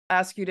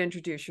ask you to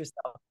introduce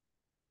yourself.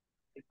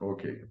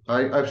 Okay,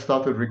 I've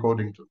started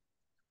recording too.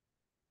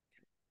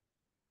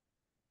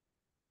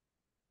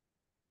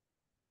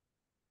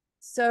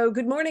 So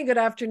good morning, good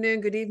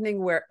afternoon, good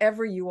evening,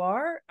 wherever you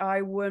are.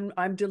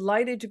 I'm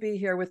delighted to be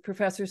here with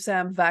Professor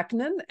Sam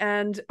Vaknin,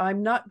 and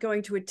I'm not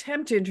going to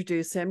attempt to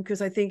introduce him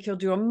because I think he'll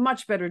do a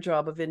much better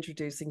job of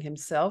introducing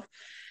himself.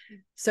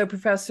 So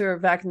Professor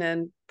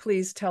Vaknin,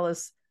 please tell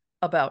us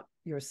about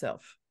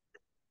yourself.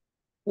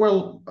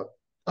 Well,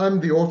 I'm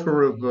the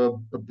author of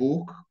a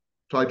book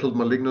titled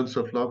Malignant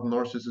Self-Love,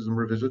 Narcissism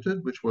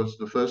Revisited, which was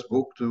the first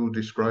book to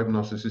describe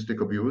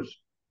narcissistic abuse.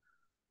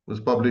 It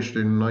was published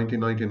in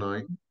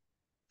 1999,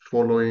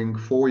 following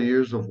 4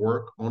 years of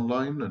work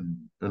online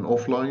and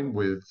offline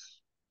with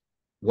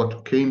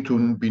what came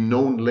to be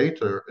known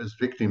later as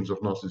victims of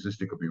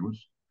narcissistic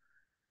abuse.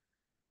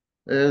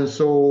 And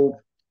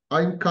so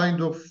I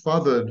kind of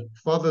fathered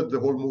the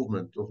whole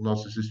movement of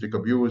narcissistic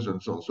abuse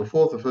and so on and so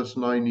forth. The first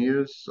 9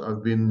 years,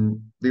 I've been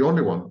the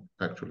only one,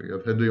 actually.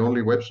 I've had the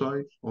only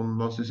website on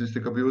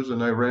narcissistic abuse,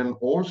 and I ran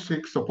all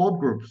 6 support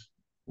groups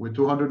with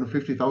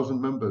 250,000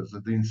 members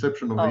at the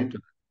inception of the Oh,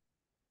 internet.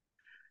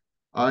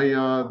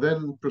 I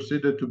then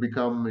proceeded to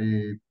become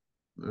a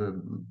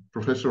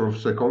professor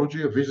of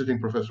psychology, a visiting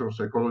professor of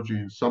psychology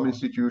in some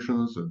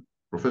institutions, and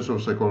professor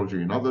of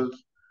psychology in others.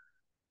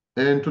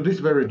 And to this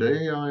very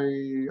day,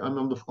 I'm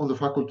on the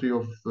faculty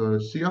of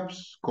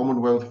CIAPS,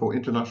 Commonwealth for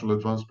International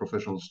Advanced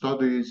Professional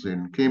Studies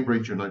in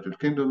Cambridge, United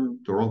Kingdom,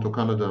 Toronto,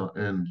 Canada,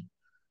 and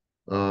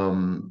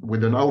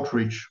with an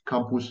outreach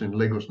campus in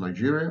Lagos,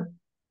 Nigeria.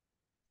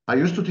 I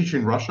used to teach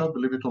in Russia,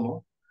 believe it or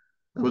not.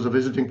 I was a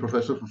visiting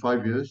professor for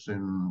 5 years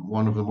in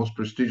one of the most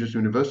prestigious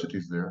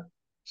universities there,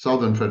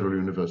 Southern Federal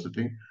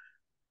University.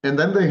 And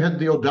then they had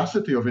the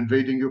audacity of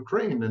invading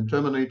Ukraine and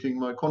terminating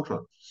my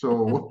contract.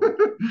 So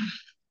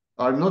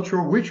I'm not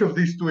sure which of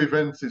these 2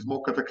 events is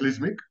more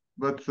cataclysmic,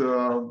 but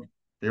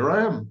here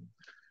I am,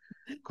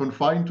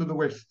 confined to the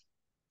West.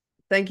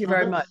 thank you So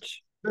very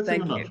much. that's in a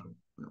Thank you. nutshell.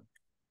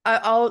 Yeah.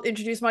 I'll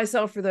introduce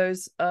myself for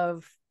those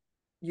of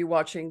you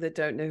watching that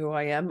don't know who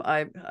I am.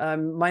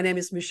 My name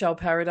is Michele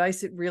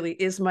Paradise. It really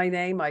is my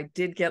name. I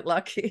did get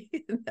lucky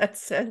in that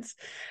sense.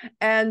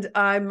 And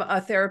I'm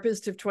a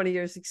therapist of 20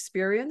 years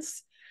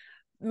experience.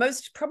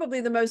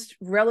 Probably the most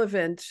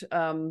relevant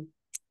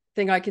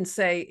thing I can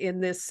say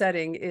in this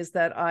setting is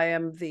that I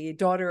am the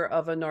daughter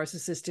of a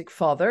narcissistic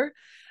father.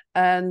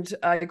 And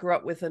I grew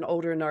up with an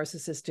older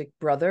narcissistic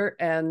brother.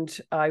 And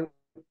I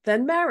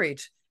then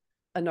married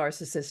a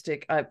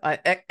narcissistic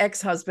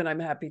ex-husband, I'm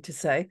happy to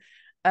say.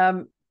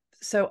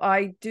 So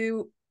I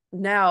do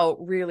now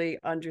really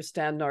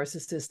understand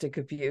narcissistic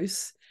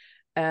abuse,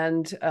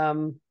 and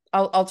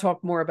I'll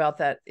talk more about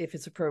that if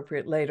it's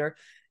appropriate later.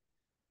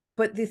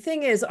 But the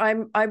thing is,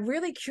 I'm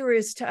really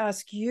curious to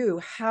ask you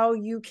how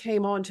you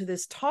came onto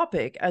this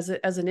topic as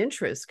an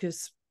interest,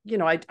 because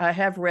I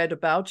have read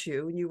about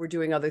you and you were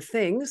doing other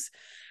things.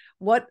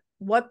 What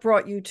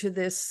brought you to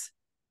this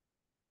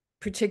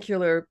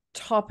particular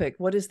topic?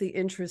 What is the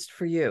interest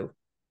for you?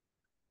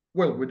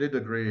 Well, we did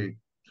agree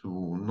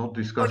to not Oh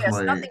discuss yes,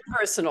 my. nothing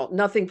personal.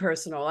 Nothing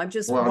personal. I'm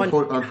just Well,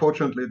 wondering.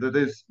 unfortunately, that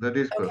is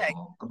Okay.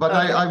 personal. But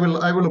Okay. I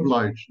will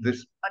oblige I'm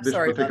this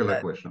sorry about particular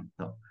that. question.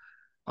 Yeah.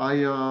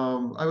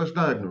 I was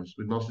diagnosed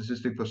with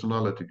narcissistic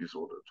personality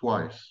disorder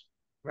twice,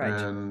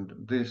 Right.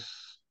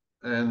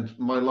 and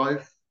my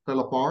life fell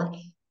apart,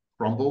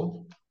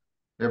 crumbled,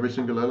 every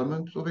single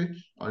element of it.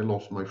 I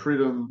lost my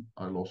freedom.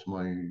 I lost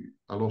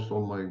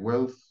all my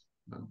wealth.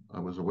 I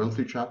was a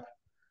wealthy chap.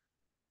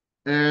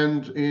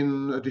 And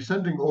in a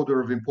descending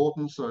order of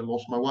importance, I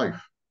lost my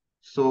wife.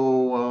 So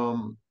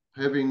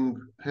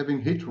having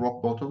hit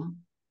rock bottom,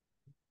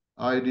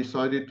 I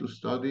decided to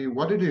study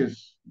what it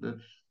is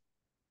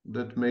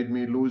that made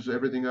me lose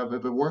everything I've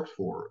ever worked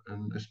for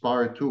and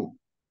aspired to.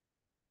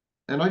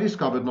 And I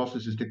discovered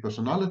narcissistic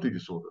personality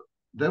disorder.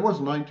 That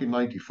was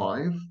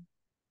 1995.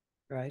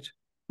 Right.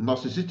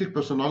 Narcissistic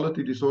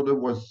personality disorder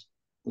was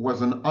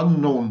an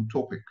unknown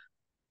topic.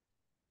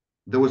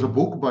 There was a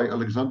book by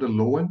Alexander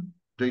Lowen,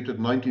 dated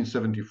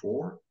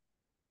 1974.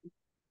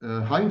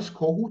 Heinz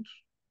Kohut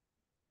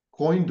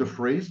coined the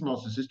phrase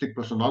narcissistic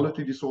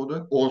personality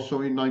disorder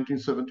also in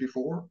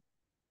 1974.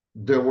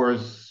 There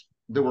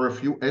were a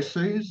few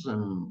essays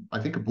and I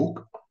think a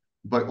book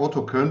by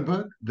Otto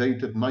Kernberg,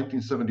 dated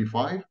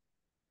 1975.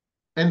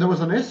 And there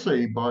was an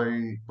essay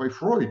by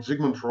Freud,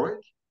 Sigmund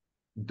Freud,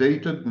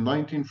 dated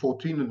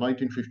 1914 and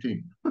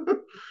 1915.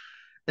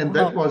 And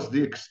that Wow. was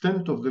the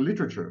extent of the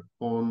literature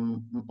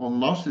on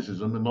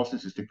narcissism and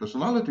narcissistic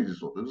personality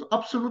disorder. There's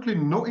absolutely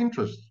no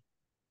interest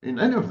in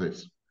any of this.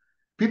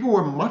 People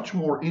were much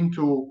more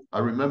into, I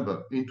remember,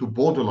 into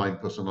borderline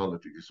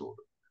personality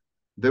disorder.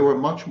 They were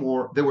much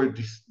more, they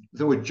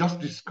were just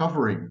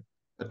discovering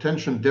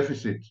attention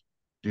deficit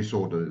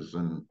disorders.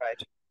 And,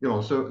 Right.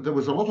 so there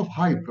was a lot of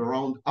hype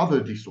around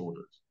other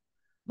disorders,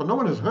 but no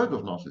one has heard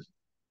of narcissism.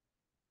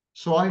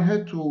 So I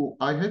had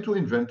to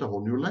invent a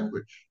whole new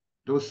language.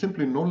 There was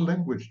simply no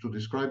language to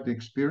describe the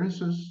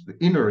experiences, the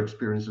inner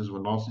experiences of a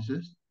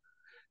narcissist,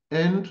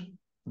 and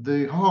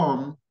the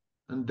harm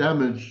and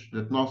damage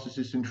that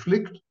narcissists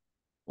inflict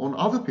on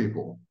other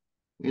people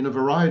in a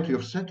variety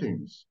of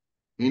settings,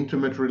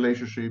 intimate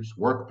relationships,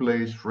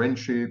 workplace,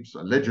 friendships,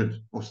 alleged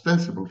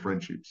ostensible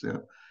friendships, yeah,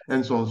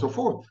 and so on and so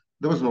forth.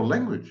 There was no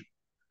language.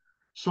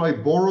 So I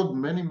borrowed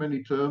many,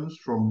 many terms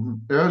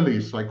from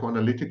early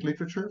psychoanalytic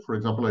literature. For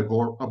example, I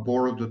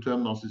borrowed the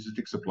term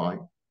narcissistic supply,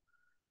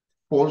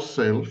 false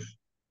self,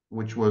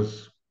 which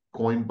was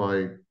coined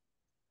by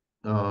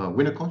Donald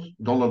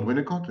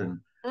Winnicott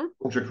in Mm.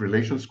 Object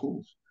Relations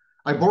Schools.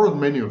 I borrowed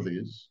many of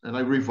these and I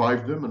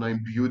revived them and I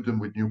imbued them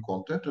with new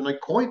content and I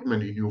coined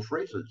many new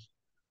phrases.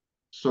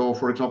 So,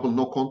 for example,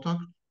 no contact,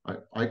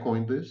 I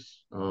coined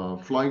this.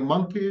 Flying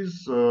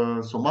monkeys,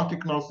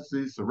 somatic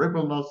narcissists,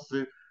 cerebral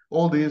narcissists,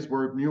 all these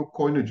were new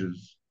coinages.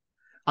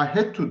 I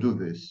had to do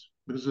this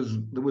because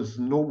there was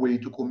no way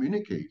to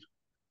communicate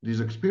these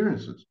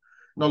experiences.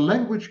 Now,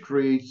 language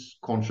creates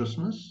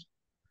consciousness,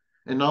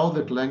 and now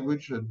that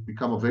language had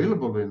become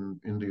available in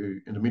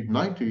the mid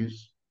 90s,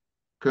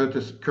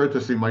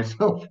 courtesy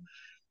myself,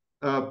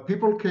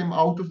 people came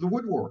out of the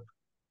woodwork.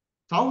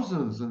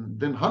 Thousands and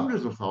then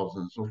hundreds of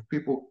thousands of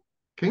people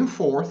came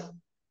forth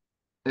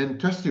and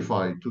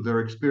testified to their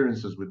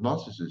experiences with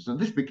narcissists. And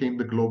this became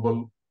the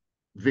global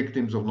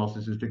victims of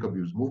narcissistic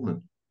abuse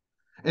movement.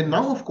 And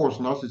now, of course,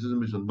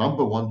 narcissism is a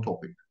number one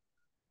topic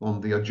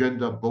on the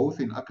agenda, both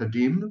in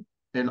academe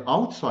and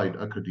outside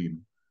academe,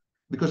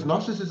 because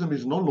narcissism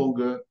is no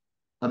longer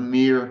a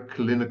mere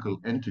clinical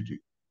entity.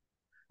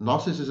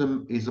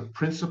 Narcissism is a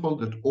principle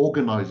that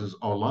organizes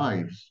our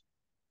lives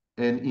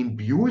and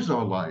imbues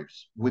our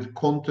lives with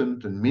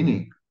content and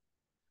meaning.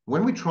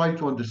 When we try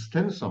to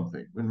understand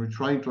something, when we're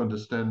trying to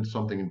understand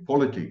something in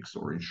politics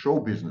or in show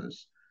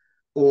business,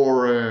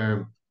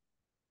 or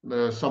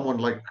someone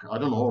like, I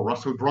don't know,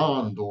 Russell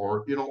Brand,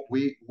 or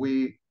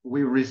we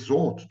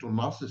resort to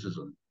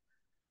narcissism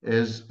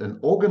as an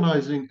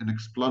organizing and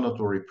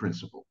explanatory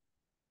principle.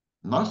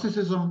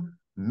 Narcissism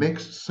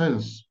makes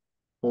sense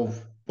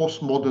of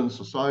postmodern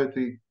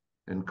society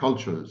and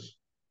cultures,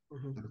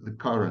 Mhm.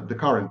 the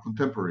current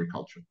contemporary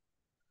culture.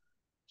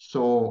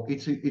 So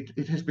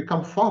it has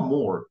become far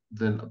more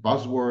than a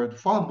buzzword,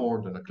 far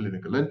more than a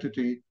clinical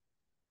entity,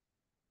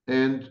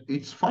 and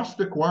it's fast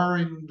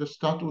acquiring the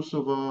status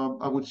of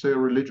I would say, a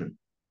religion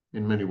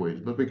in many ways.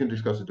 But we can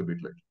discuss it a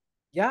bit later.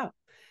 Yeah.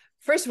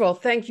 First of all,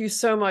 thank you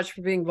so much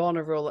for being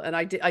vulnerable. And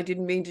I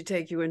didn't mean to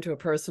take you into a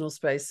personal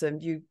space,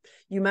 and you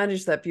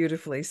managed that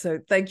beautifully. So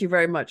thank you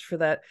very much for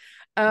that.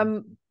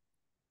 Um,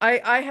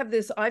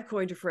 I've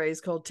coined a phrase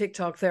called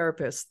TikTok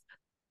therapists,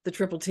 the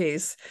triple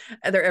T's,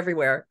 and they're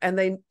everywhere. And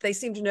they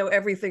seem to know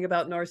everything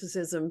about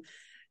narcissism,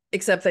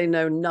 except they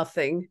know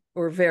nothing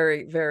or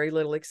very, very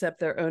little except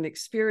their own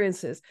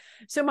experiences.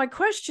 So my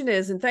question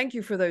is, and thank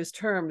you for those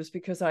terms,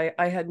 because I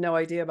had no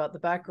idea about the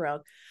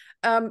background.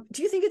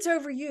 Do you think it's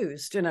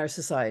overused in our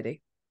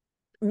society?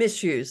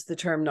 Misused, the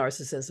term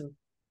narcissism?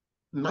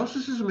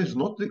 Narcissism is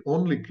not the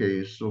only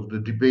case of the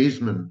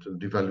debasement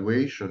and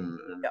devaluation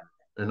Yeah.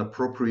 and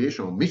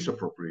appropriation or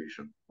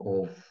misappropriation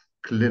of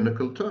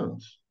clinical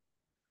terms.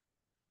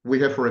 We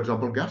have, for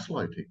example,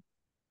 gaslighting,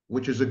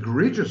 which is Yes,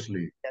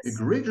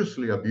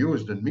 egregiously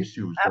abused and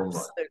misused online.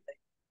 absolutely.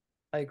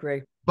 I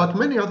agree. But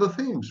many other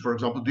things, for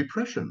example,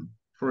 depression,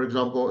 for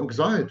example,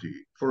 anxiety,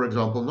 for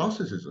example,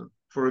 narcissism,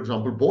 for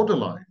example,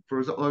 borderline. For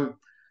example,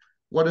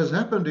 what has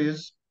happened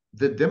is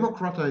the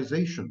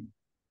democratization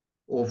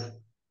of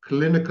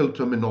clinical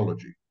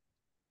terminology.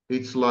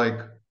 It's like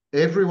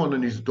everyone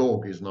and his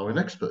dog is now an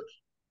expert,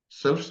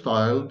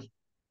 self-styled,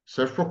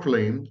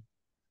 self-proclaimed,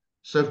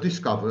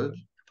 self-discovered,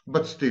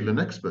 but still an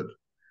expert.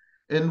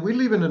 And we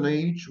live in an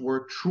age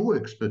where true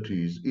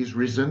expertise is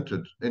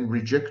resented and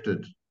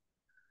rejected.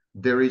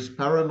 There is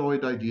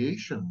paranoid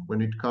ideation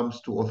when it comes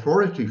to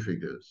authority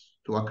figures,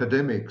 to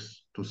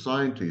academics, to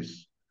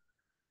scientists.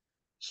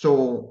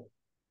 So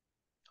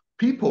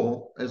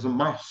people as a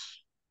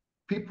mass,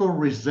 people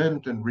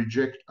resent and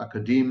reject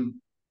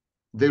academe.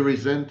 They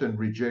resent and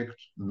reject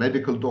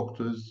medical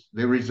doctors.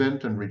 They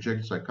resent and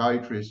reject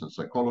psychiatrists and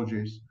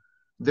psychologists.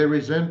 They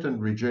resent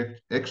and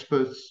reject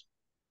experts.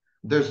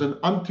 There's an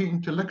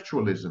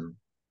anti-intellectualism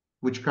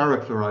which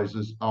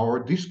characterizes our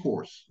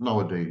discourse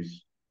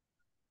nowadays.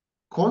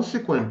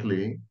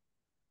 Consequently,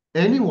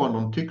 anyone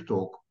on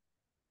TikTok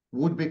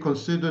would be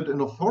considered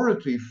an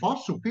authority far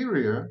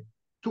superior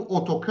to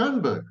Otto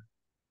Kernberg,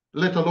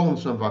 let alone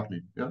Sam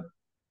Vaknin. Yeah? And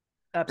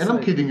I'm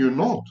Absolutely. kidding you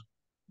not.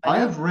 I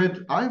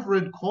know. I've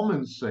read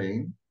comments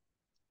saying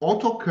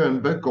Otto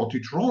Kernberg got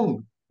it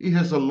wrong. He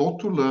has a lot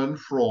to learn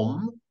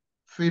from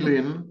fill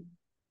in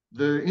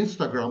the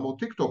Instagram or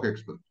TikTok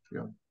expert.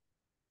 Yeah.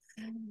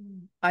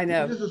 I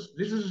know.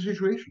 This is a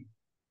situation.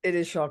 It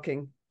is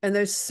shocking. And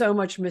there's so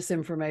much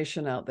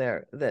misinformation out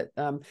there that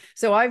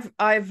so I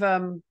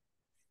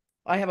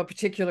have a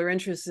particular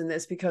interest in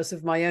this because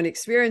of my own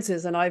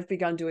experiences, and I've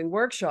begun doing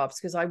workshops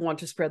because I want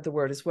to spread the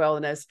word as well.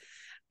 And as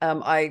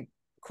I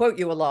quote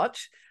you a lot,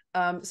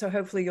 so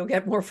hopefully you'll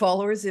get more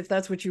followers if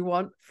that's what you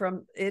want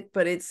from it.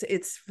 But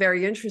it's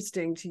very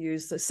interesting to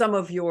use some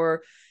of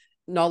your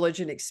knowledge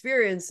and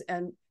experience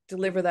and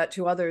deliver that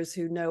to others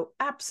who know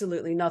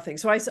absolutely nothing.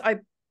 So I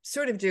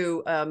sort of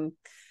do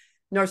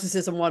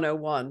narcissism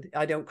 101.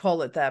 I don't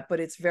call it that, but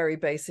it's very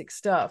basic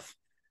stuff.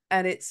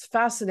 And it's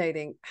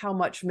fascinating how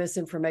much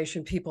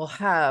misinformation people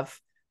have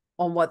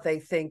on what they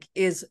think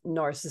is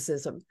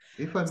narcissism.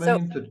 So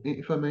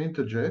If I may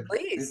interject,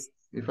 please,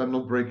 if I'm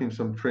not breaking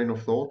some train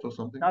of thought or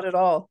something. not at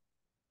all.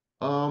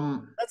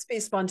 Um, Let's be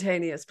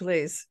spontaneous,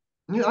 please.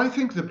 yeah, I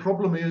think the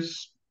problem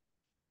is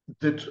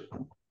that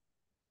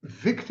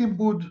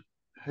victimhood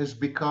has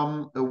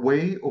become a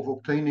way of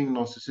obtaining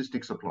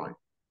narcissistic supply.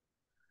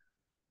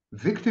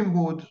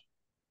 Victimhood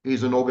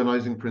is an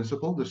organizing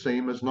principle, the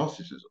same as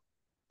narcissism.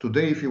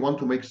 Today, if you want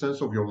to make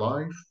sense of your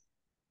life,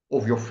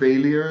 of your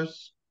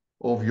failures,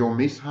 of your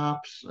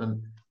mishaps,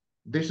 and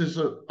this is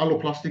a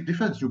alloplastic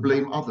defense. You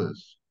blame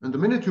others. And the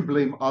minute you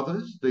blame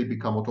others, they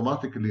become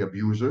automatically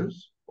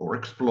abusers or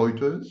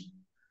exploiters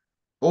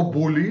or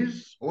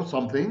bullies or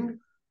something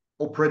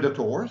or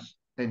predators,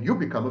 and you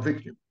become a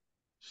victim.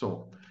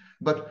 So,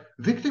 but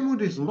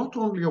victimhood is not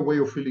only a way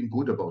of feeling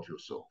good about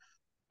yourself,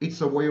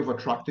 it's a way of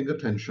attracting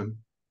attention.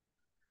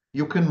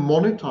 You can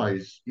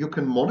monetize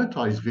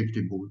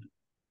victimhood.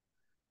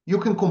 You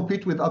can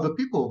compete with other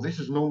people. This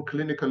is known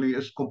clinically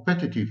as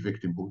competitive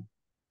victimhood.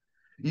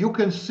 You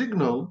can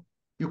signal,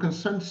 you can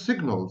send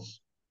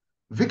signals,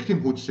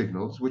 victimhood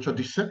signals, which are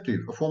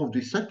deceptive, a form of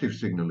deceptive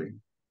signaling.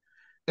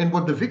 And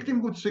what the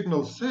victimhood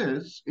signal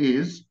says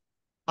is,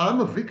 I'm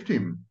a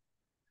victim.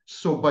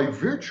 So by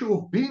virtue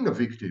of being a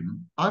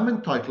victim, I'm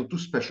entitled to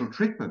special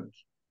treatment.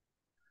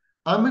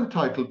 I'm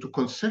entitled to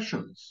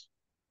concessions.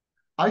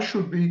 I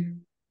should be,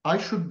 I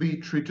should be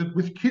treated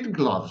with kid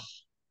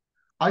gloves.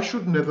 I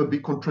should never be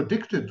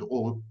contradicted,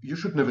 or you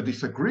should never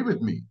disagree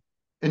with me.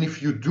 And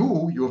if you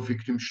do, you're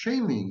victim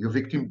shaming, you're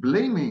victim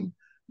blaming,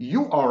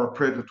 you are a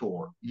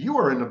predator, you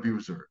are an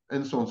abuser,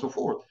 and so on and so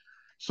forth.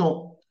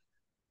 So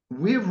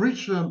we have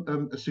reached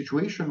a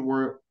situation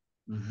where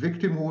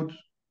victimhood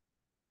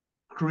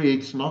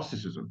creates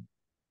narcissism.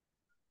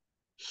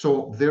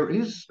 So there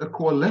is a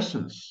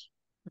coalescence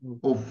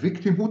of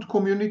victimhood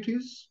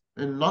communities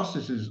and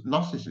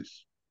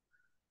narcissists.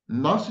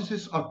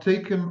 Narcissists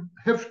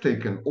have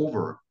taken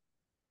over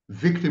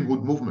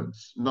victimhood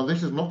movements. Now,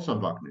 this is not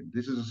Sandvaknin.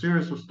 This is a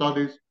series of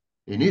studies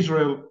in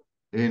Israel,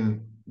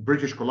 in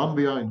British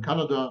Columbia, in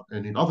Canada,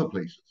 and in other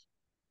places.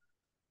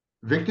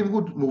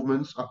 Victimhood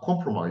movements are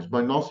compromised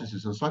by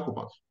narcissists and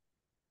psychopaths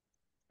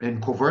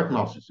and covert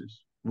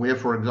narcissists. We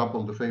have, for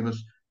example, the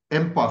famous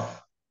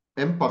empath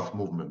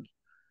movement,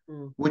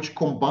 which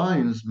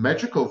combines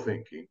magical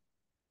thinking.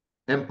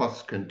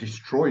 Empaths can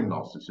destroy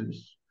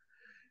narcissists,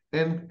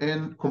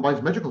 and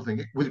combines magical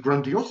thinking with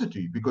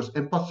grandiosity, because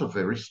empaths are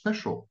very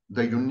special.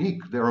 They're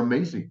unique. They're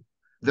amazing.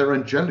 They're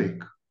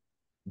angelic.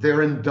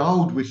 They're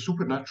endowed with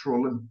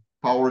supernatural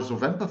powers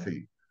of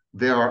empathy.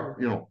 They are,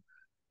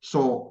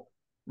 so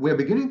we're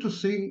beginning to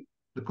see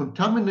the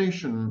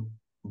contamination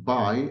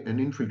by and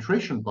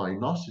infiltration by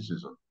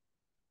narcissism.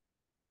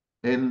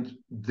 And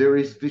there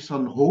is this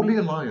unholy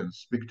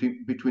alliance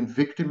between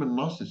victim and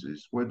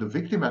narcissist, where the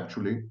victim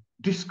actually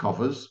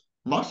discovers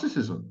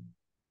narcissism.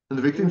 And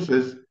the victim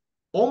says,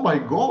 oh my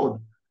God,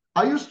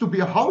 I used to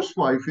be a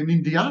housewife in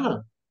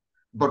Indiana,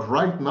 but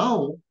right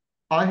now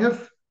I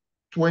have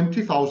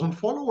 20,000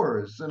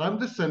 followers and I'm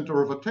the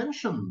center of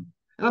attention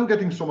and I'm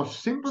getting so much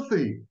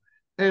sympathy.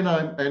 And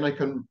I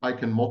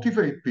can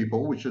motivate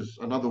people, which is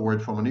another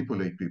word for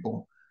manipulate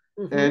people.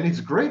 And it's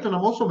great. And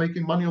I'm also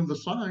making money on the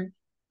side.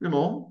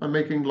 I'm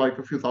making like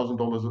a few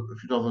 $1,000s, a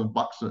few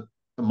 $1,000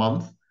 a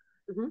month.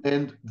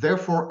 And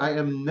therefore, I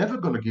am never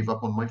going to give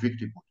up on my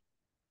victimhood.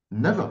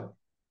 Never.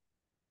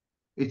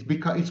 It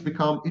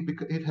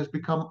has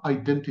become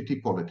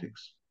identity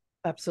politics.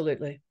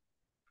 Absolutely.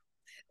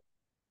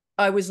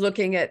 I was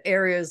looking at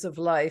areas of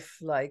life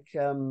like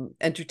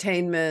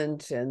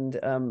entertainment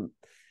and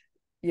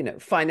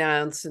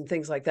finance and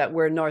things like that,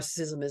 where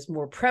narcissism is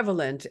more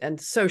prevalent, and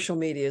social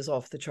media is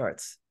off the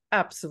charts,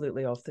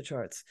 absolutely off the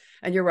charts.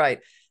 And you're right.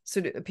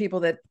 So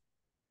people that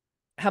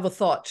have a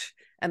thought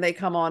and they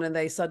come on and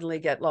they suddenly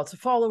get lots of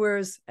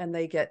followers and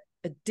they get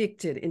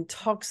addicted,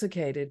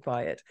 intoxicated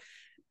by it,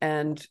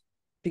 and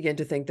begin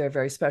to think they're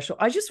very special.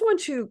 I just want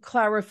to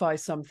clarify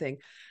something,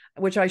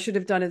 which I should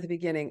have done at the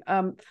beginning.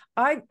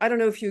 I don't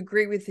know if you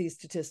agree with these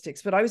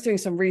statistics, but I was doing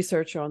some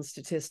research on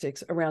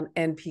statistics around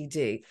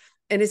NPD,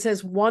 and it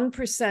says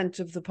 1%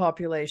 of the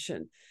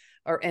population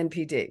are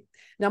NPD.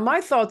 Now,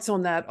 my thoughts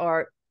on that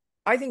are,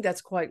 I think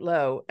that's quite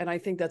low, and I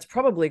think that's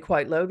probably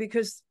quite low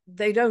because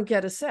they don't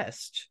get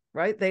assessed,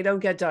 right? They don't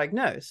get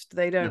diagnosed.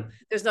 They don't. Yeah.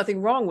 There's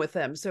nothing wrong with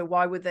them, so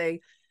why would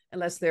they,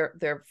 unless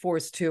they're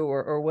forced to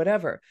or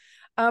whatever.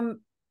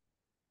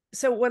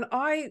 So when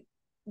I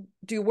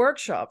do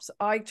workshops,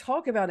 I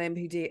talk about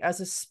NPD as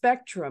a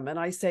spectrum, and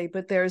I say,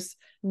 but there's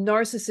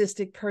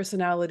narcissistic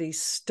personality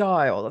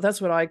style.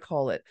 That's what I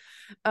call it.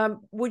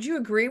 Would you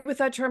agree with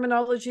that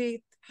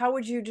terminology? How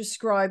would you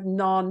describe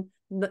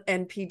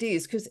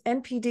non-NPDs? Because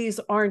NPDs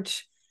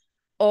aren't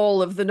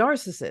all of the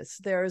narcissists.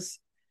 There's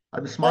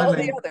I'm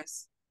smiling. all the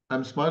others.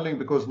 I'm smiling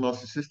because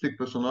narcissistic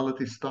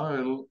personality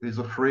style is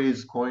a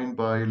phrase coined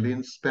by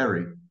Lynn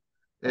Sperry,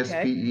 Okay.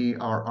 Sperry.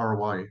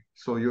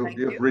 So Thank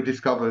you've you.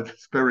 rediscovered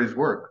Sperry's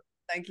work.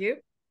 Thank you.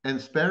 And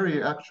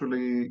Sperry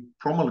actually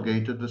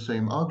promulgated the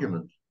same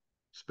argument.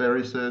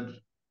 Sperry said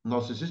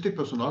narcissistic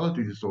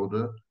personality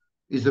disorder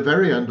is the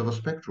very end of a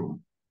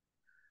spectrum.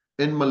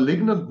 And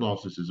malignant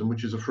narcissism,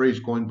 which is a phrase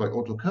coined by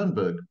Otto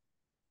Kernberg,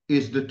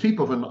 is the tip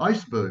of an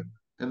iceberg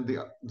and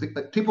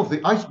the tip of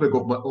the iceberg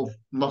of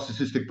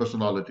narcissistic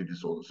personality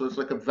disorder. So it's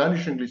like a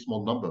vanishingly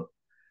small number.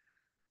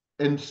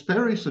 And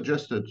Sperry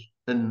suggested,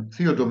 and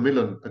Theodore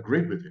Millon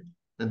agreed with him,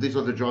 and these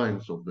are the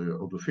giants of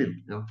the field.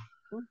 Yeah?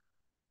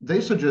 They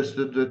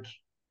suggested that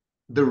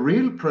the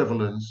real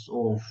prevalence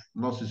of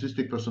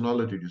narcissistic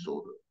personality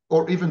disorder,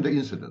 or even the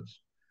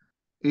incidence,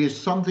 is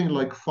something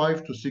like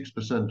 5 to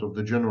 6% of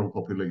the general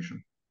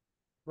population,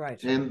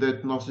 Right. and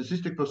that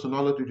narcissistic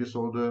personality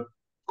disorder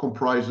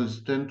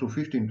comprises 10 to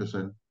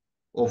 15%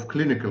 of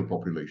clinical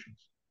populations,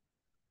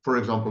 for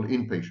example,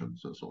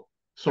 inpatients and so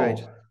on. Right.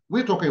 So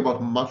we're talking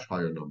about much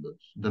higher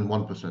numbers than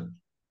 1%,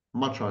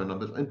 much higher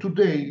numbers. And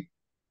today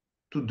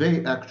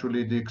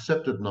actually the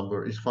accepted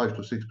number is 5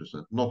 to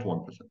 6%, not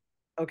 1%,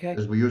 Okay.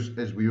 as we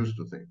used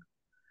to think.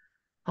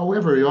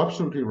 However, you're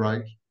absolutely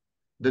right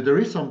that there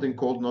is something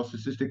called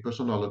narcissistic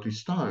personality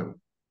style.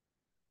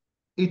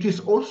 It is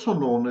also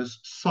known as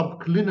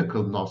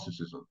subclinical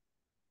narcissism.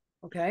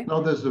 Okay.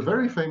 Now, there's the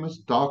very famous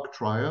dark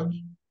triad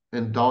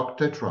and dark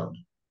tetrad.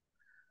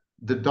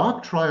 The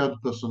dark triad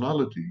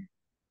personality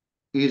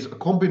is a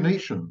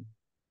combination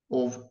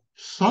of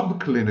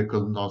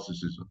subclinical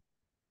narcissism,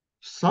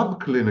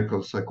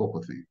 subclinical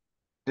psychopathy,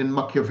 and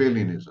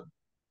Machiavellianism.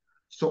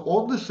 So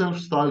all the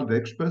self-styled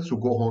experts who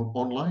go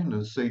online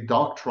and say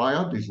dark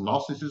triad is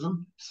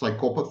narcissism,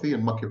 psychopathy,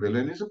 and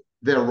Machiavellianism,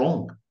 they're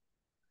wrong.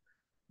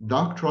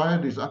 Dark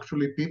triad is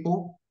actually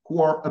people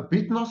who are a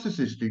bit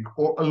narcissistic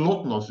or a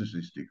lot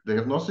narcissistic. They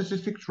have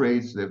narcissistic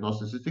traits, they have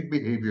narcissistic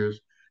behaviors,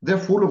 they're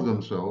full of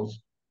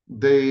themselves,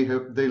 they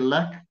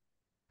lack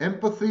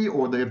empathy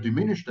or they have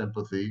diminished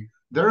empathy,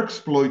 they're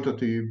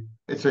exploitative,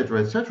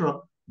 etc.,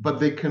 but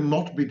they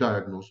cannot be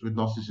diagnosed with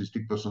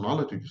narcissistic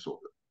personality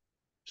disorder.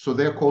 So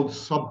they're called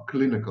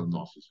subclinical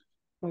narcissists.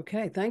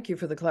 Okay. Thank you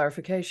for the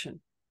clarification.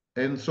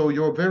 And so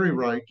you're very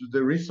right.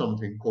 There is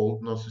something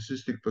called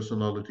narcissistic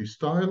personality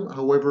style.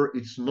 However,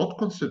 it's not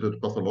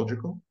considered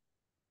pathological.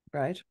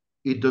 Right.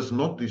 It does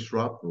not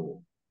disrupt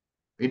or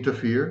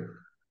interfere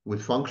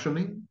with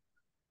functioning,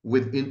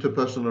 with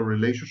interpersonal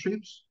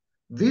relationships.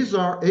 These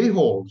are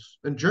a-holes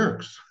and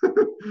jerks,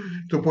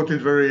 to put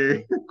it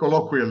very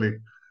colloquially.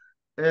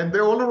 And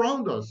they're all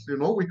around us. You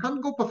know, we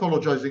can't go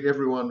pathologizing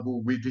everyone who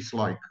we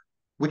dislike,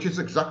 which is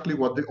exactly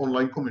what the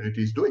online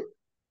community is doing.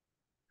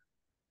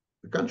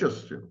 We can't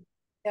just, you know.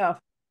 Yeah.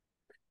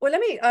 Well, let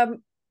me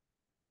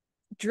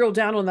drill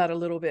down on that a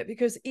little bit,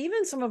 because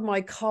even some of my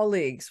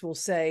colleagues will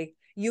say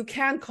you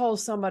can call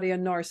somebody a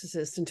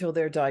narcissist until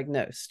they're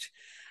diagnosed.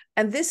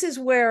 And this is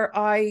where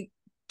I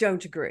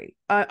don't agree.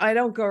 I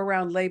don't go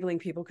around labeling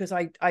people because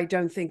I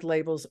don't think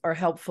labels are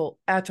helpful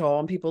at all.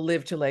 And people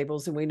live to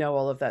labels and we know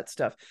all of that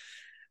stuff.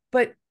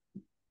 But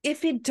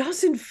if it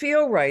doesn't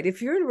feel right,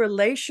 if you're in a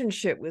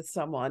relationship with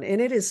someone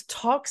and it is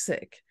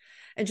toxic,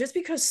 and just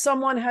because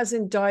someone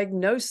hasn't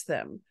diagnosed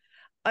them,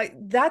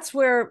 that's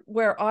where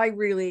I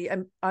really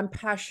am. I'm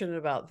passionate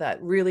about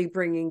that, really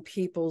bringing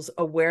people's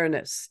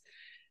awareness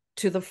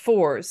to the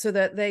fore so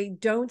that they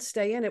don't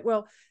stay in it.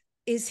 Well,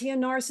 is he a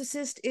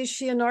narcissist? Is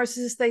she a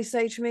narcissist? They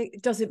say to me,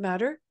 does it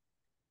matter?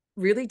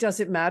 Really, does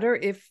it matter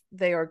if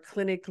they are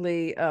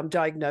clinically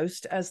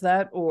diagnosed as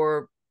that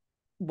or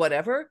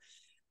whatever?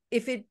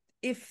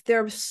 If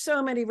there are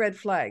so many red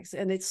flags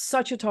and it's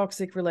such a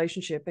toxic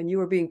relationship and you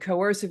are being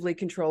coercively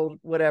controlled,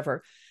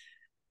 whatever,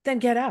 then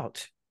get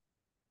out.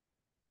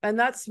 And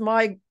that's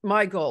my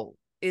goal,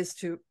 is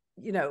to,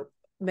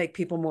 make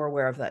people more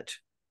aware of that.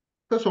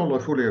 That's all. I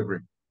fully agree.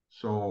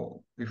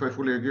 So if I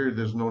fully agree,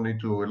 there's no need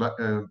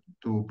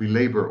to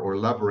belabor or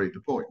elaborate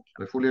the point.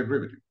 I fully agree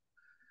with you.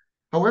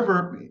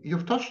 However,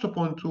 you've touched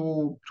upon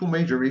two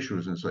major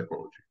issues in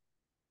psychology.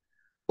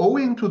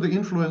 Owing to the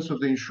influence of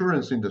the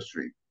insurance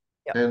industry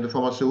Yeah. and the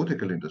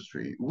pharmaceutical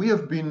industry, we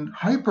have been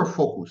hyper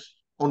focused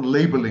on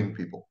labeling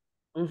people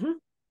Mm-hmm.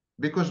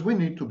 because we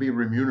need to be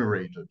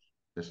remunerated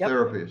as Yep.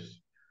 therapists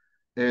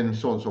and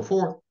so on and so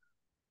forth.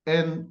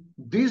 And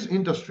these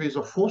industries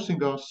are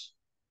forcing us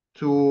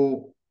to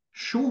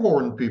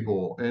shoehorn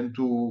people and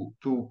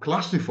to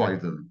classify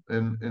them.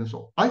 And so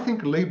I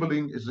think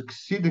labeling is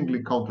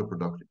exceedingly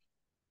counterproductive.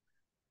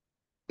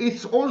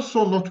 It's also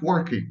not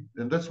working,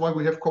 and that's why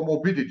we have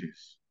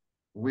comorbidities.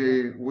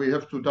 We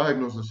have to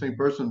diagnose the same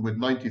person with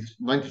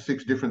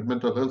 96 different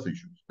mental health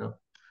issues. Yeah?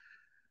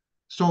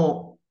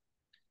 So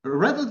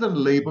rather than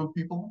label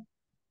people,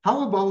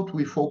 how about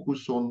we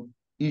focus on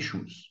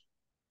issues,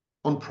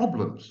 on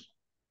problems?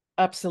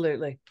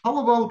 Absolutely. How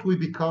about we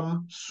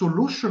become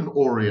solution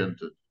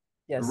oriented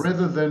Yes.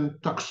 rather than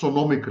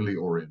taxonomically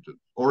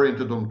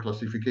oriented on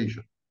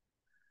classification?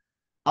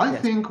 I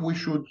Yes. think we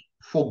should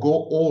forgo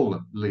all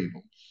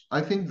labels.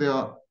 I think they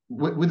are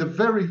with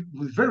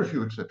very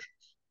few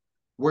exceptions,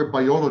 where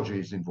biology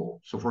is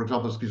involved. So, for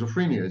example,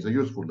 schizophrenia is a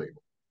useful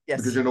label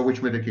because Yes. you know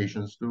which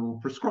medications to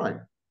prescribe.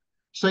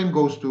 Same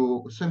goes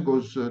to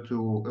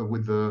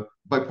with the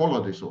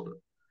bipolar disorder.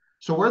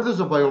 So, where there's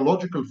a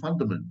biological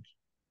fundament,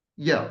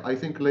 yeah, I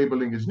think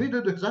labeling is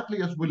needed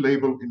exactly as we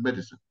label in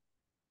medicine.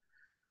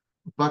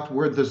 But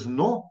where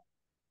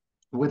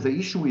the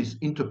issue is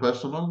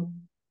interpersonal,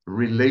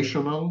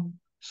 relational,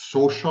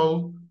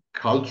 social,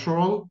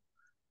 cultural,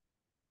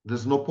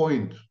 there's no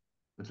point.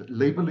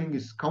 Labeling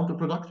is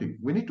counterproductive.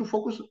 We need to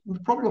focus on the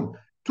problem.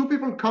 Two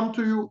people come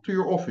to you to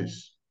your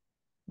office.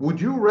 Would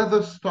you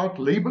rather start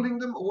labeling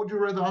them, or would you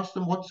rather ask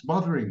them what's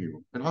bothering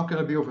you and how can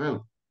I be of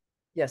help?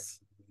 Yes.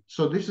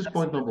 So this is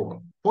point number Absolutely.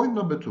 one. Point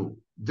number two,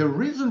 the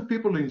reason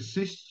people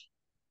insist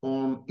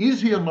on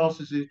is he a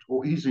narcissist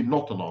or is he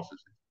not a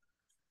narcissist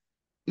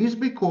is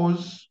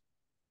because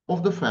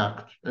of the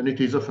fact, and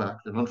it is a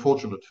fact, an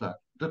unfortunate fact,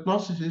 that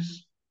narcissists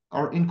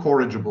are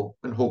incorrigible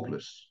and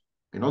hopeless.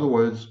 In other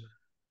words,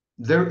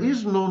 there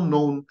is no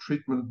known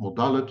treatment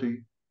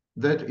modality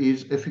that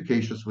is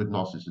efficacious with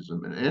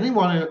narcissism. And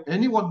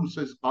anyone who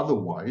says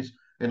otherwise,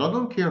 and I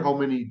don't care how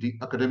many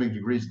academic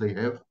degrees they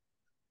have,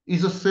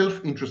 is a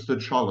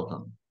self-interested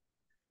charlatan.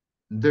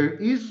 There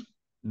is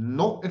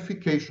no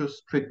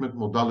efficacious treatment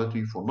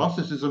modality for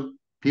narcissism,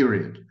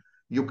 period.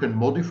 You can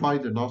modify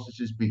the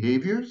narcissist's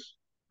behaviors,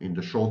 in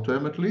the short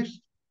term at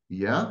least.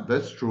 Yeah,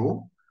 that's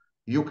true.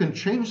 You can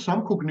change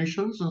some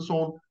cognitions and so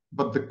on,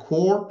 but the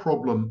core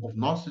problem of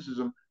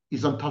narcissism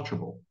is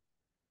untouchable.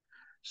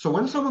 So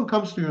when someone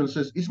comes to you and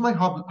says, is my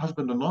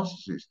husband a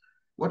narcissist?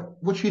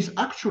 What she's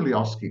actually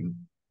asking,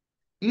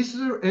 is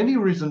there any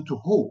reason to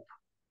hope?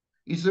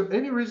 Is there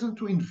any reason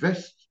to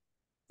invest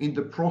in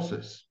the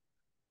process?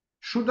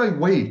 Should I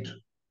wait?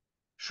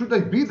 Should I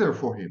be there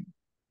for him?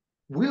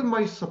 Will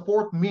my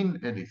support mean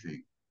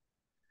anything?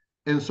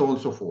 And so on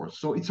and so forth.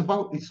 So it's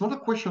not a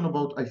question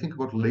about, I think,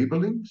 about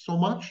labeling so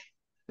much.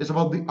 It's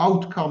about the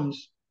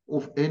outcomes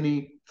of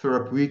any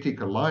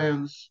therapeutic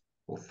alliance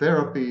or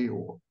therapy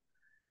or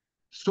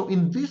so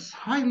in this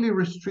highly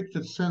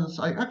restricted sense,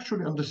 I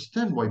actually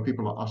understand why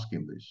people are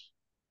asking this.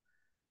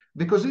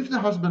 Because if the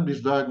husband is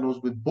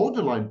diagnosed with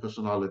borderline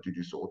personality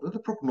disorder, the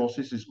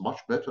prognosis is much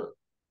better.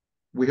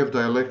 We have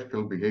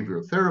dialectical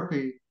behavioral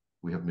therapy,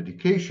 we have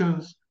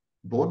medications.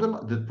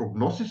 The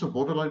prognosis of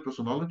borderline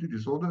personality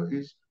disorder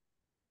is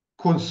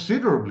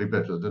considerably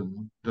better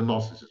than the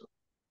narcissism.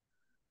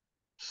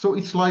 So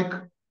it's like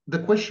the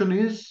question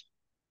is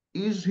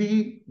does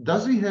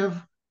he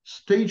have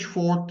stage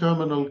 4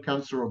 terminal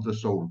cancer of the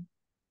soul?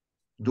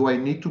 Do I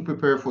need to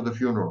prepare for the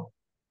funeral?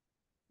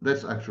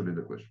 That's actually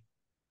the question.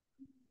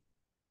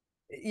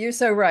 You're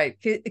so right,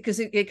 because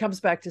it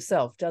comes back to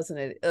self, doesn't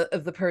it?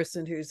 Of the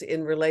person who's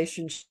in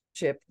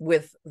relationship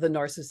with the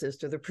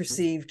narcissist or the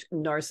perceived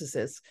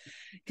narcissist.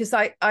 Because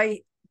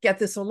I get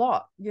this a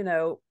lot.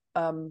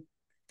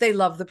 They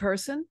love the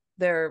person.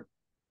 They're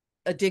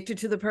addicted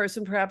to the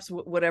person, perhaps,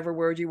 whatever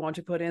word you want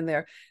to put in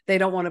there. They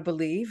don't want to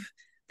believe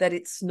that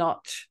it's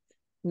not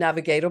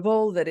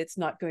navigatable, that it's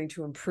not going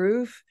to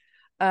improve.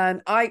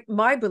 And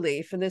my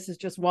belief, and this is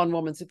just one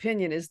woman's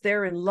opinion, is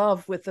they're in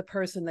love with the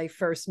person they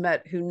first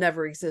met who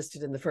never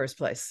existed in the first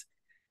place.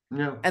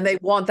 Yeah, And they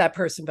want that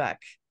person back.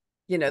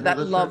 yeah, That that's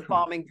very love true.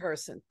 bombing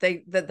person.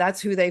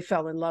 That's who they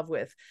fell in love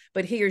with.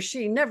 But he or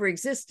she never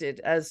existed,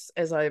 as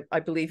I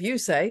believe you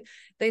say.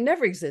 They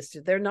never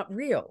existed. They're not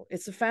real.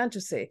 It's a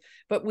fantasy.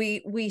 But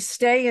we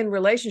stay in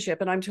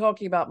relationship, and I'm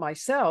talking about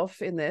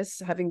myself in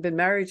this, having been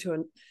married to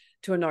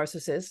a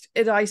narcissist,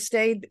 and I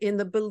stayed in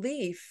the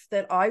belief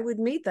that I would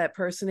meet that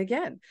person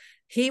again.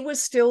 He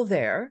was still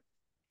there.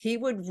 He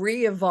would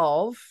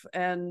re-evolve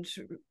and,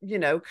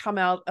 come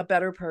out a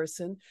better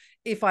person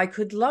if I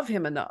could love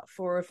him enough,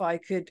 or if I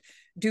could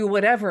do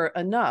whatever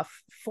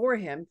enough for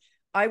him,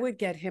 I would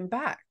get him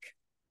back.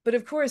 But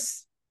of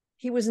course,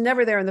 he was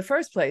never there in the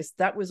first place.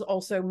 That was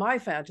also my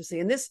fantasy.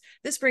 And this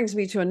brings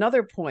me to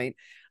another point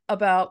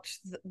about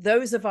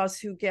those of us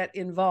who get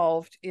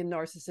involved in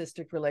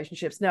narcissistic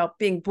relationships. Now,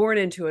 being born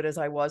into it as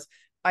I was,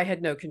 I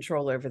had no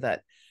control over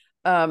that.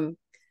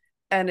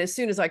 And as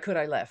soon as I could,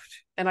 I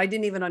left. And I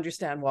didn't even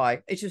understand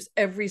why. It's just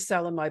every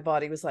cell in my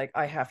body was like,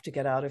 I have to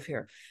get out of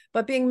here.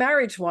 But being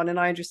married to one, and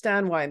I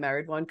understand why I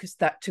married one, because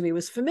that to me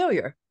was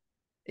familiar.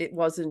 It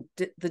wasn't,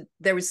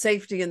 there was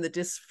safety in the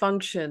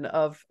dysfunction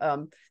of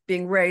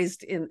being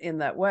raised in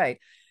that way.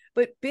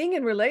 But being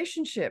in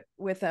relationship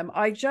with them,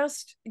 I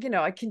just,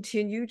 I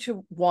continue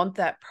to want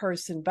that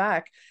person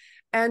back.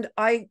 And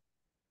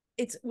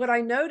it's what I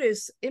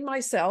notice in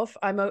myself.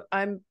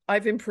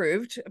 I've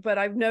improved, but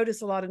I've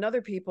noticed a lot in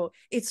other people.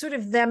 It's sort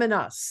of them and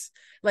us.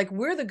 Like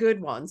we're the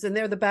good ones and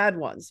they're the bad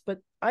ones, but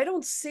I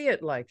don't see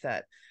it like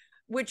that,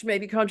 which may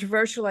be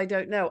controversial. I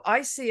don't know.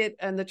 I see it,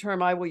 and the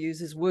term I will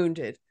use is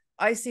wounded.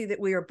 I see that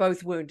we are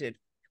both wounded.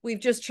 We've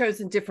just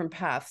chosen different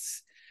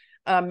paths.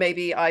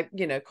 Maybe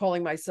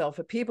calling myself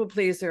a people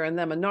pleaser and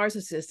them a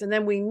narcissist, and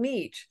then we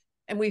meet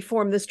and we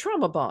form this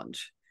trauma bond,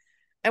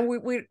 and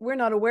we're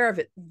not aware of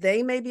it.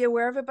 They may be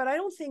aware of it, but I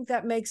don't think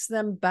that makes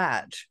them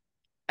bad.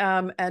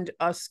 and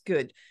us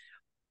good.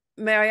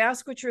 May I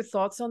ask what your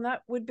thoughts on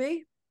that would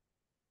be?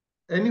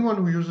 Anyone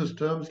who uses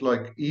terms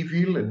like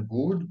evil and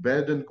good,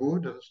 bad and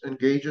good,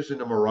 engages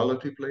in a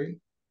morality play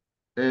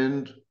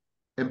and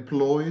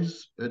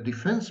employs a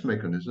defense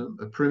mechanism,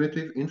 a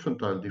primitive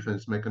infantile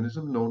defense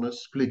mechanism known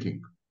as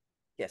splitting.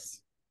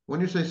 Yes.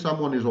 When you say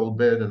someone is all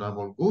bad and I'm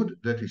all good,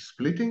 that is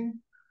splitting.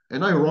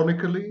 And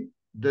ironically,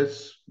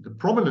 that's the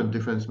prominent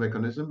defense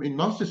mechanism in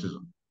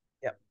narcissism.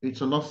 Yeah.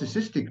 It's a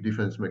narcissistic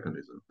defense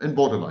mechanism and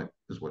borderline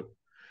as well.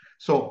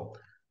 So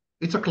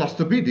it's a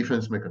cluster B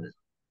defense mechanism.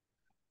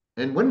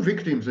 And when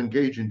victims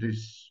engage in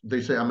this,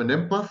 they say, I'm an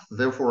empath,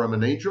 therefore I'm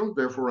an angel,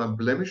 therefore I'm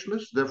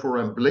blemishless, therefore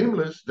I'm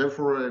blameless,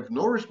 therefore I have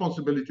no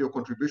responsibility or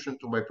contribution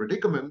to my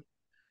predicament.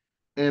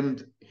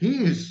 And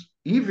he is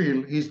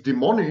evil, he's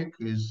demonic,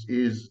 is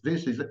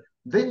this, is that.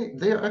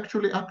 They are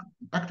actually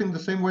acting the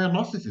same way a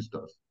narcissist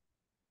does.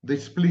 They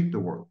split the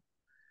world.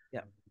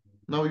 Yeah.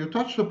 Now, you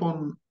touched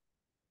upon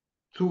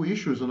two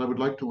issues, and I would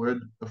like to add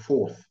a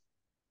fourth.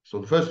 So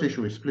the first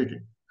issue is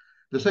splitting.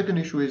 The second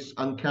issue is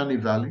uncanny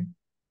valley.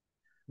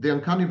 The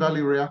uncanny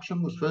valley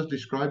reaction was first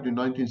described in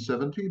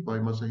 1970 by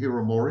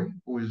Masahiro Mori,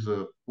 who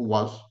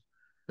was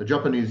a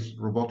Japanese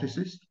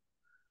roboticist.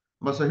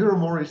 Masahiro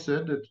Mori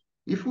said that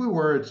if we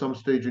were at some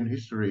stage in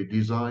history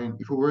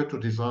if we were to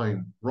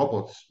design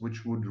robots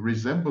which would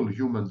resemble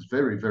humans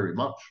very, very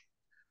much,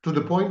 to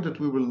the point that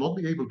we will not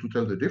be able to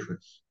tell the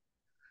difference,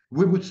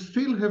 we would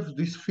still have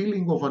this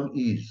feeling of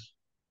unease,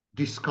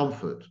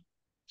 discomfort,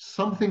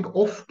 something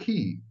off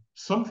key,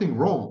 something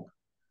wrong.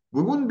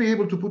 We wouldn't be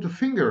able to put a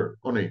finger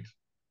on it,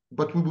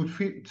 but we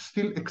would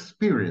still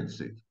experience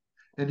it.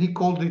 And he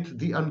called it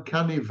the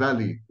uncanny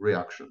valley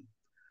reaction.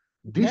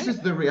 This Okay. is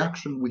the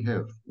reaction we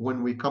have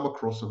when we come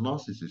across a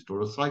narcissist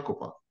or a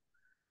psychopath.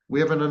 We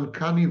have an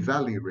uncanny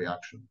valley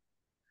reaction.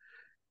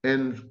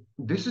 And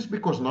this is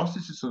because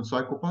narcissists and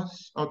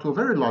psychopaths are, to a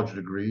very large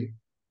degree,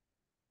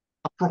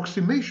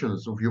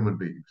 approximations of human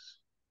beings,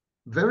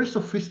 very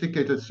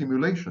sophisticated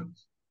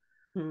simulations.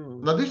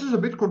 Hmm. Now, this is a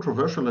bit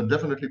controversial and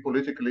definitely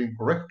politically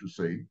incorrect to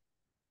say,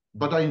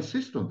 but I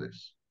insist on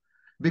this.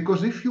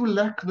 Because if you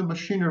lack the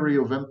machinery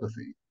of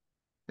empathy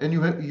and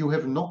you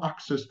have no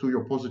access to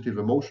your positive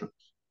emotions,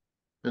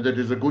 and that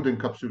is a good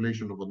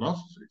encapsulation of a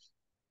narcissist,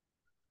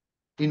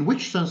 in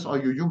which sense are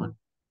you human?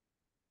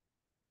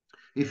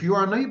 If you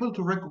are unable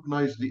to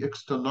recognize the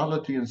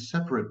externality and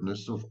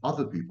separateness of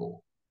other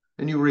people,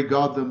 and you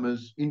regard them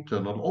as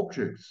internal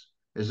objects,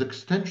 as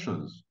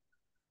extensions,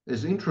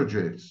 as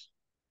introjects,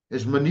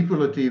 as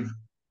manipulative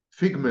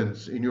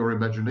figments in your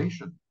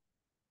imagination,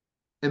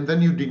 and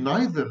then you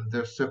deny them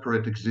their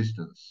separate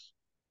existence,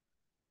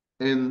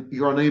 and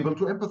you're unable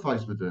to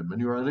empathize with them, and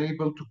you're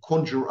unable to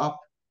conjure up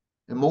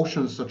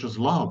emotions such as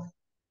love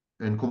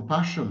and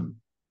compassion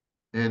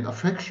and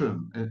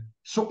affection. And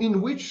so,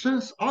 in which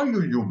sense are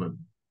you human?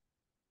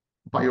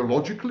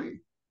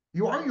 Biologically,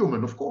 you are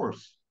human, of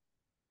course.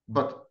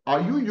 But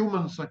are you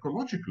human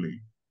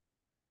psychologically?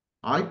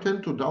 I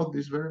tend to doubt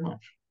this very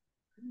much.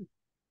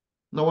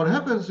 Now, what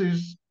happens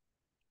is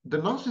the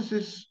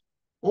narcissist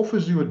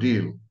offers you a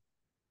deal.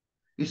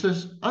 He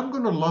says, I'm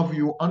going to love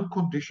you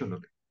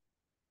unconditionally,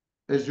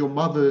 as your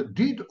mother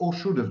did or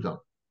should have done.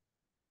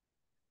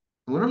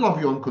 I'm going to love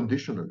you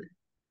unconditionally.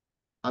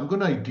 I'm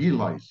going to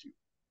idealize you.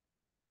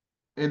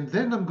 And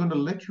then I'm going to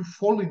let you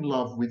fall in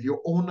love with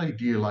your own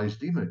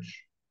idealized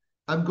image.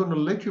 I'm going to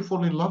let you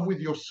fall in love with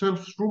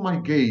yourself through my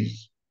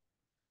gaze,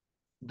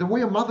 the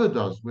way a mother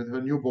does with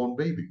her newborn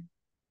baby.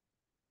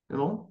 You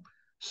know?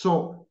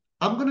 So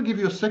I'm going to give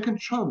you a second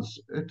chance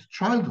at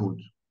childhood.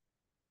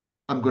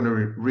 I'm going to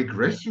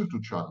regress you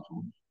to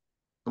childhood.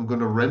 I'm going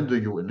to render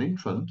you an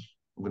infant.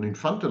 I'm going to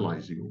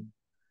infantilize you.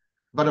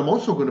 But I'm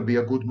also going to be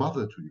a good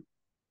mother to you.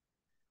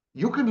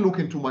 You can look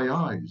into my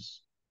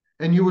eyes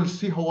and you will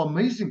see how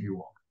amazing you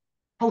are,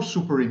 how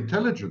super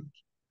intelligent,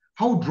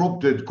 how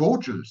drop dead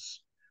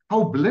gorgeous,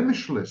 how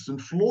blemishless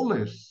and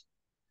flawless.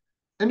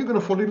 And you're going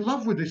to fall in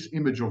love with this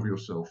image of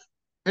yourself.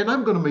 And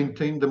I'm going to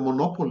maintain the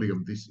monopoly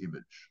on this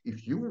image.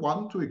 If you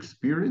want to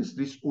experience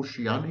this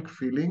oceanic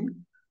feeling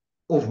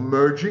of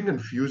merging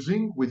and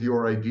fusing with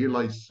your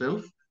idealized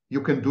self,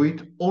 you can do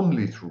it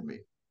only through me.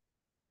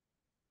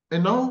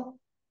 And now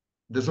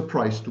there's a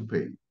price to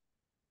pay.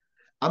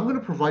 I'm going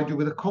to provide you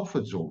with a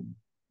comfort zone.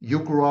 You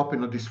grew up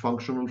in a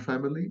dysfunctional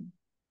family.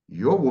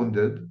 You're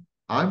wounded.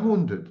 I'm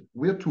wounded.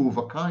 We're two of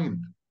a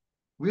kind.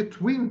 We're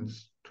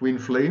twins. Twin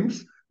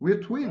flames. We're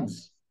Yes.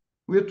 twins.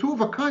 We're two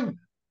of a kind.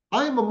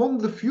 I am among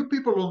the few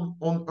people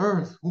on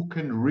earth who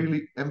can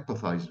really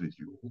empathize with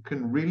you, who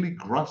can really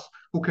grasp,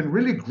 who can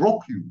really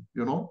grok you,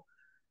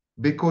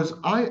 because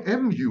I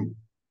am you.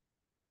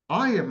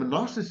 I am a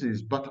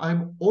narcissist, but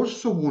I'm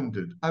also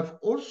wounded. I've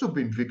also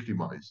been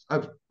victimized.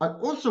 I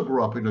also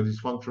grew up in a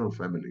dysfunctional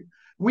family.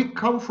 We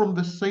come from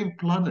the same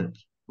planet,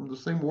 from the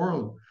same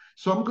world.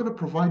 So I'm going to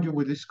provide you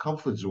with this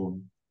comfort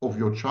zone of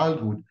your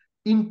childhood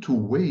in two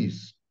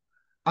ways.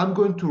 I'm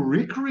going to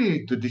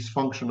recreate the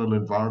dysfunctional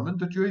environment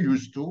that you're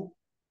used to,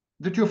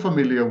 that you're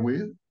familiar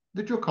with,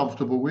 that you're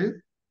comfortable with.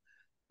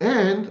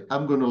 And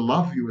I'm going to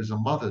love you as a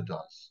mother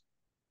does.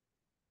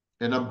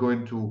 And I'm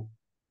going to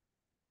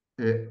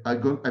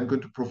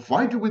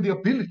provide you with the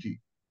ability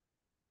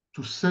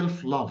to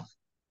self-love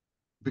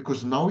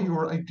because now you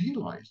are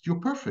idealized. You're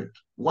perfect.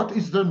 What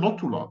is there not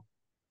to love?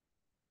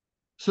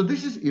 So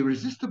this is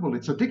irresistible.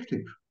 It's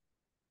addictive.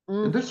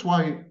 And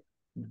Mm.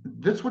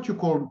 that's what you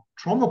call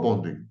trauma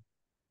bonding.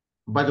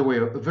 By the way,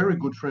 a very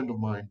good friend of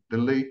mine, the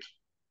late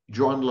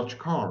Joan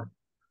Lachkar,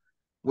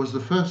 was the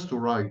first to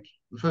write,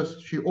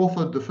 she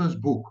authored the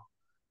first book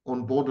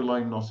on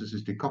borderline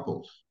narcissistic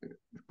couples.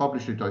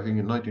 Published it, I think,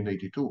 in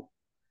 1982.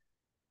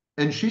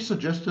 And she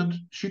suggested,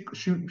 she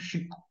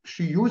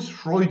used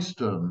Freud's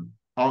term,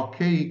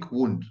 archaic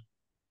wound.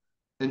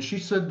 And she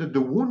said that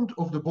the wound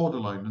of the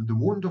borderline and the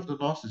wound of the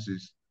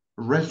narcissist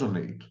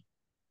resonate,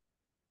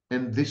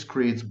 and this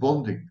creates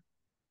bonding.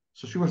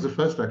 So she was the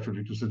first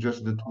actually to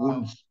suggest that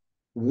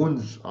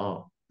wounds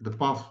are the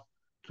path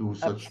to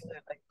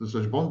Absolutely.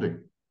 such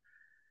bonding.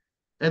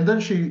 And then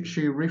she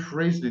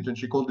rephrased it and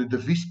she called it the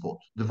V spot,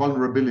 the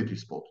vulnerability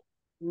spot.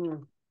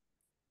 Mm.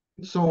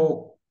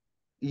 So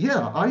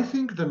yeah, I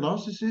think the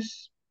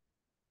narcissist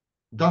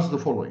does the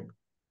following.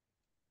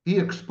 He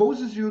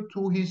exposes you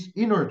to his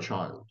inner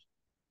child.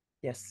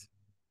 Yes.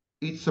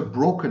 It's a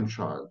broken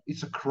child,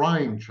 it's a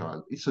crying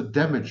child, it's a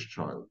damaged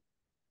child.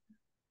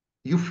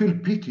 You feel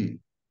pity.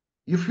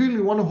 You feel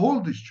you want to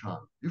hold this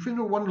child. You feel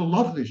you want to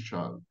love this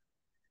child.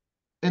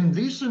 And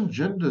this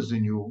engenders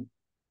in you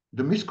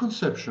the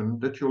misconception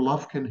that your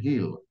love can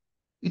heal.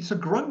 It's a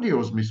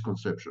grandiose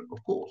misconception,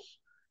 of course.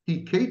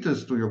 He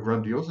caters to your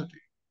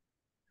grandiosity.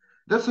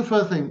 That's the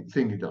first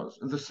thing he does.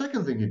 And the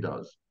second thing he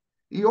does,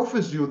 he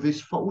offers you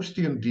this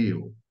Faustian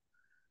deal.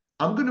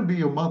 I'm going to be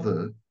your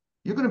mother.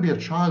 You're going to be a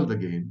child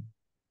again.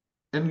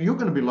 And you're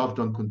going to be loved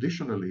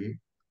unconditionally.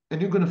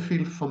 And you're going to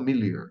feel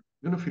familiar.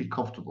 You're going to feel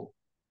comfortable.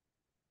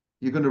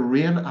 You're going to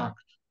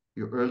reenact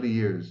your early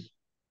years.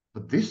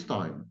 But this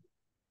time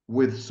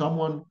with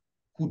someone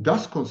who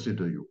does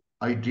consider you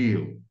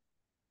ideal,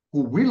 who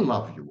will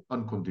love you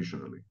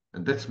unconditionally.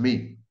 And that's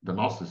me, the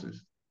narcissist.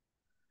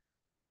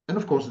 And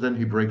of course, then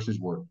he breaks his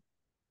word.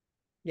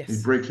 He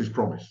Yes. breaks his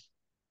promise.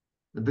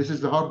 And this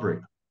is the heartbreak.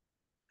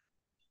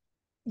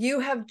 You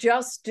have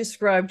just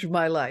described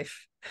my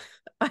life.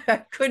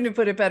 I couldn't have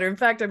put it better. In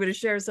fact, I'm going to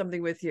share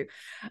something with you.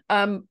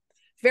 Um,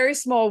 Very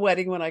small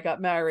wedding when I got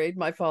married.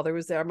 My father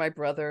was there, my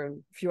brother, and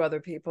a few other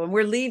people. And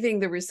we're leaving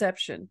the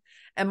reception.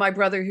 And my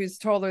brother, who's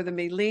taller than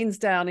me, leans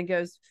down and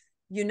goes,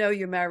 "You know,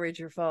 you married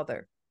your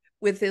father,"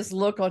 with this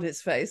look on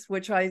his face,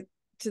 which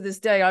to this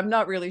day, I'm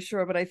not really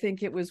sure, but I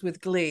think it was with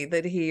glee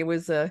that he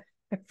was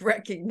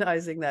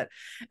recognizing that.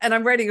 And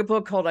I'm writing a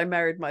book called "I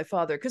Married My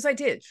Father" because I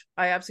did.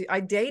 I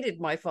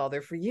dated my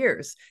father for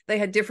years. They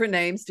had different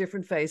names,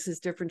 different faces,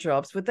 different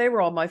jobs, but they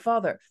were all my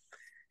father.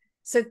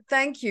 So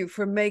thank you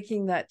for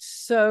making that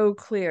so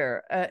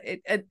clear.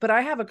 But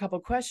I have a couple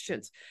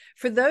questions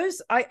for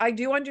those. I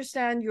do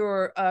understand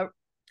your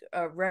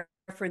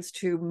reference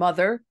to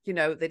mother. You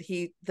know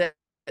that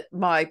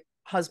my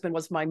husband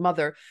was my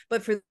mother.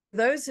 But for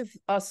those of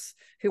us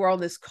who are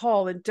on this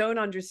call and don't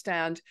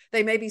understand,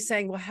 they may be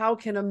saying, "Well, how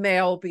can a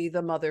male be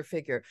the mother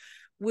figure?"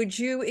 Would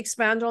you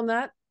expand on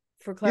that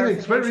for Yeah,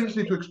 it's very clarification?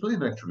 easy to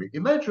explain, actually.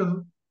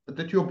 Imagine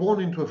that you're born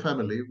into a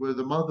family where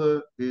the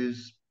mother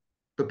is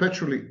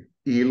perpetually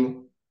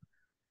ill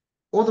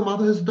or the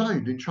mother has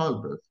died in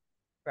childbirth.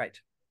 Right.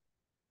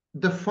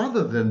 The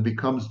father then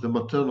becomes the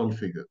maternal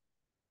figure.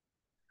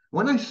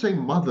 When I say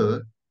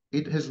mother,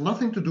 it has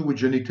nothing to do with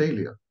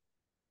genitalia.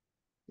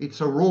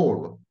 It's a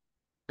role.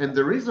 And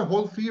there is a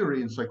whole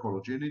theory in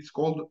psychology, and it's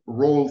called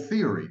role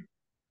theory.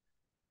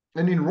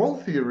 And in role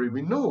theory,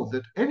 we know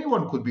that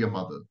anyone could be a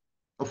mother.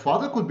 A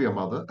father could be a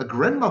mother, a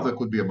grandmother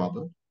could be a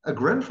mother, a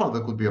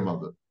grandfather could be a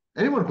mother.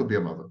 Anyone could be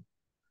a mother.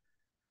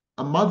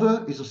 A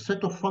mother is a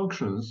set of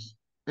functions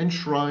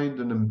enshrined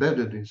and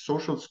embedded in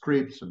social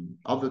scripts and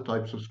other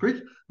types of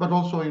scripts, but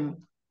also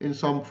in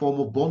some form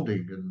of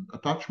bonding and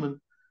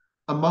attachment.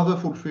 A mother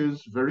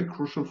fulfills very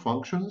crucial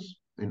functions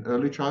in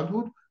early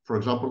childhood. For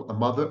example, a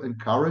mother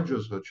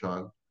encourages her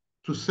child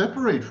to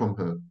separate from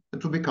her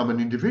and to become an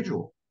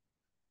individual.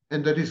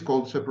 And that is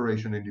called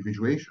separation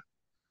individuation.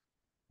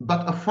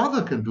 But a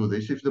father can do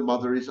this if the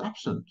mother is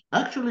absent.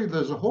 Actually,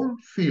 there's a whole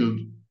field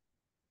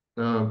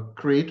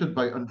created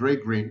by Andre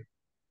Green.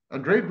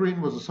 Andre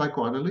Green was a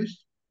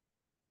psychoanalyst.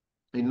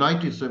 In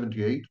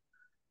 1978,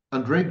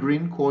 Andre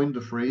Green coined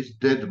the phrase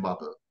dead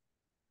mother.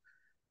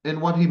 And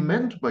what he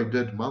meant by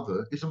dead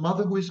mother is a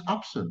mother who is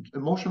absent,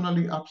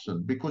 emotionally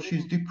absent, because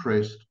she's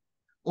depressed,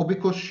 or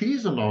because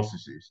she's a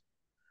narcissist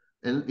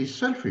and is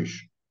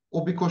selfish,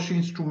 or because she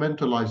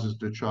instrumentalizes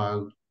the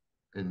child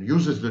and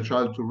uses the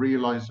child to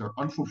realize her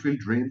unfulfilled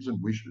dreams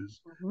and wishes,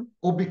 Mm-hmm.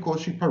 or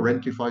because she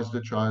parentifies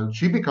the child,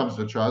 she becomes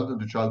the child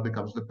and the child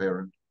becomes the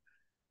parent,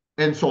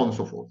 and so on and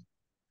so forth.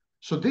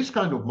 So this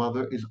kind of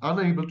mother is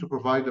unable to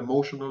provide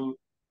emotional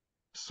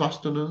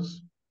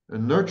sustenance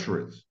and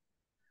nurturance.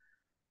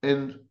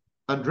 And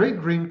Andre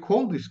Green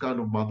called this kind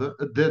of mother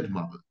a dead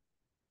mother.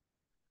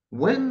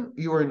 When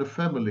you are in a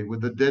family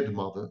with a dead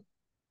mother,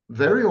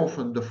 very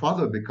often the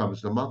father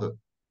becomes the mother.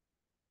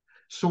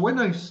 So when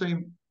I say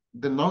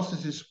the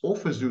narcissist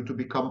offers you to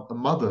become a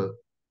mother,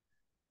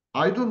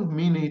 I don't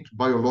mean it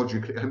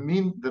biologically. I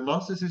mean the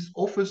narcissist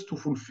offers to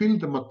fulfill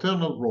the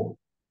maternal role.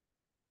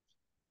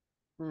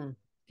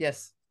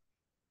 Yes.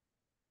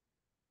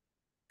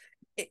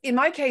 In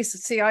my case,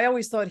 see, I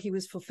always thought he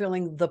was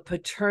fulfilling the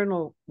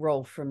paternal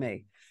role for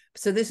me.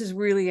 So this is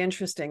really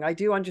interesting. I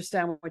do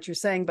understand what you're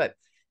saying, but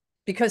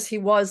because he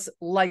was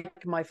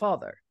like my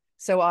father.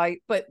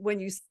 But when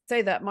you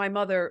say that, my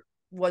mother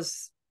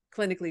was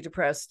clinically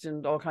depressed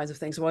and all kinds of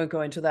things. I won't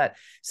go into that.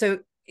 So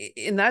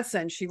in that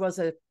sense, she was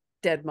a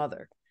dead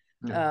mother.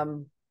 Yeah.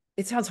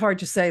 It sounds hard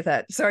to say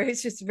that. Sorry,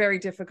 it's just very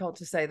difficult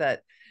to say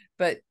that.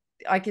 But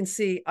I can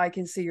see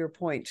your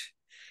point.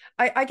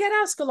 I get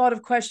asked a lot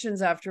of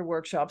questions after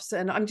workshops,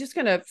 and I'm just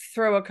going to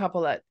throw a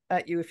couple at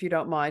you if you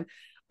don't mind.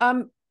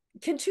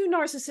 Can two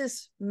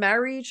narcissists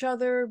marry each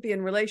other, be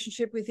in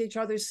relationship with each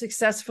other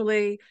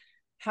successfully?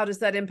 How does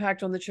that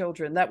impact on the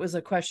children? That was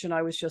a question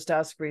I was just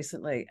asked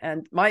recently.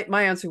 And my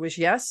answer was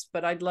yes,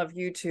 but I'd love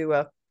you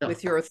to, Yeah.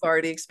 with your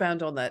authority,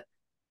 expand on that.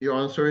 Your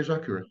answer is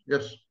accurate.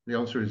 Yes, the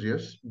answer is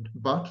yes,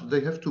 but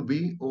they have to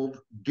be of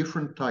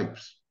different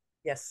types.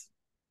 Yes.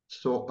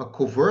 So a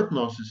covert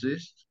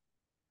narcissist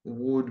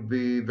would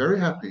be very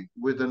happy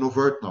with an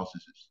overt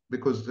narcissist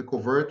because the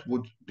covert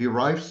would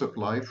derive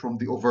supply from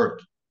the overt.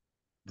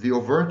 The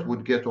overt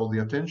would get all the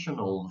attention,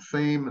 all the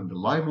fame and the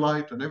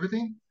limelight and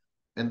everything,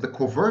 and the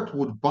covert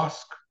would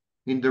bask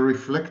in the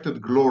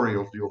reflected glory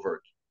of the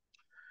overt.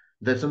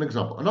 That's an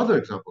example. Another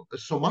example, a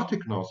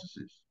somatic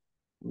narcissist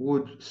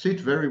would sit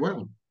very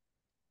well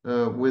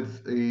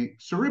with a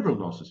cerebral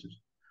narcissist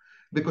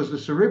because the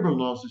cerebral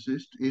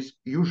narcissist is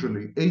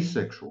usually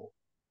asexual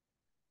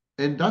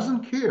and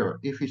doesn't care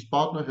if his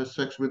partner has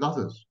sex with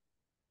others.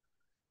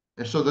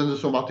 And so then the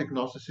somatic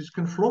narcissist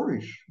can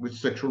flourish with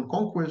sexual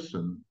conquest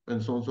and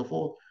so on and so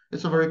forth.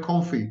 It's a very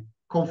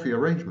comfy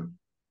arrangement,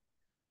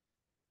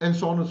 and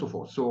so on and so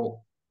forth.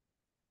 So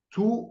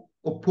two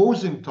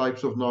opposing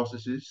types of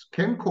narcissists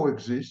can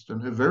coexist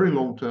and have very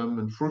long-term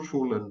and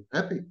fruitful and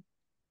happy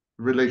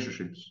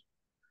relationships.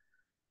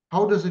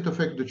 How does it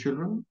affect the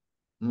children?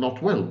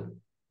 Not well.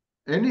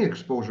 Any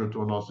exposure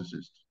to a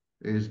narcissist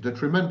is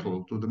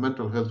detrimental to the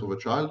mental health of a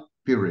child,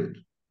 period.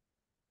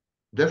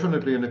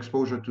 Definitely an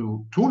exposure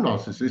to two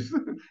narcissists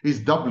is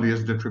doubly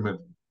as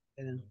detrimental.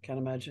 Yeah, can't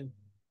imagine.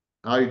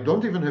 I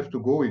don't even have to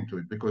go into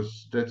it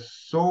because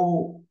that's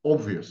so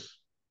obvious.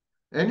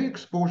 Any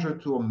exposure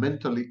to a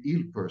mentally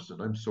ill person,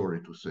 I'm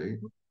sorry to say,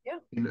 Yeah.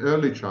 in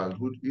early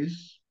childhood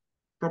is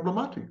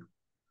problematic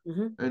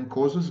and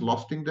causes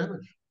lasting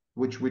damage,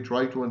 which we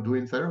try to undo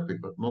in therapy,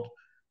 but not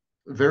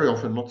very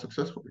often not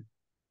successfully.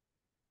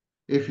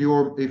 If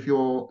your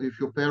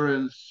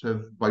parents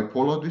have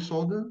bipolar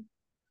disorder,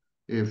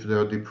 if they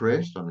are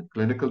depressed, I mean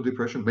clinical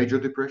depression, major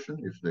depression,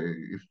 if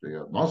they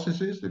are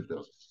narcissists, if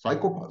they're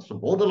psychopaths or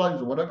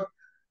borderlines or whatever,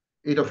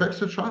 it affects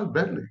the child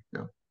badly.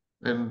 Yeah,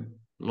 and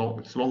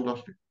it's long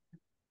lasting.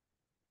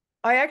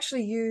 I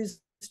actually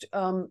used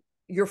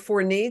your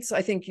four needs.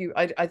 I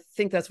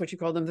think that's what you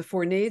call them, the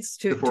four needs,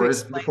 The to four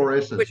S, the explain four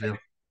it, S's. Yeah.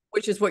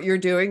 which is what you're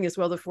doing as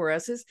well, the four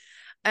S's.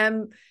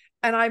 Um,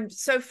 and I'm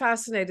so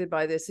fascinated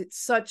by this. It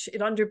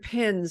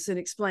underpins and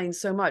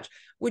explains so much.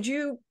 Would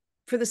you,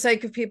 for the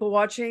sake of people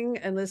watching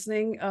and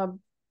listening,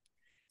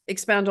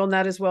 expand on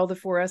that as well, the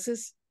four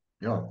S's?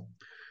 Yeah.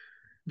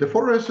 The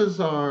four S's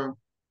are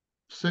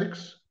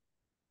sex,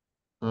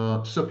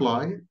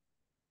 supply.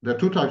 There are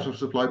two types of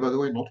supply, by the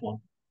way, not one.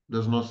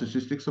 There's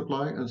narcissistic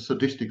supply and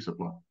sadistic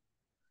supply.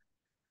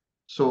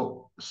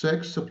 So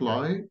sex,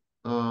 supply,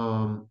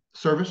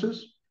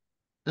 services,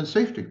 and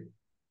safety.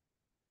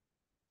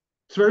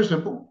 It's very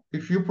simple.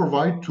 If you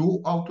provide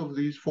two out of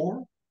these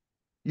four,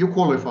 you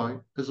qualify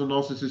as a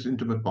narcissist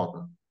intimate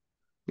partner.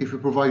 If you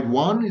provide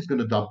one, he's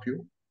going to dump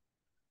you.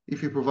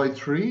 If you provide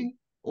three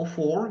or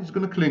four, he's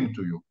going to cling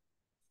to you.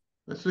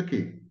 That's the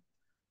key.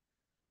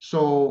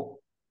 So,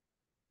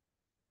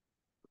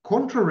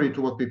 contrary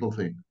to what people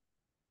think,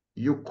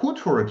 you could,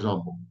 for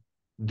example,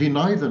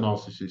 deny the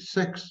narcissist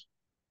sex,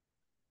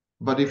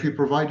 but if you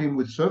provide him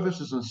with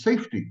services and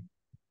safety,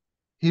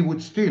 he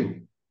would still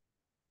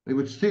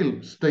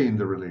stay in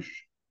the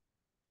relationship.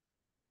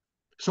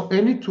 So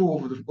any two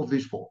of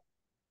these four.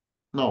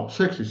 Now,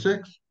 sex is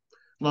sex.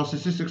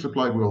 Narcissistic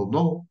supply, we all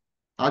know,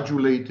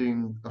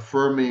 adulating,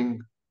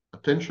 affirming,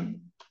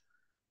 attention.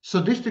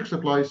 Sadistic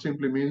supply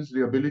simply means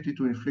the ability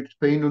to inflict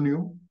pain on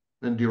you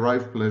and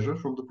derive pleasure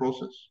from the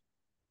process.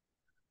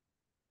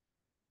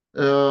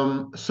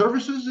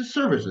 Services is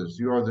services.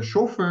 You are the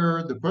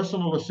chauffeur, the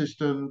personal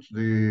assistant,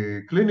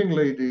 the cleaning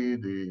lady,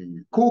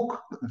 the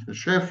cook, the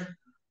chef,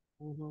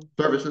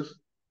 services.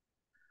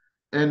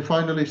 And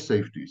finally,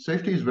 safety.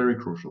 Safety is very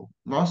crucial.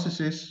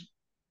 Narcissists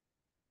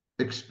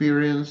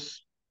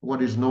experience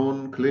what is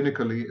known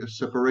clinically as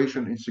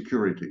separation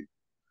insecurity.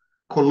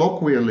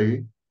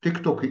 Colloquially,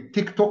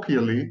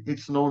 TikTokially,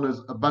 it's known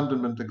as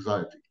abandonment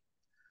anxiety.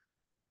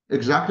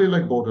 Exactly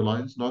like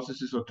borderlines,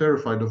 narcissists are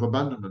terrified of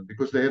abandonment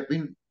because they have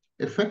been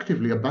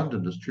effectively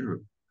abandoned as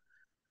children.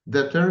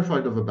 They're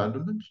terrified of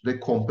abandonment. They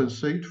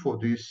compensate for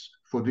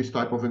this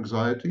type of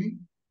anxiety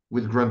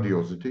with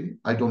grandiosity.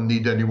 I don't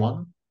need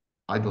anyone.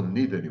 I don't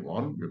need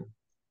anyone.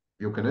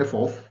 You can F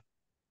off.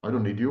 I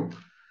don't need you.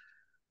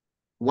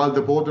 While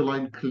the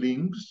borderline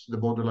clings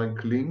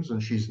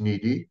and she's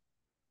needy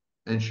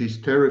and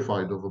she's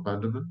terrified of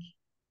abandonment.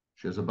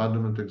 She has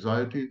abandonment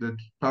anxiety that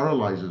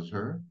paralyzes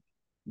her.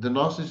 The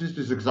narcissist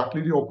is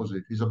exactly the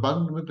opposite. His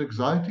abandonment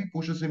anxiety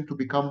pushes him to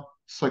become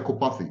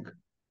psychopathic,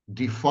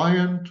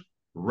 defiant,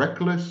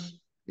 reckless,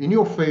 in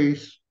your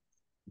face,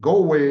 go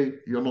away,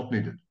 you're not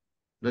needed.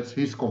 That's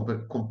his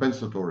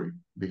compensatory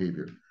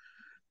behavior.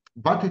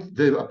 But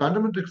the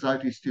abandonment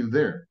anxiety is still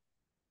there.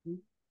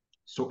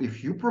 So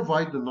if you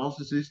provide the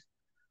narcissist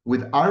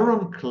with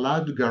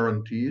ironclad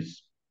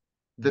guarantees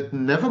that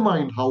never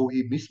mind how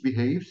he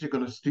misbehaves,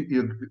 you're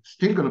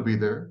still going to be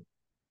there,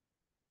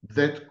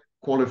 that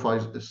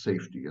qualifies as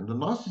safety. And the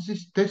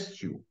narcissist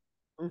tests you.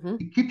 Mm-hmm.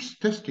 He keeps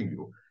testing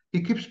you.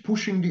 He keeps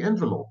pushing the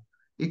envelope.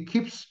 He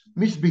keeps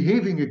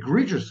misbehaving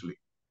egregiously.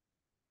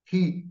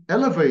 He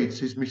elevates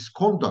his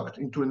misconduct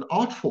into an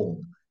art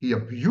form. He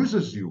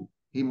abuses you.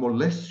 He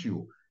molests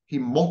you. He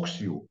mocks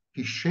you.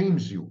 He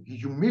shames you. He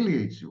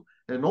humiliates you.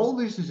 And all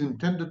this is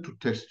intended to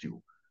test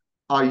you.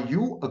 Are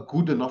you a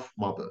good enough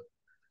mother?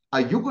 Are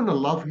you going to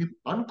love him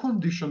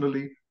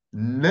unconditionally,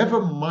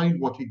 never mind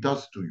what he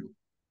does to you?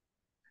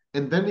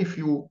 And then if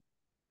you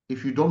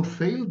don't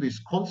fail these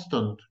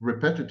constant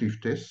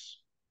repetitive tests,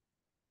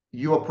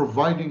 you are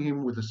providing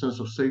him with a sense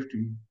of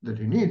safety that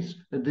he needs.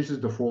 And this is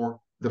the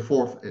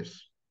fourth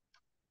S.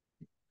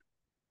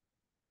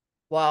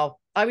 Wow.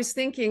 I was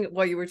thinking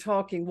while you were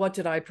talking, what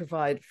did I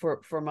provide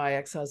for my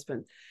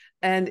ex-husband?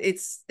 And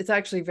it's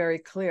actually very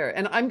clear.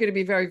 And I'm going to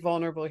be very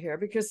vulnerable here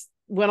because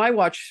when I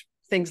watch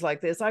things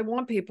like this, I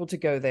want people to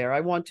go there.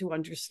 I want to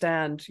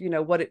understand,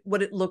 what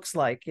it looks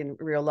like in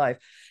real life.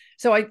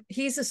 So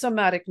he's a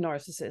somatic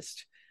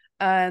narcissist.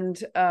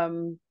 And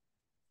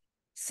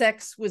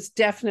sex was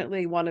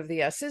definitely one of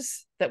the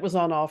S's that was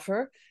on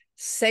offer.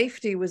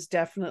 Safety was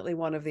definitely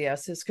one of the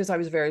S's because I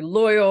was very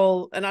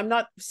loyal. And I'm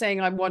not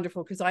saying I'm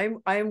wonderful because I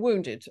am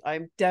wounded.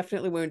 I'm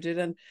definitely wounded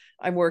and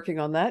I'm working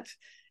on that.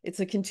 It's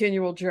a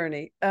continual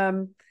journey.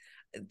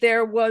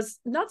 There was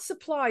not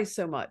supply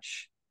so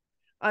much.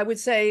 I would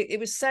say it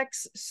was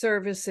sex,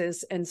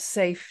 services, and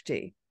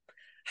safety.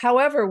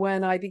 However,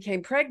 when I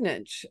became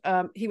pregnant,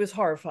 he was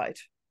horrified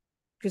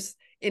because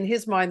in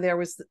his mind there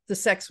was the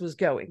sex was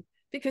going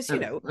because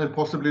and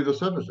possibly the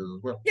services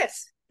as well.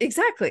 Yes,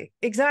 exactly.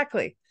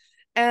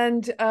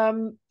 And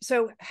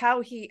so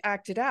how he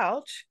acted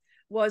out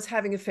was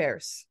having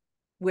affairs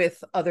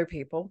with other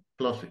people.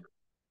 Classic.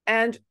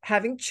 And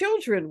having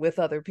children with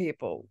other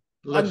people.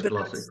 Less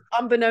classic.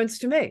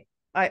 Unbeknownst to me.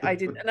 I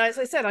did. And as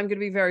I said, I'm going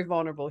to be very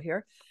vulnerable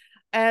here.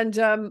 And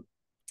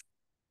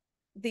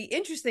the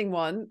interesting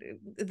one,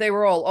 they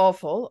were all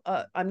awful.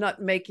 I'm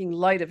not making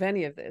light of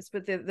any of this,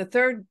 but the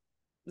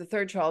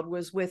third child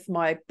was with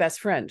my best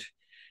friend.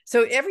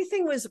 So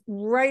everything was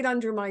right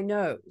under my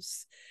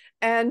nose.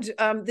 And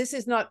this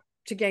is not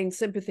to gain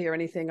sympathy or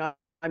anything.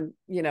 I'm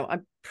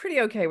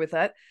pretty okay with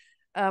that.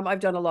 I've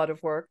done a lot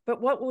of work.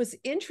 But what was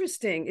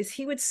interesting is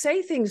he would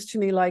say things to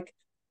me like,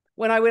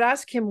 when I would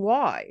ask him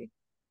why,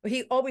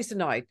 he always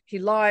denied. He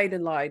lied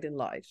and lied and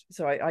lied.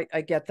 So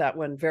I get that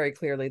one very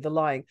clearly, the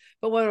lying.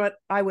 But when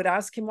I would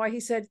ask him why,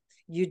 he said,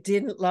 "You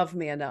didn't love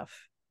me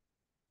enough."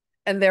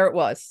 And there it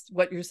was,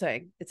 what you're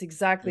saying. It's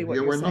exactly what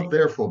you you're were saying. not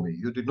there for me.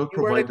 You did not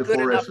provide the good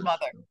four enough S's.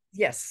 mother.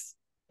 Yes.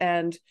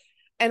 And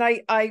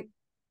I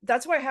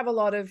that's why I have a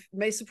lot of,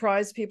 may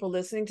surprise people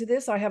listening to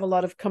this, I have a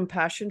lot of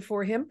compassion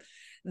for him.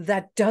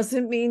 That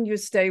doesn't mean you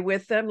stay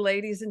with them,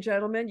 ladies and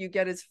gentlemen. You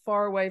get as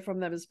far away from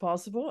them as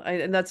possible.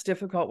 And that's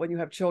difficult when you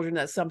have children.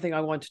 That's something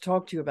I want to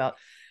talk to you about.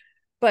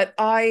 But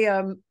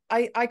I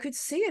could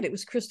see it. It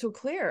was crystal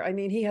clear. I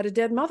mean, he had a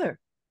dead mother.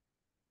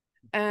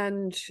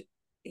 And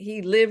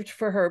he lived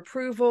for her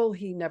approval.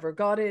 He never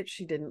got it.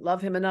 She didn't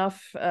love him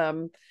enough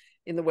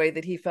in the way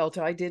that he felt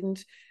I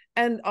didn't.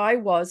 And I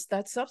was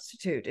that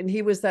substitute. And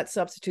he was that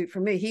substitute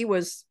for me. He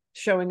was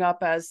showing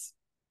up as,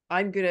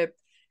 I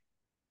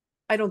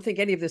don't think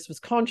any of this was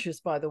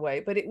conscious, by the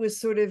way, but it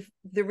was sort of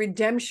the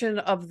redemption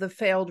of the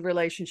failed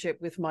relationship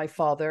with my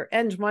father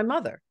and my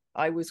mother.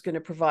 I was going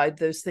to provide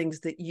those things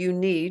that you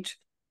need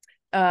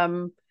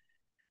in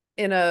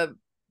a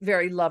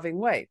very loving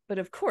way. But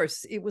of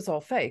course, it was all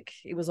fake.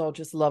 It was all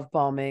just love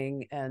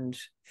bombing and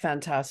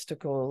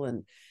fantastical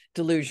and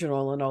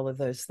delusional and all of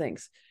those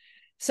things.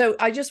 So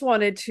I just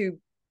wanted to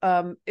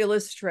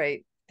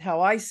illustrate how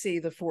I see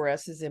the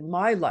 4S's in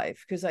my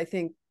life, because I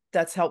think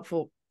that's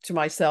helpful to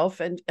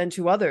myself and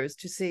to others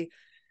to see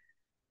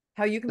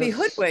how you can be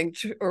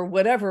hoodwinked, or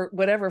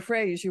whatever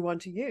phrase you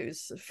want to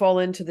use, fall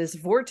into this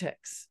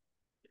vortex.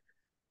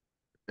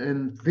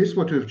 And this,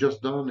 what we've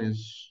just done,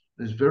 is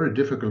very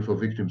difficult for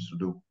victims to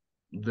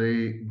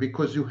do.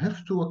 Because you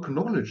have to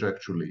acknowledge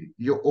actually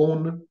your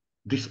own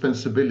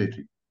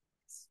dispensability.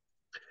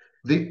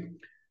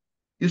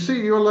 You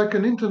see, you're like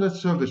an internet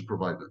service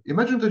provider.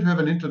 Imagine that you have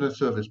an internet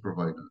service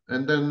provider,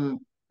 and then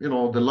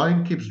the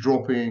line keeps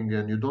dropping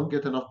and you don't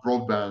get enough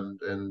broadband,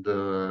 and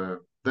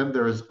then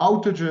there is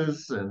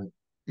outages, and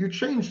you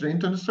change the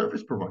internet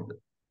service provider.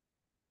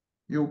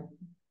 You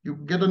you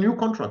get a new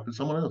contract with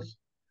someone else.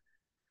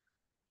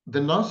 The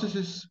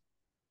narcissist,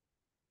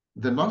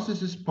 the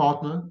narcissist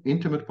partner,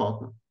 intimate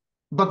partner,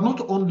 but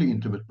not only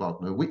intimate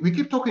partner. We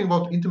keep talking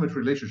about intimate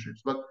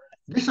relationships, but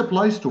this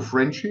applies to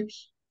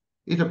friendships.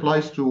 It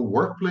applies to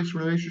workplace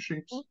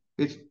relationships.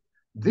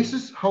 This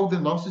is how the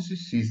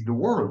narcissist sees the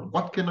world.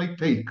 What can I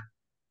take?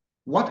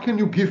 What can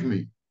you give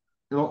me?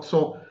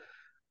 So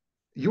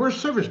you're a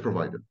service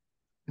provider.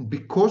 And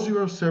because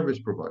you're a service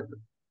provider,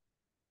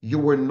 you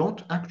were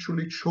not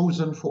actually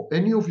chosen for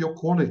any of your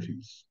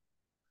qualities.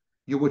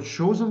 You were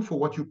chosen for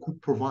what you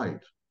could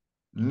provide,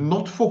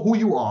 not for who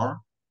you are,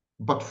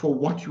 but for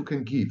what you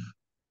can give.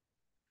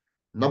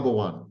 Number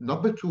one.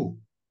 Number two,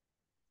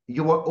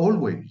 you are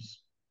always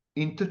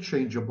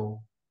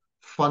interchangeable,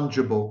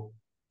 fungible,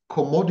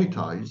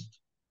 commoditized.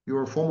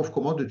 You're a form of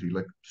commodity,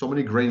 like so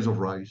many grains of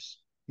rice.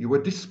 You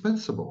are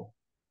dispensable.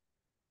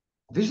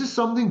 This is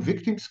something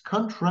victims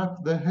can't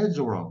wrap their heads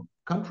around,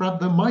 can't wrap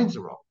their minds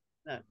around.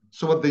 No.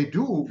 So what they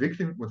do,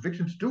 what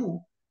victims do,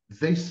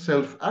 they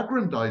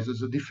self-aggrandize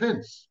as a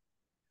defense.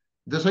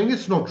 They're saying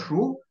it's not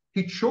true.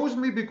 He chose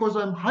me because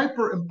I'm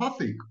hyper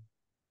empathic.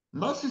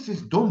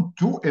 Narcissists don't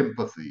do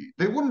empathy.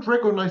 They wouldn't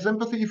recognize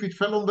empathy if it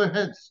fell on their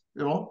heads.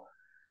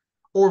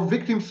 Or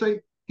victims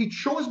say, he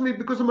chose me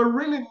because I'm a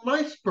really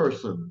nice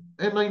person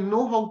and I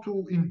know how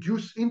to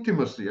induce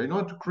intimacy. I know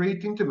how to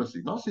create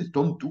intimacy. Narcissists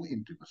don't do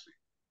intimacy.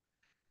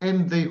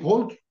 And they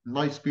hold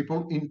nice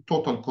people in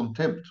total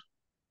contempt.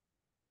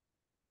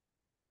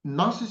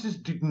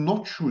 Narcissists did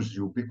not choose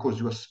you because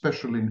you are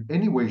special in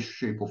any way,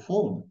 shape, or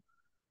form.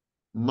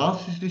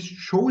 Narcissists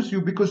chose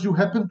you because you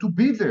happen to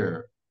be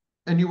there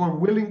and you are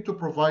willing to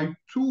provide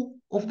two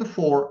of the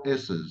four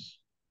S's.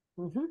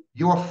 Mm-hmm.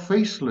 You are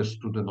faceless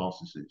to the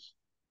narcissist.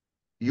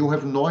 You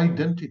have no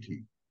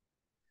identity.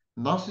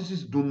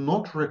 Narcissists do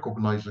not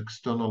recognize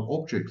external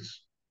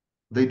objects.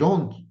 They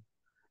don't.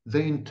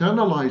 They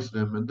internalize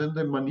them and then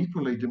they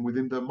manipulate them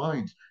within their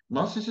minds.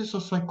 Narcissists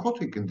are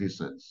psychotic in this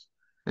sense.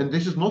 And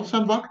this is not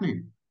Sam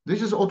Vaknin.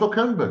 This is Otto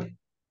Kernberg.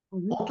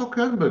 Mm-hmm. Otto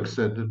Kernberg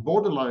said that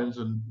borderline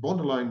and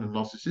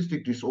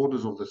narcissistic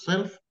disorders of the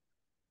self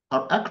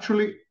are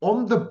actually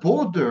on the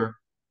border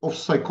of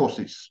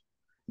psychosis.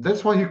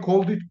 That's why he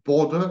called it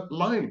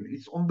borderline.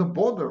 It's on the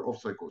border of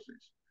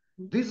psychosis.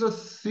 These are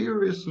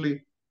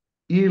seriously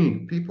ill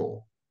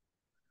people.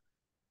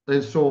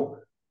 And so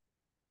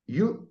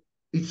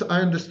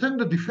I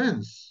understand the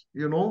defense.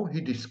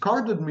 He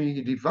discarded me,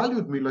 he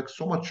devalued me like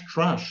so much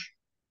trash.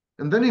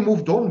 And then he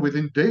moved on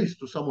within days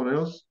to someone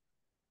else.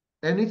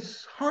 And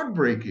it's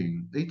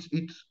heartbreaking.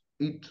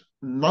 It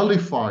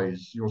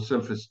nullifies your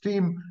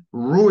self-esteem,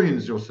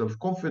 ruins your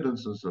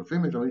self-confidence and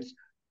self-image.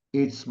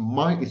 It's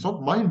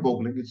not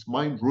mind-boggling, it's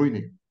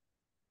mind-ruining.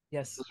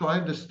 Yes. So I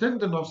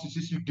understand the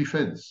narcissistic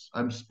defense.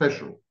 I'm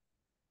special,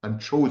 I'm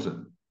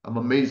chosen, I'm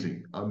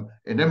amazing, I'm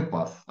an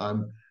empath.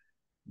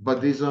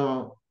 But these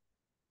are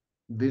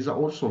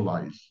also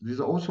lies.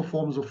 These are also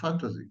forms of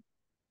fantasy.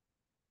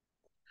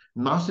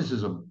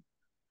 Narcissism,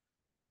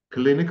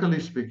 clinically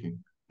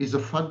speaking, is a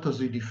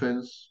fantasy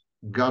defense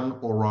gone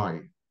awry.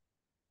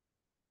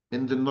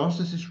 And the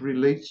narcissist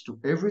relates to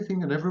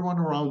everything and everyone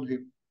around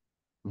him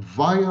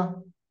via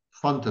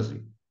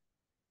fantasy.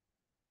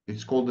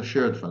 It's called the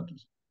shared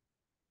fantasy.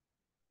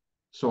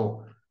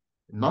 So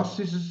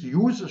narcissists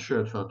use a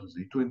shared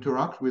fantasy to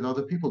interact with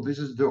other people. This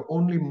is their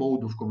only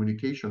mode of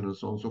communication and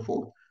so on and so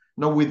forth.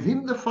 Now,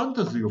 within the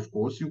fantasy, of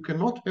course, you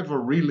cannot have a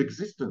real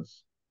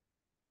existence.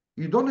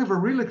 You don't have a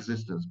real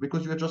existence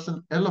because you're just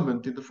an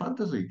element in the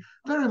fantasy,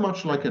 very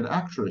much like an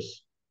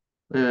actress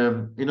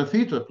in a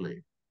theater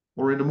play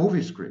or in a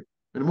movie script,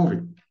 in a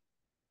movie.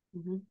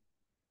 Mm-hmm.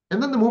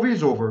 And then the movie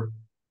is over,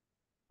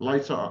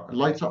 lights are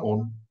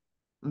on,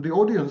 and the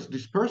audience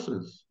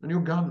disperses, and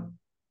you're gone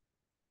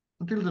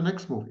until the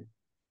next movie,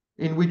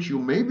 in which you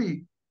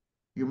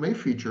may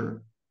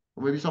feature,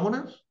 or maybe someone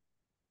else.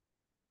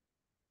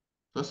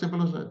 It's as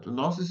simple as that. The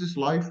narcissist's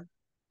life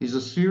is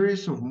a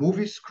series of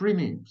movie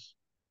screenings.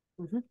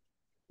 Mm-hmm.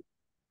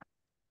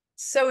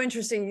 So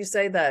interesting you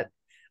say that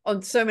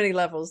on so many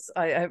levels.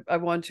 I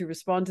want to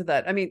respond to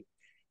that. I mean,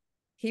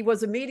 he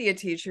was a media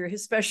teacher.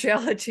 His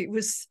specialty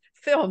was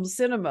film,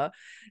 cinema.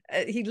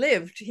 He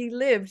lived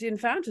in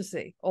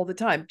fantasy all the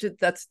time.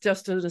 That's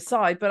just an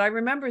aside, but I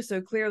remember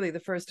so clearly the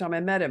first time I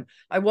met him.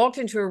 I walked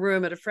into a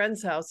room at a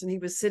friend's house and he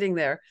was sitting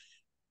there.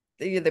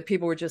 The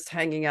people were just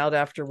hanging out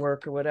after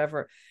work or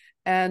whatever.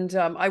 And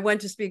I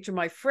went to speak to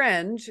my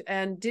friend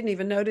and didn't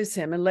even notice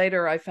him. And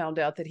later I found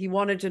out that he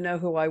wanted to know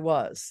who I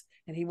was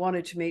and he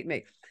wanted to meet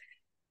me.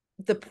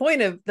 The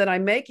point that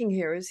I'm making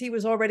here is he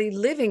was already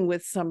living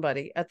with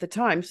somebody at the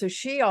time. So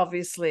she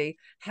obviously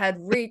had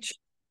reached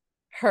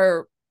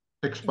her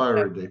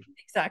expiry date.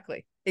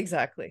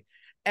 Exactly.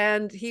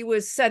 And he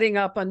was setting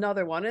up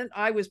another one. And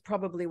I was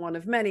probably one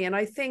of many. And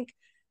I think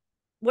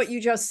what you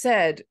just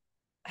said,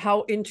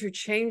 how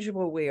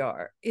interchangeable we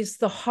are, is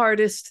the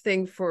hardest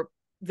thing for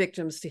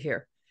victims to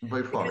hear.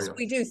 By far, Because yeah.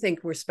 we do think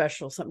we're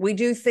special. We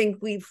do think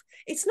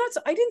it's not,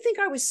 I didn't think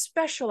I was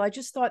special. I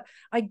just thought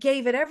I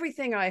gave it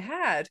everything I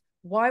had.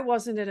 Why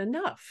wasn't it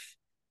enough?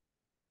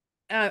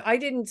 I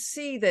didn't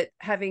see that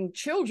having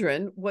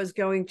children was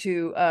going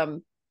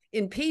to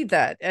impede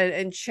that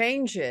and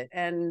change it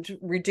and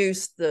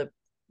reduce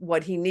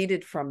what he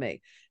needed from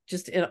me,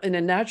 just in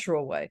a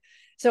natural way.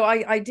 So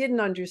I didn't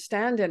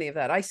understand any of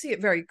that. I see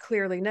it very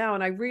clearly now,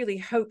 and I really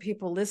hope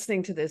people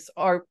listening to this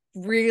are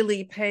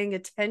really paying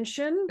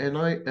attention. And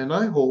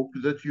I hope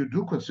that you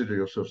do consider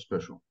yourself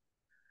special.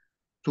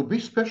 To be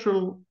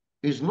special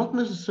is not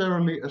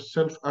necessarily a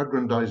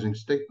self-aggrandizing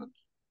statement.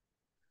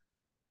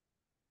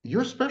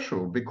 You're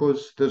special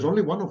because there's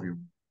only one of you.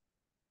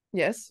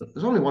 Yes.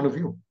 There's only one of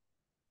you.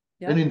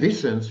 Yeah. And in this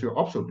sense, you're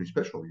absolutely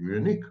special. You're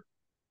unique.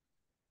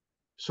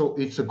 So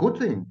it's a good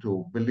thing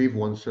to believe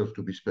oneself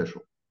to be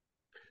special.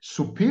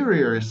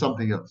 Superior is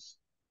something else.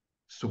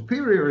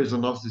 Superior is a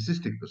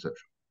narcissistic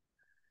perception,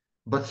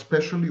 but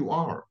special you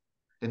are.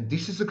 And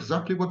this is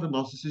exactly what the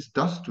narcissist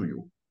does to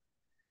you.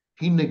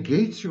 He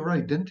negates your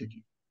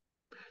identity.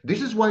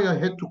 This is why I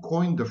had to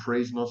coin the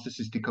phrase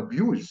narcissistic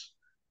abuse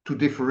to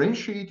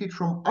differentiate it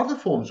from other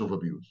forms of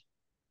abuse.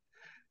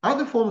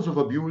 Other forms of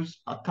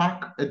abuse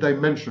attack a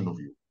dimension of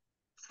you.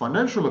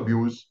 Financial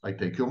abuse, I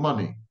take your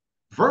money.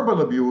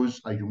 Verbal abuse,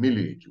 I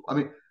humiliate you. I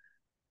mean,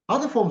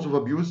 other forms of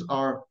abuse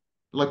are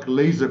like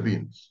laser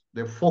beams.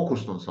 They're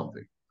focused on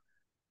something.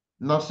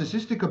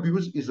 Narcissistic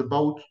abuse is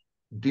about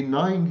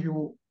denying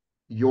you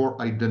your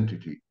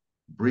identity,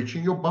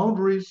 breaching your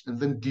boundaries, and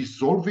then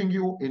dissolving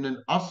you in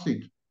an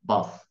acid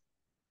bath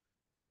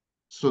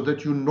so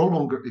that you no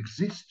longer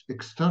exist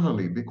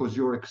externally because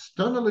your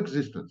external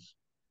existence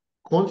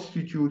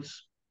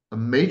constitutes a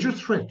major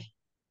threat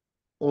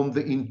on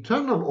the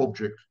internal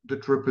object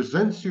that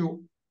represents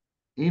you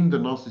in the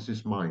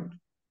narcissist's mind.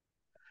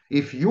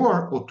 If you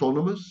are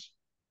autonomous,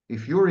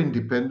 if you're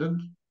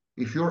independent,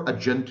 if you're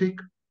agentic,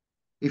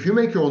 if you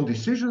make your own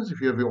decisions,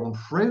 if you have your own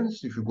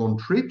friends, if you go on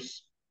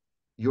trips,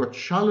 you're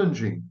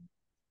challenging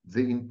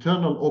the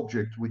internal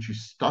object, which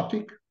is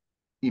static,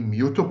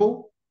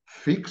 immutable,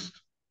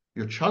 fixed.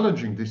 You're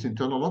challenging this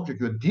internal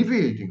object. You're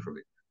deviating from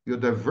it. You're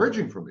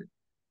diverging from it.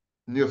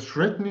 And you're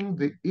threatening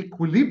the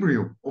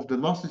equilibrium of the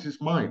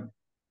narcissist's mind.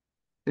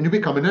 And you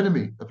become an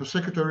enemy, a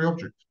persecutory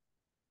object.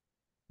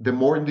 The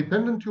more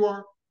independent you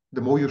are,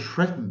 the more you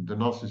threaten the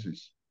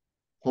narcissist.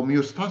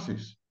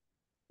 Homeostasis.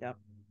 Yeah.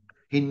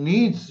 He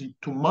needs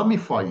to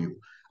mummify you.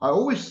 I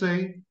always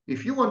say,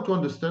 if you want to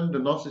understand the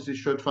narcissist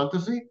shared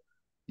fantasy,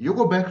 you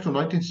go back to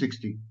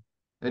 1960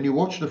 and you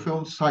watch the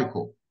film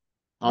Psycho,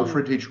 Mm.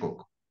 Alfred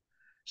Hitchcock.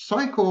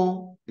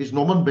 Psycho is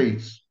Norman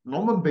Bates.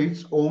 Norman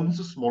Bates owns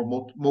a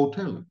small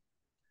motel,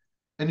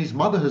 and his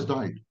mother has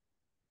died.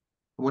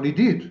 What he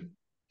did,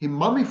 he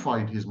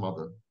mummified his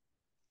mother.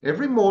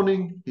 Every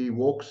morning, he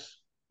walks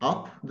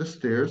up the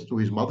stairs to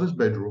his mother's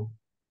bedroom.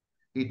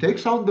 He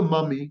takes out the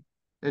mummy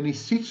and he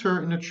seats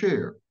her in a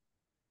chair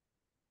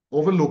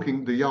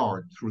overlooking the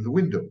yard through the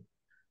window.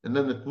 And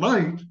then at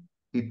night,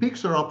 he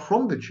picks her up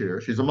from the chair.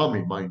 She's a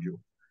mummy, mind you.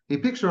 He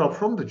picks her up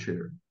from the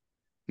chair.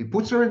 He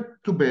puts her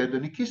into bed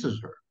and he kisses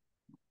her.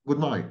 Good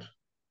night.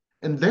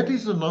 And that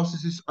is the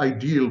narcissist's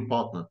ideal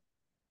partner.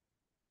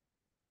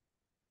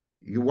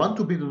 You want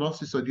to be the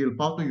narcissist's ideal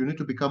partner, you need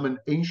to become an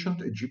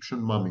ancient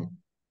Egyptian mummy.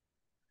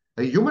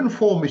 A human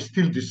form is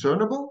still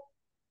discernible,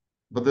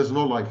 but there's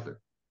no life there.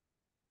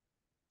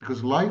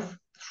 Because life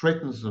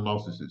threatens the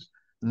narcissist.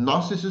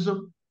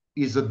 Narcissism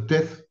is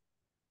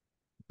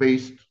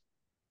death-based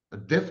a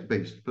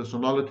death-based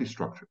personality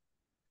structure.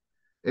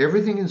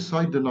 Everything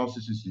inside the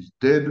narcissist is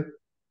dead.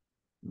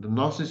 The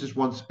narcissist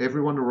wants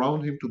everyone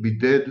around him to be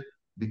dead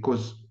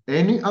because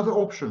any other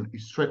option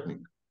is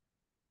threatening.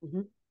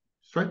 Mm-hmm.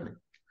 Threatening.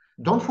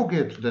 Don't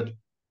forget that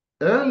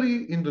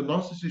early in the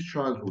narcissist's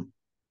childhood,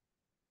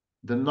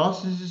 the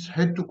narcissist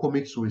had to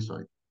commit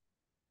suicide.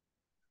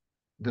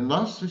 The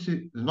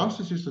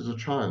narcissist as a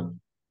child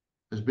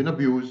has been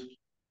abused,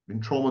 been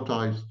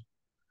traumatized,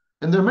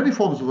 and there are many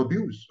forms of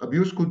abuse.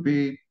 Abuse could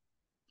be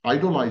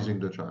idolizing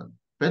the child,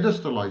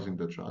 pedestalizing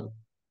the child,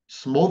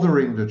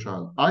 smothering the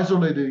child,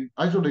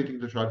 isolating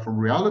the child from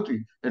reality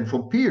and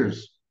from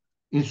peers,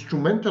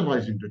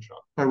 instrumentalizing the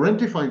child,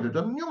 parentifying the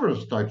child,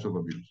 numerous types of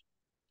abuse.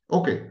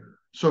 Okay,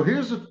 so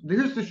here's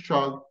this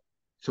child,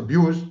 it's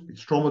abused,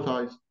 it's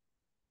traumatized.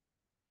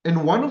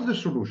 And one of the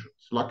solutions,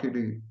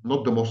 luckily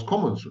not the most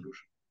common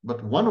solution,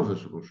 but one of the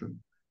solutions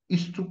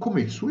is to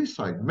commit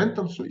suicide,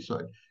 mental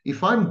suicide.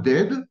 If I'm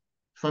dead,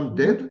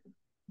 Mm-hmm.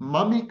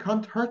 mommy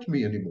can't hurt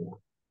me anymore.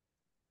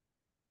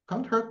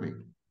 Can't hurt me.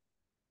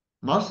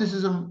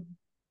 Narcissism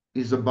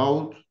is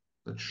about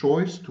a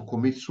choice to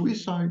commit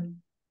suicide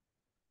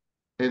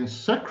and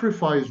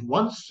sacrifice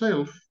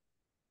oneself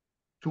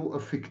to a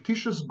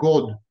fictitious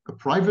God, a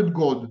private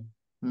God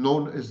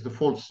known as the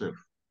false self.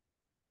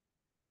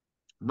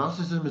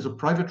 Narcissism is a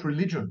private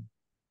religion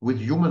with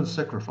human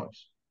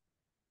sacrifice.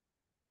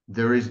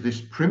 There is this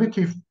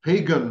primitive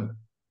pagan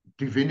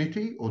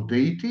divinity or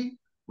deity,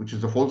 which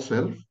is the false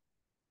self.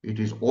 It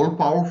is all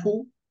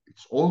powerful,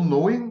 it's all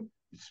knowing,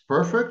 It's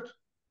perfect.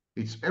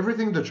 It's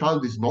everything the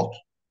child is not.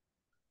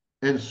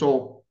 And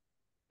so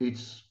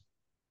it's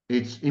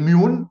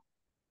immune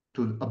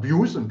to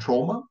abuse and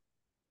trauma.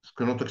 It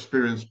cannot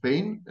experience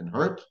pain and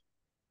hurt.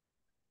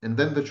 And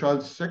then the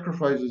child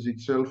sacrifices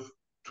itself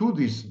to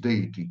this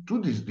deity,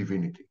 to this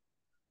divinity.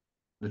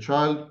 The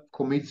child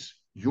commits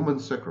human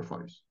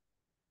sacrifice.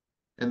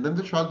 And then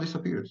the child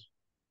disappears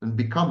and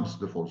becomes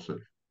the false self.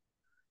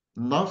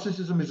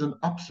 Narcissism is an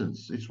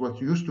absence. It's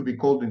what used to be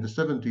called in the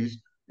 70s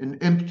an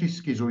empty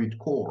schizoid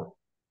core.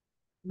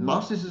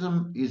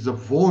 Narcissism is a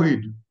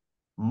void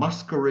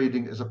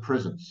masquerading as a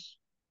presence.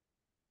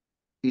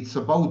 It's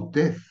about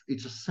death.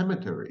 It's a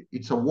cemetery.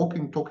 It's a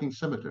walking, talking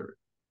cemetery.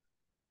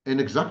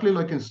 And exactly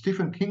like in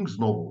Stephen King's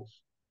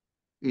novels,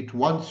 it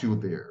wants you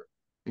there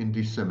in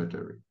this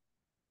cemetery,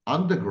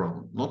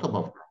 underground, not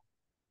above ground.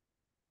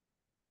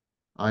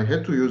 I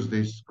had to use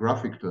these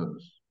graphic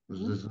terms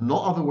because there's no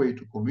other way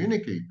to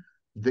communicate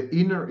the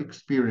inner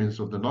experience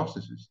of the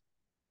narcissist.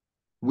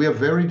 We are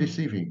very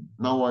deceiving.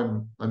 Now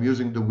I'm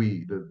using the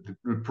we, the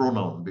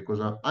pronoun,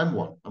 because I'm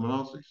one. I'm a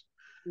narcissist.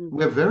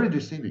 We are very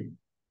deceiving.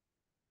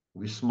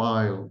 We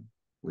smile.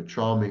 We're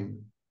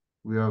charming.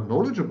 We are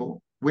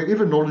knowledgeable. We're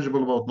even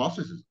knowledgeable about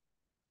narcissism.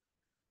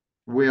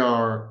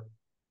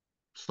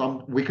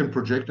 We can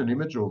project an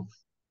image of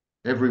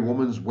every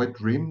woman's wet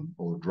dream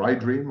or dry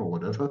dream or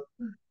whatever.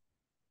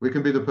 We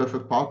can be the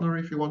perfect partner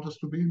if you want us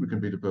to be. We can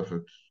be the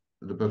perfect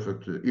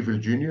evil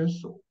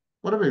genius or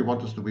whatever you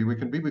want us to be. We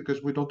can be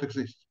because we don't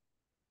exist.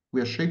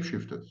 We are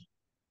shapeshifters.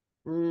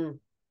 And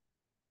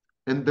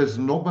there's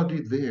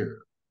nobody there.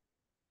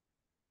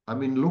 I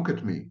mean, look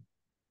at me.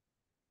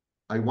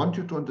 I want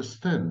you to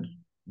understand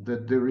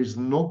that there is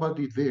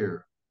nobody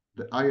there,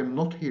 that I am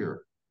not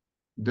here.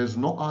 There's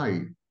no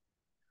I.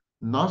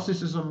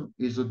 Narcissism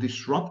is a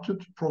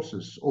disrupted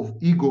process of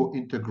ego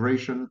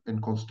integration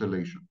and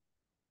constellation.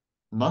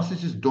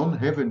 Narcissists don't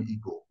have an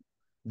ego.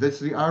 That's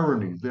the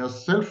irony. They are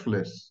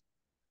selfless.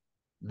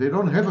 They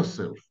don't have a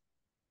self.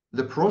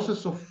 The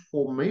process of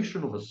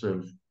formation of a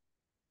self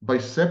by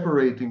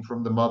separating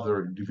from the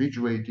mother,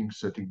 individuating,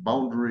 setting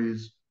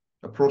boundaries,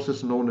 a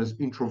process known as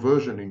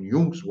introversion in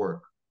Jung's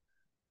work.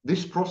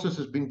 This process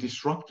has been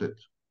disrupted.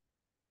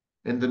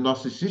 And the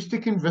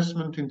narcissistic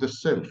investment in the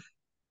self,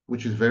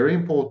 which is very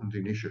important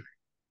initially,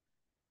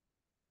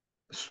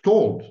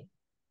 stalled,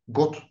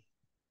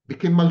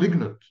 became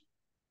malignant.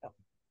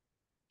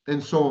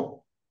 And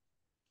so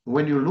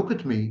when you look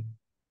at me,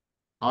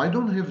 I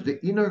don't have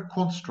the inner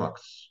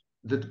constructs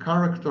that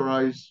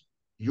characterize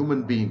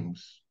human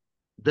beings,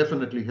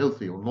 definitely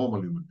healthy or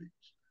normal human beings.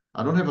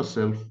 I don't have a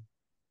self.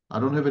 I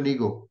don't have an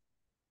ego.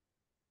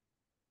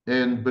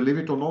 And believe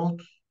it or not,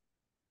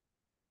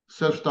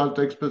 self-styled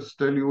experts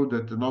tell you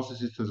that the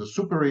narcissist has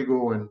a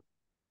superego, and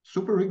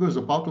superego is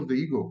a part of the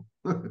ego.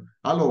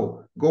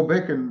 Hello, go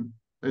back and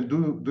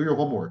do your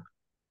homework.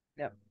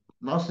 Yep.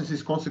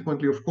 Narcissists,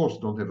 consequently, of course,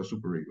 don't have a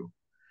superego.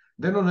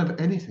 They don't have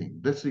anything.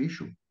 That's the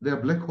issue. They're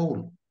a black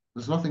hole.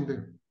 There's nothing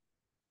there.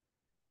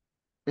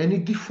 And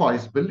it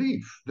defies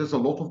belief. There's a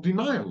lot of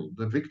denial.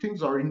 The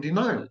victims are in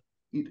denial.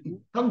 It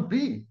can't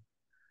be.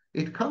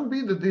 It can't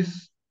be that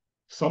this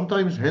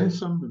sometimes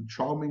handsome and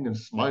charming and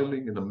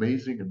smiling and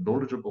amazing and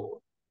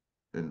knowledgeable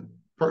and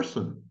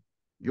person,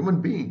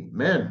 human being,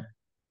 man,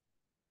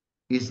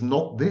 is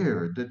not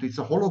there, that it's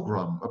a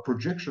hologram, a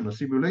projection, a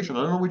simulation.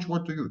 I don't know which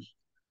word to use.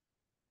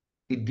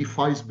 It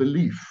defies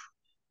belief.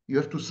 You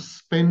have to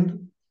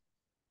suspend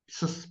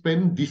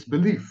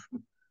disbelief.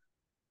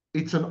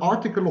 It's an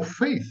article of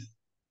faith.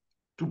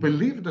 To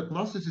believe that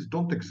narcissists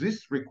don't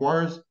exist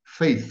requires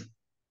faith.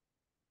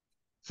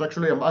 It's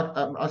actually,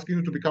 I'm asking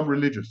you to become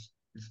religious.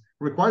 It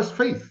requires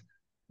faith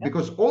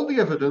because all the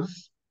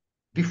evidence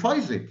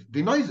defies it,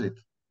 denies it.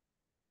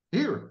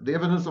 Here, the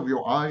evidence of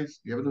your eyes,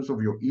 the evidence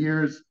of your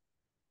ears,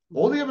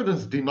 all the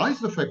evidence denies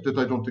the fact that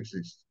I don't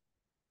exist.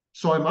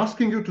 So I'm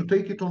asking you to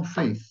take it on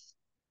faith.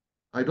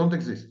 I don't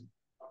exist.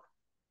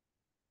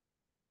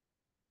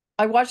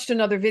 I watched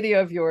another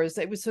video of yours.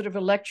 It was sort of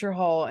a lecture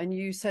hall, and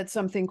you said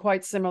something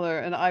quite similar,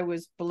 and I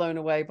was blown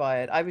away by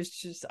it. I was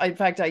just, in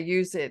fact, I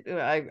use it.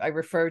 I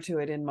refer to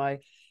it in my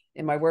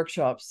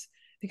workshops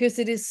because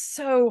it is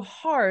so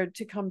hard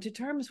to come to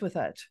terms with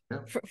it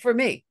for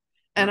me,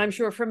 and I'm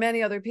sure for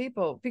many other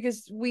people,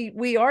 because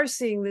we are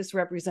seeing this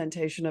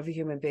representation of a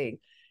human being,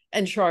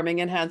 and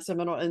charming and handsome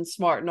and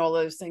smart and all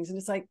those things, and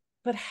it's like,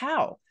 but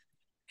how?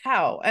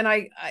 And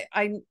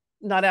I'm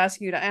not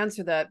asking you to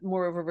answer that,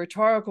 more of a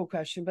rhetorical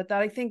question, but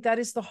that I think that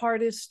is the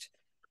hardest.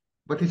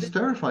 But it's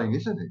terrifying,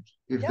 isn't it?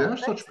 If there are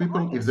such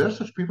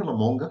people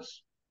among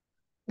us,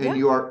 and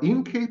you are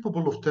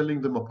incapable of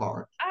telling them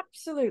apart,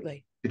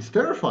 absolutely, it's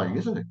terrifying,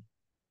 isn't it?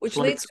 Which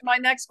leads to my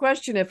next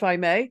question, if I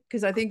may,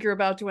 because I think you're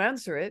about to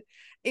answer it,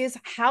 is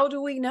how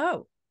do we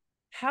know?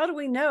 How do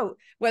we know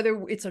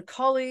whether it's a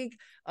colleague,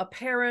 a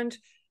parent,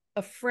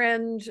 a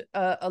friend,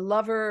 a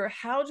lover?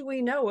 How do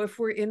we know if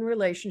we're in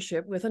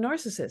relationship with a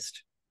narcissist?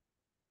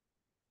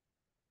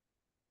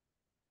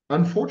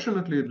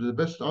 Unfortunately, the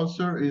best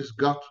answer is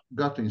gut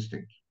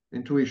instinct,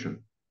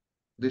 intuition,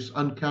 this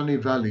uncanny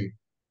valley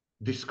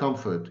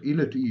discomfort,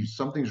 ill at ease,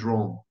 something's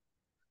wrong.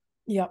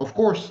 Yeah. Of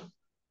course,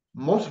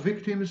 most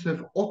victims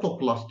have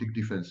autoplastic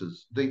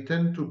defenses. They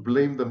tend to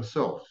blame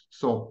themselves.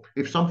 So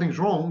if something's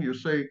wrong, you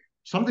say,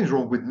 something's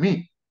wrong with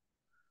me.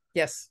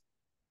 Yes.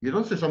 You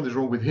don't say something's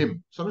wrong with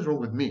him. Something's wrong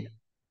with me.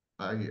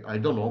 I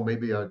don't know.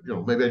 Maybe I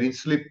didn't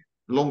sleep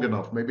long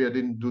enough. Maybe I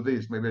didn't do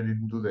this. Maybe I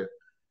didn't do that.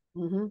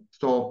 Mm-hmm.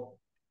 So,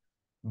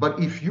 but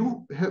if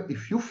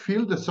you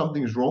feel that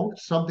something's wrong,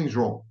 something's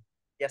wrong.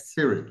 Yes.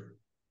 Period.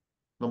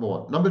 Number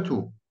one. Number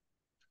two,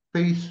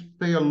 pay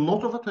a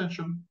lot of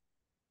attention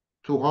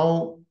to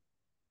how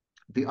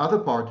the other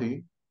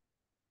party,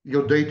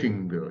 your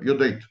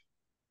date,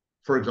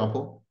 for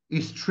example,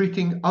 is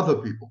treating other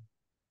people.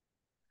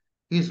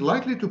 He's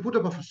likely to put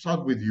up a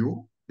facade with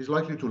you. He's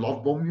likely to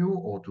love bomb you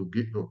or to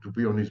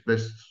be on his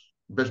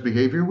best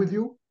behavior with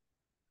you.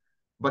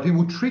 But he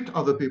would treat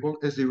other people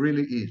as he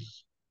really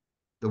is.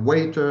 The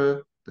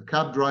waiter, the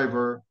cab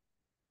driver,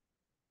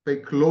 pay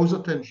close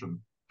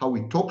attention how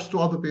he talks to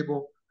other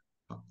people.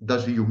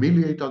 Does he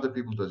humiliate other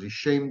people? Does he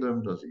shame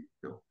them? Does he,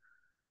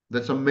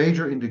 That's a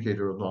major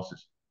indicator of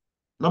narcissism.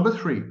 Number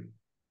three,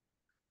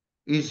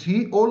 is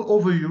he all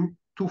over you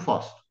too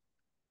fast,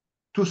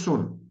 too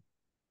soon?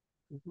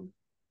 Mm-hmm.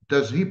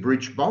 Does he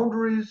breach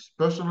boundaries,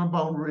 personal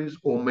boundaries,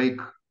 or make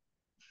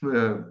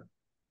uh,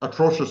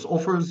 atrocious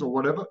offers or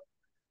whatever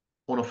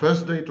on a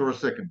first date or a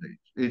second date?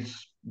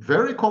 It's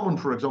very common,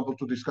 for example,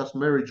 to discuss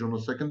marriage on a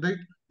second date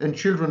and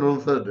children on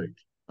a third date.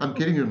 I'm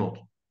kidding you not.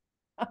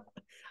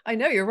 I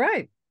know you're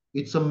right.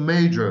 It's a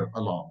major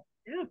alarm.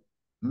 Yeah.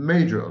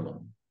 Major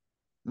alarm.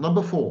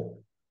 Number four,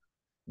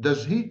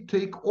 does he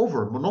take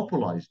over,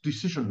 monopolize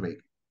decision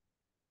making?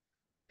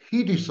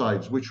 He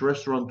decides which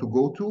restaurant to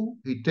go to.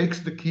 He takes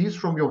the keys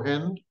from your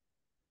hand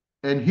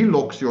and he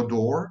locks your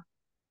door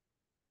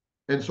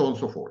and so on and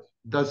so forth.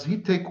 Does he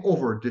take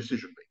over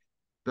decision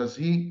making? Does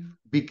he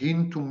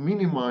begin to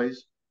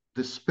minimize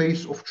the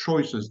space of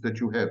choices that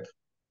you have?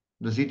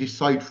 Does he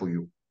decide for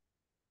you?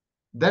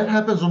 That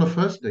happens on a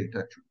first date,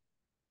 actually.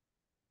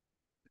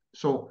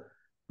 So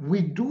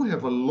we do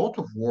have a lot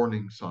of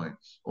warning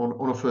signs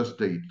on a first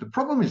date. The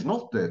problem is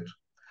not that.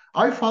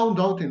 I found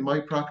out in my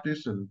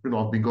practice, and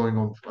I've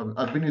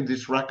been in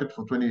this racket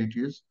for 28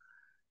 years.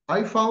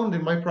 I found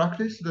in my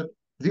practice that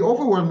the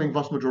overwhelming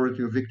vast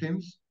majority of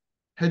victims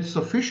had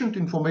sufficient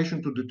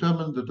information to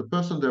determine that the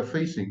person they're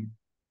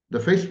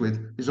faced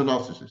with, is a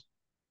narcissist.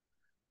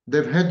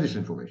 They've had this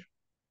information,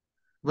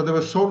 but they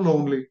were so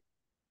lonely,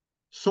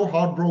 so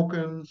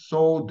heartbroken,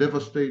 so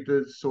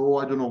devastated, so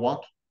I don't know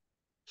what,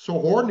 so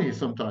horny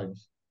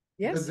sometimes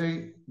Yes.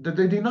 that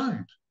they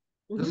denied.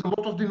 Mm-hmm. There's a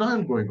lot of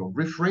denial going on,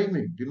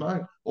 reframing,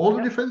 denial. All the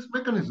Yeah. defense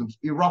mechanisms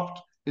erupt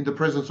in the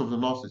presence of the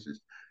narcissist.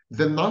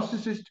 The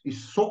narcissist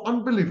is so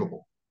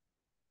unbelievable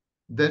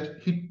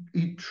that he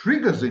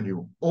triggers in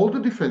you all the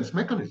defense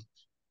mechanisms.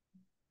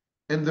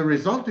 And the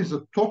result is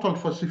a total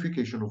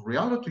falsification of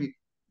reality,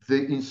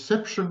 the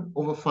inception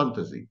of a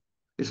fantasy.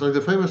 It's like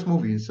the famous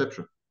movie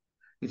Inception.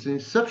 It's an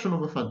inception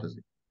of a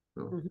fantasy.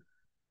 So Mm-hmm.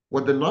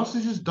 what the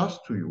narcissist does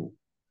to you,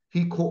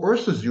 he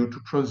coerces you to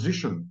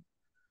transition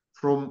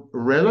from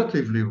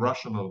relatively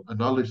rational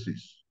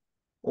analysis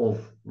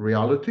of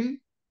reality,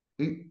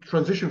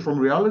 transition from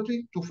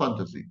reality to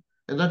fantasy.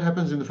 And that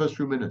happens in the first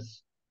few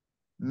minutes.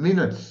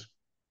 Minutes,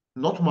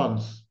 not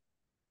months,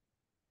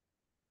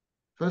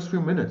 first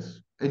few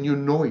minutes. And you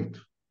know it.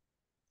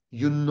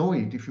 You know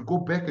it. If you go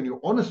back and you're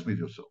honest with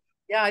yourself,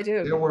 Yeah, I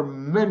do. there were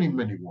many,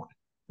 many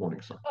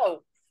warning signs.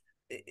 Oh,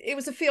 it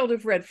was a field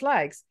of red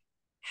flags.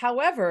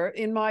 However,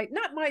 in my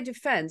not my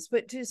defense,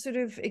 but to sort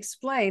of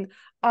explain,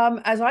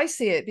 as I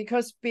see it,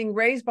 because being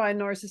raised by a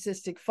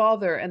narcissistic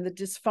father and the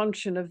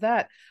dysfunction of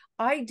that,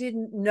 I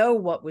didn't know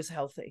what was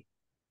healthy.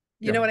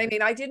 You Yeah, know what I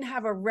mean? I didn't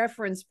have a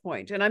reference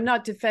point, and I'm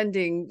not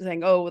defending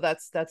saying, "Oh, well,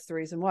 that's the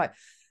reason why,"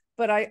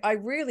 but I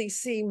really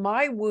see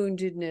my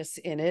woundedness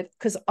in it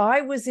because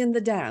I was in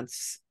the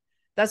dance.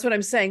 That's what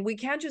I'm saying. We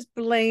can't just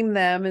blame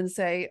them and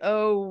say,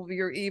 "Oh,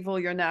 you're evil,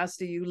 you're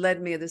nasty, you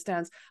led me in this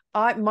dance."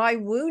 My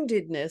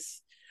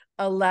woundedness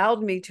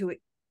allowed me to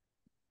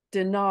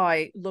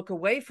deny, look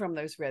away from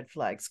those red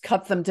flags,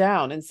 cut them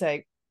down, and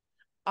say,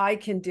 "I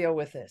can deal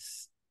with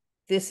this.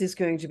 This is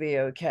going to be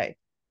okay."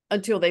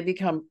 Until they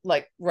become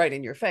like right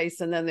in your face,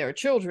 and then there are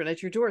children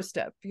at your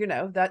doorstep.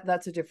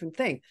 That's a different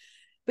thing.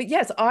 But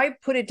yes, I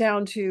put it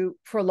down to,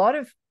 for a lot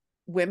of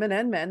women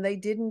and men, they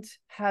didn't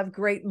have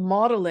great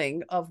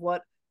modeling of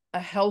what a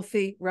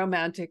healthy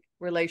romantic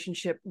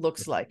relationship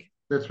looks like.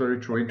 that's very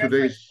true. In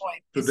Reference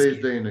point is today's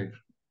skewed. day and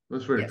age,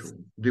 that's very Yes.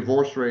 true.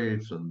 Divorce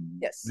rates and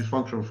Yes.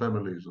 dysfunctional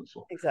families and so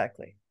on.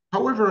 Exactly.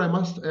 However, I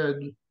must add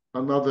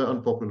another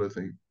unpopular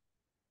thing.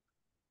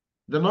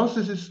 The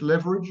narcissist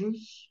leverages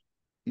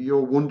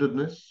your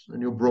woundedness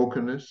and your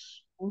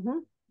brokenness, Mm-hmm.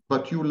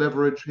 but you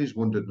leverage his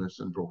woundedness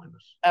and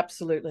brokenness.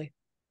 Absolutely.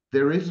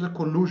 There is a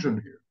collusion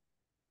here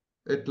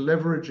at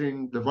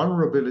leveraging the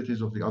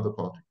vulnerabilities of the other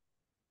party,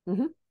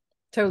 Mm-hmm.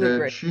 Totally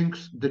agree.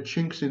 the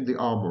chinks in the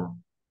armor.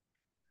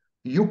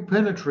 You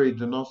penetrate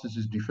the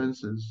narcissist's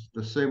defenses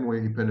the same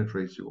way he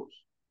penetrates yours.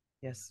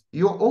 Yes.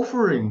 You're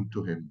offering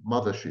to him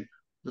mothership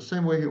the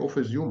same way he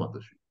offers you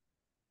mothership.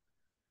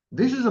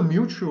 This is a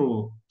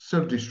mutual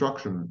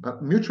self-destruction,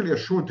 a mutually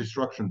assured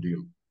destruction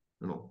deal,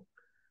 you know.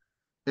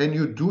 And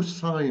you do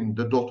sign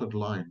the dotted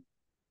line.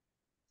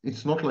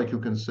 It's not like you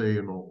can say,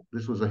 you know,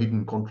 this was a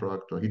hidden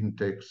contract or hidden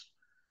text.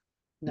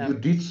 No. You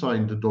did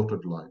sign the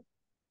dotted line.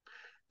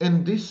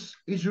 And this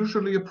is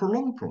usually a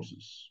prolonged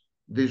process.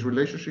 These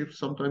relationships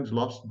sometimes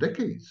last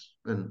decades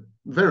and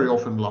very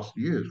often last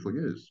years, for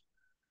years.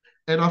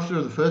 And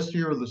after the first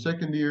year or the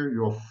second year,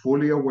 you're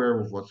fully aware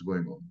of what's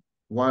going on.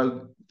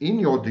 While in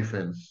your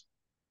defense,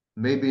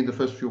 maybe in the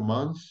first few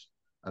months,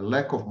 a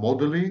lack of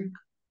modeling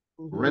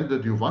Mm-hmm.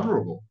 rendered you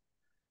vulnerable.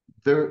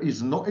 There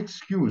is no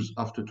excuse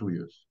after 2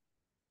 years.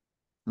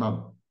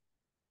 None.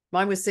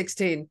 Mine was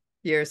 16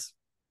 years.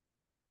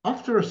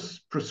 After a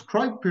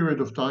prescribed period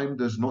of time,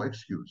 there's no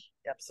excuse.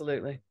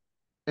 Absolutely.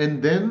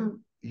 And then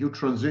you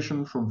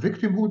transition from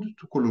victimhood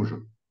to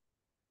collusion.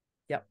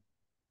 Yep.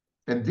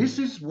 And this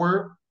is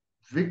where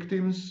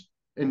victims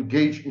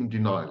engage in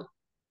denial.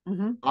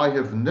 Mm-hmm. I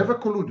have never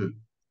colluded.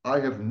 I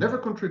have never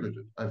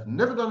contributed. I've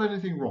never done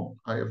anything wrong.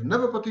 I have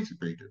never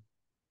participated.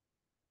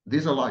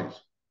 These are lies.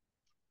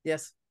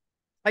 Yes.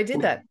 I did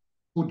Put, that.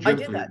 put I did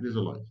gently, that. these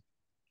are lies.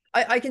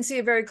 I can see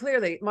it very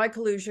clearly. My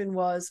collusion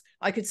was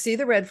I could see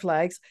the red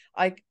flags.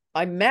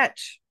 I met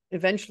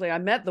eventually I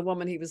met the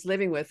woman he was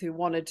living with who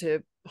wanted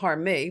to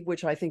harm me,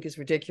 which I think is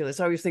ridiculous.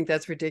 I always think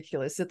that's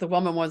ridiculous that the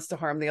woman wants to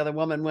harm the other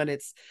woman when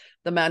it's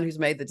the man who's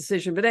made the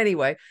decision. But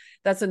anyway,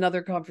 that's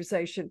another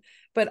conversation.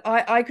 But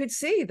I could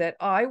see that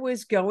I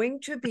was going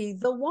to be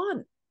the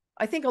one.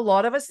 I think a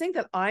lot of us think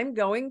that I'm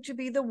going to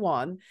be the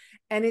one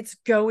and it's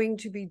going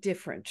to be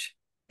different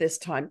this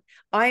time.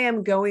 I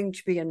am going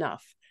to be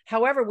enough.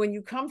 However, when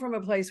you come from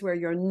a place where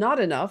you're not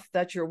enough,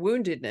 that's your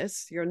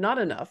woundedness, you're not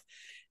enough,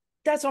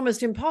 that's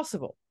almost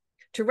impossible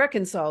to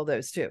reconcile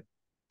those two,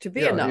 to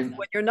be Yeah, enough in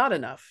when you're not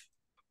enough.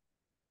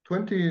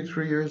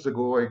 23 years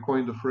ago, I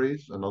coined the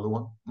phrase, another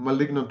one,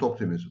 malignant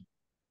optimism.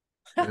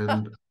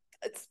 And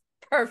It's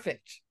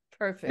perfect.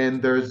 Perfect.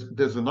 and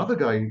there's another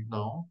guy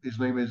now. His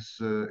name is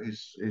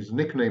his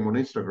nickname on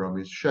Instagram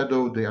is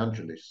Shadow De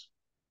Angelis.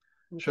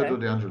 Shadow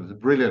Okay. De Angelis, a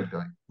brilliant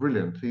guy,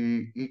 brilliant.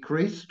 He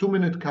creates 2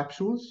 minute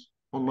capsules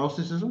on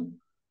narcissism,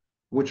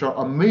 which are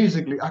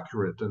amazingly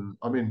accurate. And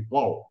I mean,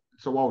 wow,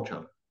 it's a wow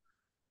channel.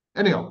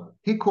 Anyhow,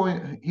 he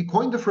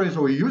coined the phrase,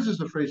 or he uses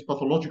the phrase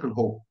pathological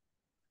hope,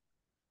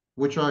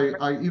 which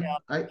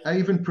I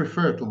even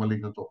prefer to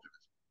malignant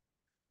optimism.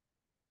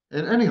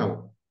 And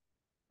anyhow,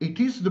 it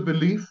is the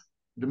belief,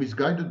 the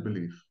misguided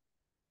belief,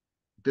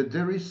 that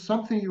there is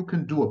something you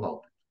can do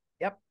about it,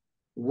 Yep.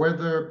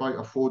 whether by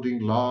affording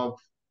love,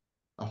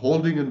 a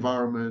holding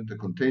environment, a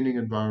containing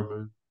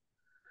environment,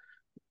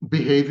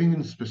 behaving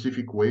in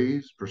specific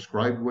ways,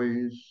 prescribed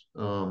ways,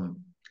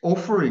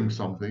 offering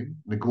something,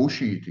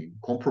 negotiating,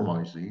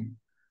 compromising.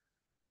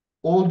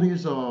 All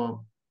these are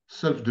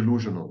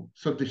self-delusional,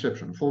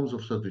 self-deception, forms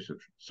of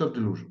self-deception,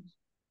 self-delusions.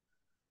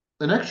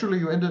 And actually,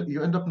 you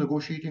end up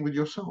negotiating with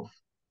yourself,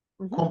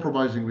 Mm-hmm.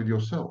 compromising with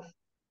yourself.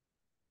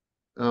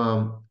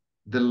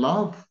 The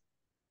love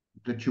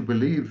that you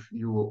believe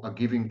you are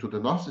giving to the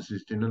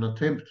narcissist in an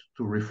attempt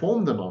to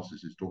reform the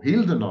narcissist, to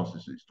heal the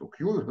narcissist, to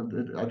cure,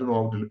 I don't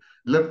know how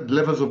the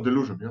levels of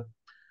delusion, yeah?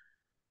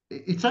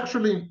 It's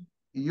actually,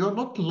 you're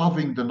not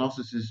loving the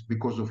narcissist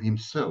because of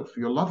himself.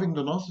 You're loving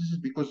the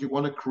narcissist because you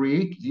want to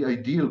create the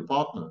ideal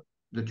partner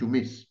that you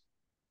miss.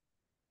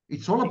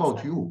 It's all about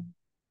Exactly. you.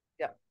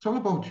 Yeah. It's all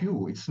about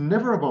you. It's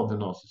never about the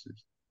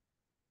narcissist.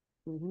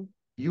 Mm-hmm.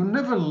 You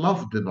never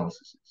loved the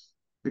narcissist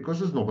because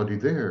there's nobody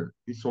there.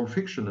 It's all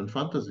fiction and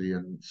fantasy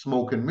and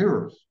smoke and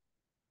mirrors.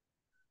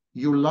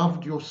 You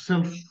loved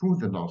yourself through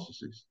the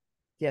narcissist.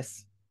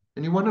 Yes.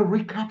 And you want to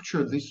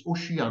recapture this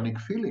oceanic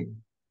feeling,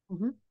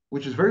 Mm-hmm.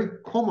 which is very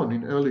common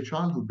in early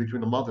childhood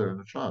between a mother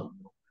and a child.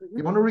 Mm-hmm.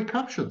 You want to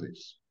recapture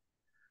this.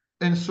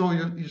 And so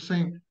you're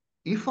saying,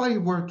 if I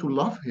were to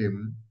love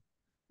him,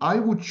 I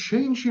would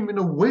change him in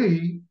a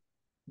way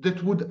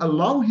that would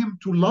allow him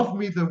to love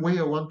me the way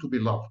I want to be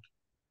loved.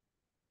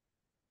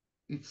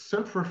 It's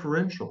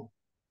self-referential,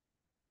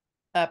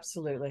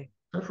 Absolutely.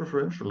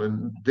 self-referential,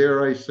 and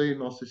dare I say,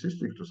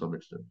 narcissistic to some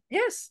extent.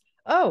 Yes.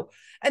 Oh,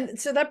 and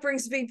so that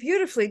brings me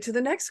beautifully to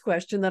the next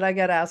question that I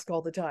get asked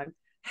all the time.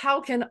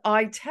 How can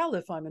I tell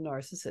if I'm a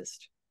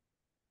narcissist?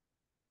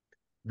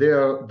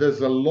 There's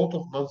a lot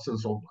of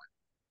nonsense online.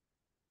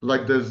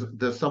 Like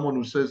there's someone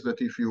who says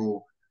that if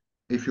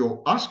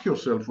you ask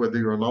yourself whether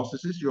you're a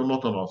narcissist, you're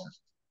not a narcissist,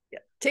 Yeah.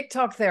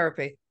 TikTok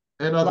therapy.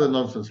 and other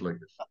nonsense like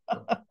this.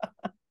 Yeah.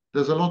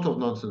 There's a lot of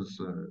nonsense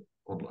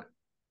online.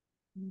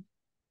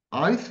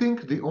 I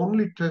think the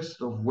only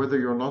test of whether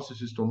you're a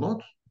narcissist or not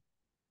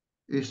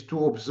is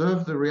to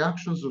observe the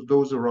reactions of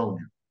those around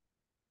you.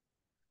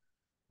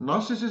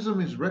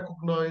 Narcissism is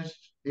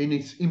recognized in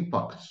its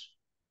impacts.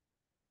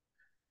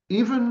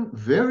 Even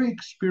very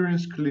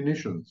experienced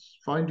clinicians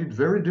find it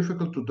very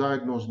difficult to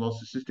diagnose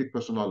narcissistic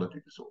personality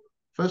disorder.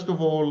 First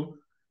of all,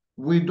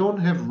 we don't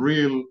have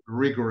real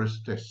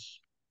rigorous tests.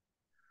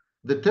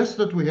 The tests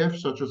that we have,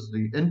 such as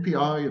the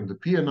NPI and the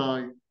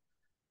PNI,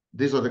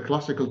 these are the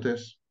classical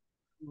tests.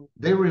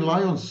 They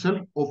rely on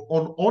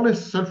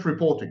honest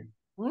self-reporting,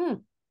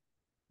 Mm.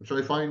 which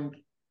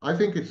I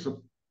think it's a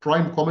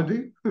prime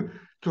comedy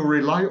to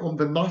rely on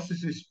the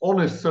narcissist's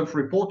honest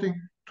self-reporting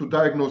to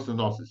diagnose the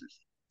narcissist.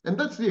 And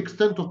that's the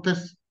extent of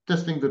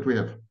testing that we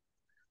have.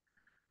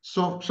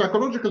 So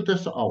psychological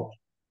tests are out.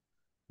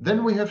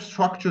 Then we have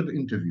structured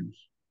interviews.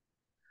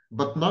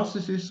 But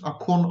narcissists are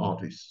con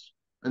artists,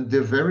 and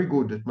they're very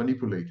good at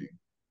manipulating,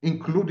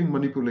 including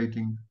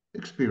manipulating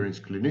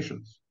experienced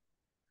clinicians.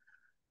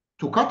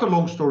 To cut a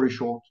long story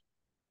short,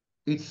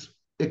 it's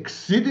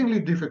exceedingly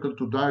difficult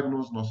to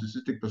diagnose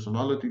narcissistic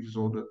personality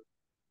disorder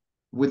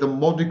with a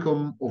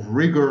modicum of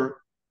rigor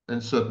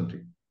and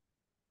certainty.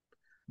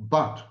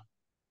 But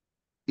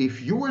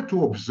if you were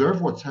to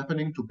observe what's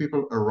happening to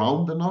people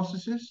around the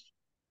narcissist,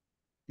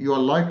 you are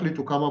likely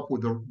to come up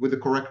with a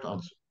correct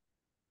answer.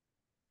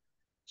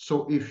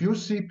 So if you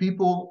see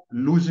people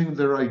losing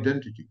their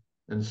identity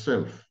and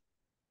self,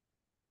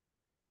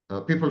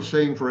 people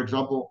saying, for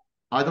example,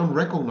 I don't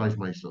recognize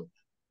myself.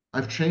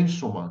 I've changed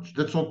so much.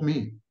 That's not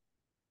me.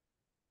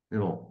 You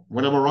know,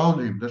 when I'm around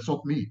him, that's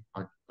not me.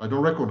 I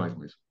don't recognize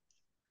myself.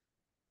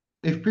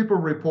 If people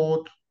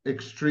report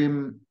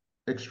extreme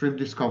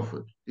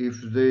discomfort, if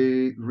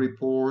they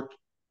report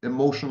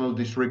emotional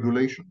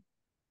dysregulation,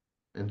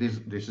 and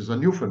this is a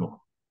new phenomenon.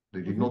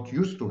 They did not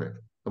used to have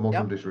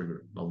emotional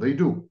dysregulation. Now they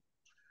do.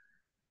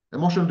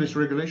 Emotional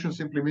dysregulation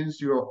simply means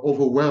you are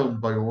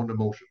overwhelmed by your own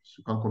emotions.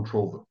 You can't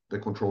control them. They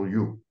control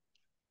you.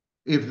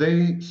 If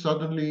they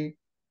suddenly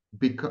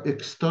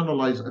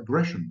externalize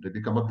aggression, they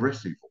become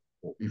aggressive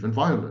or even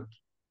violent.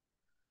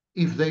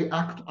 If they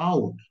act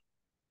out,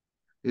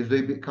 if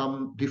they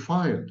become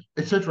defiant,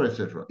 etc.,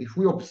 etc. If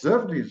we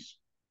observe this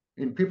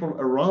in people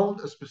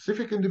around a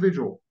specific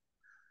individual,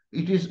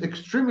 it is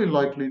extremely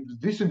likely that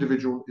this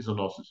individual is a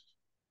narcissist.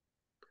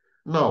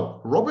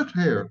 Now, Robert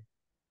Hare,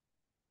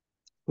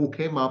 who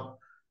came up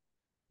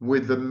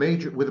with the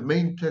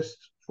main test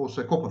for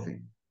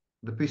psychopathy,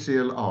 the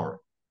PCLR,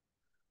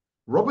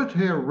 Robert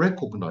Hare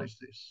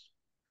recognized this.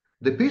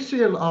 The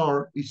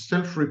PCLR is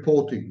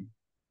self-reporting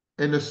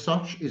and as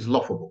such is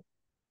laughable.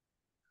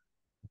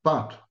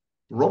 But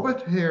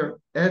Robert Hare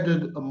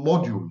added a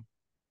module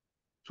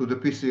to the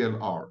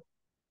PCLR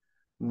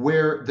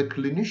where the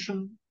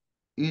clinician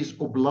is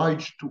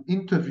obliged to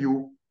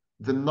interview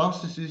the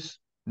narcissist's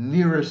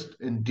nearest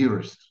and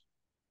dearest.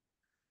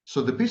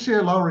 So the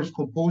PCLR is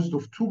composed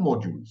of two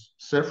modules,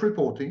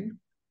 self-reporting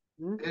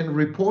and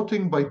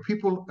reporting by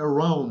people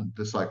around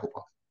the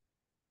psychopath.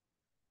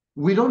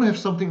 We don't have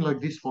something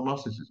like this for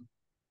narcissism,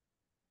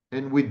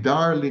 and we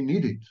direly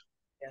need it.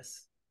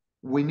 Yes.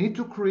 We need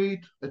to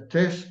create a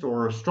test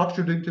or a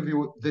structured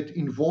interview that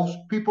involves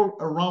people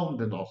around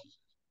the narcissist.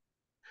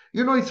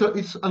 You know,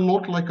 it's a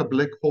lot like a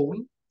black hole.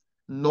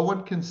 No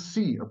one can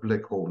see a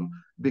black hole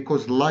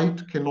because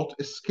light cannot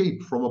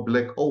escape from a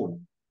black hole.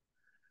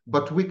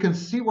 But we can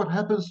see what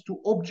happens to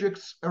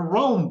objects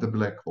around the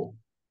black hole.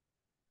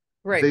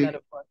 Great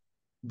metaphor.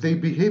 They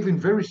behave in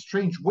very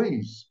strange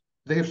ways.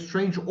 They have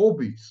strange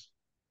orbits.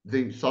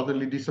 They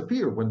suddenly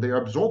disappear when they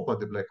are absorbed by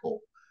the black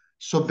hole.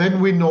 So then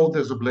we know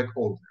there's a black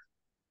hole there.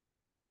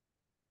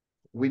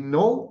 We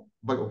know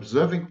by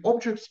observing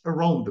objects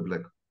around the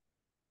black hole.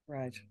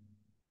 Right.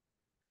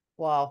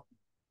 Wow.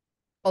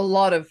 A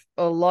lot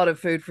of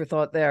food for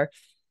thought there.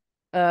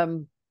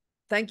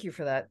 Thank you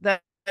for that.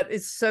 That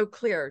is so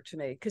clear to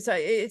me because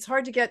it's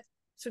hard to get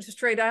sort of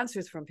straight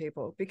answers from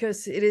people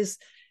because it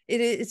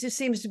just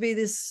seems to be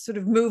this sort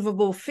of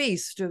movable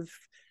feast of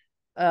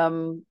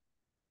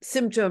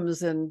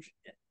symptoms and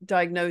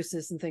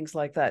diagnosis and things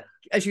like that.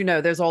 As you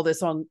know, there's all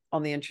this on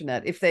the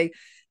internet. If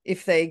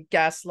they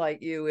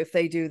gaslight you, if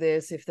they do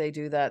this, if they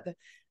do that,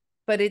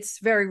 but it's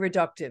very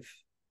reductive.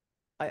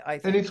 I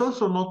think. And it's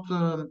also not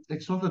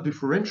a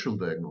differential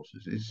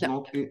diagnosis.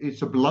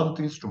 It's a blunt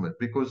instrument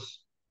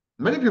because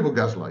many people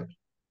gaslight.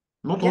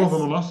 Not all of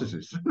them are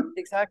narcissists.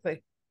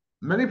 Exactly.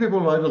 Many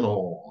people, I don't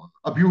know,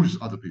 abuse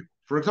other people.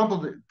 For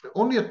example,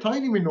 only a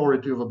tiny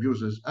minority of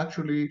abusers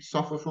actually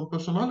suffer from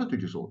personality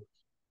disorders.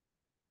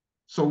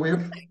 So we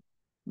have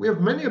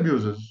many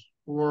abusers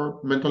who are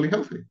mentally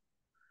healthy.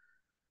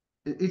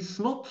 It's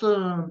not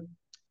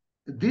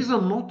these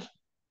are not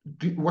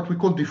what we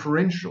call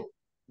differentials.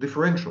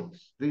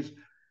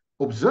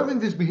 Observing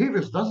these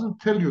behaviors doesn't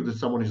tell you that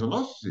someone is a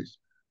narcissist.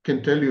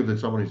 Can tell you that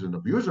someone is an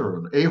abuser,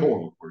 an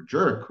a-hole, or a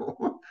jerk,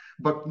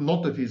 but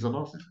not that he's a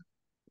narcissist.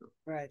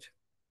 Right.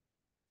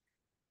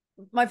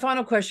 My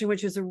final question,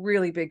 which is a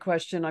really big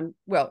question,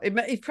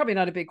 it's probably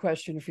not a big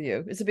question for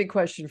you. It's a big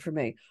question for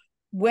me.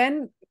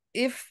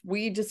 If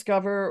we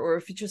discover, or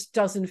if it just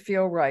doesn't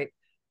feel right,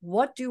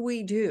 what do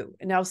we do?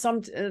 And now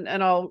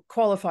and I'll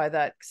qualify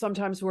that.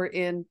 Sometimes we're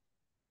in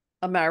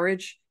a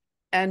marriage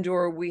and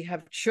or we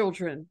have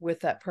children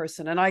with that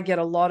person. And I get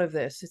a lot of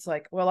this. It's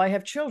like, well, I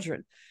have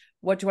children.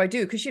 What do I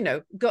do? Because,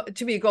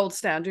 to me, gold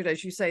standard,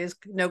 as you say, is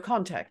no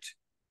contact.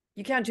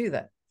 You can't do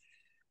that.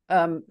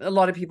 A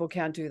lot of people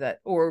can't do that,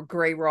 or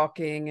gray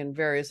rocking and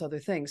various other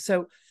things.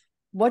 So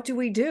what do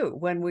we do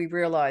when we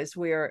realize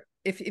we're,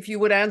 if you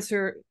would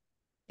answer,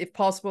 if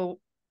possible,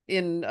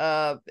 in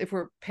if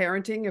we're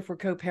parenting, if we're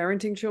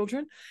co-parenting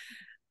children,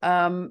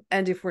 and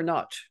if we're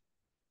not?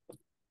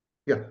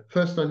 Yeah,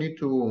 first I need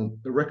to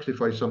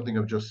rectify something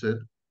I've just said.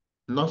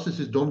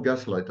 Narcissists don't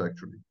gaslight,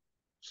 actually.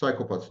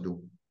 Psychopaths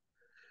do.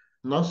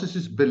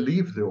 Narcissists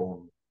believe their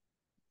own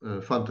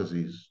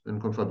fantasies and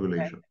Okay.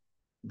 confabulation.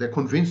 They're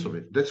convinced of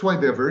it. That's why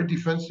they're very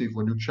defensive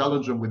when you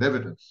challenge them with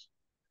evidence.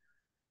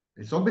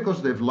 It's not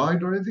because they've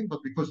lied or anything,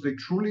 but because they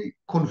truly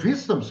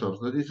convince themselves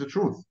that it's the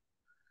truth.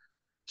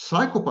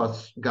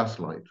 Psychopaths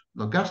gaslight.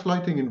 Now,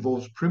 gaslighting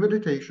involves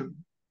premeditation,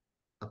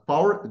 a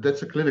power,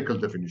 that's a clinical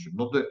definition,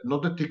 not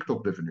the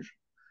TikTok definition.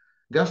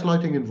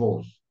 Gaslighting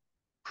involves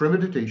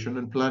premeditation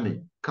and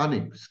planning,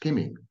 cunning,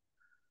 scheming.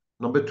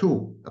 Number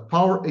two, a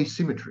power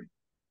asymmetry.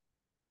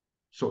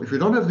 So if you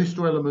don't have these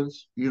two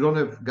elements, you don't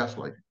have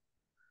gaslighting.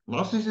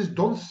 Narcissists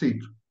don't sit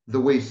the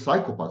way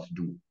psychopaths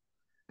do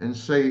and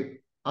say,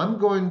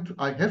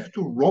 I have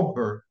to rob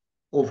her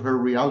of her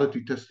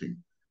reality testing.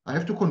 I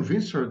have to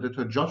convince her that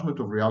her judgment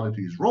of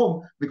reality is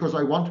wrong because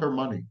I want her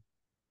money.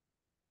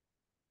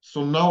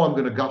 So now I'm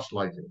going to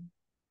gaslight her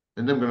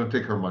and then I'm going to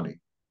take her money.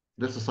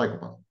 That's a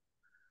psychopath.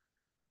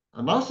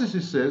 A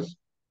narcissist says,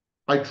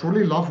 I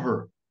truly love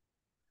her.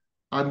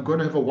 I'm going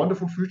to have a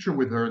wonderful future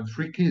with her and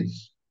 3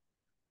 kids.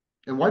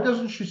 And why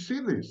doesn't she see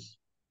this?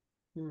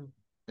 Hmm.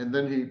 And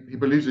then he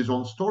believes his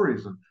own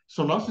stories. And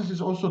so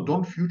narcissists also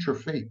don't future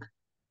fake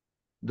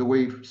the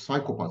way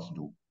psychopaths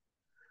do.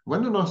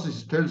 When the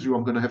narcissist tells you,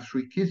 I'm going to have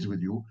 3 kids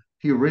with you,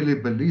 he really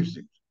believes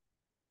it.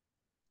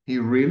 He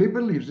really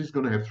believes he's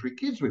going to have 3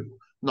 kids with you.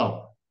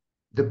 Now,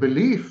 the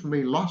belief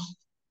may last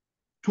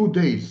 2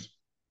 days,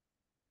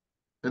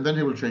 and then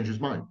he will change his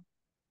mind.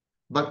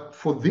 But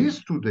for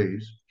these 2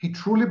 days, he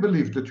truly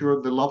believes that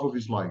you're the love of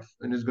his life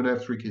and he's going to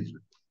have 3 kids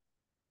with you.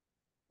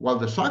 While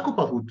the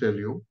psychopath would tell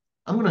you,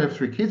 I'm going to have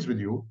 3 kids with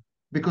you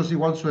because he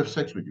wants to have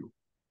sex with you,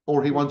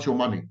 or he wants your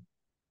money,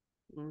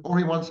 Mm. or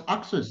he wants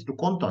access to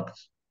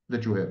contacts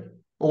that you have,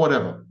 or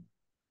whatever.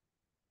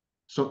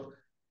 So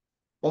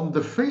on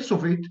the face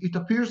of it, it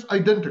appears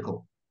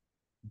identical.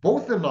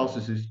 Both the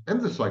narcissist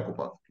and the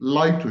psychopath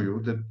lie to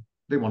you that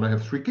they want to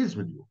have 3 kids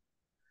with you.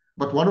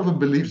 But one of them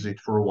believes it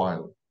for a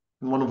while,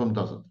 and one of them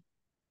doesn't.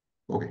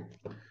 Okay.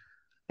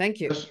 Thank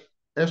you.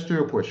 As to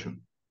your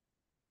question,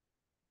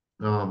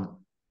 um,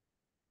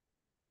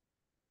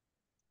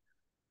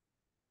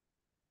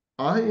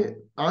 I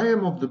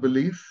am of the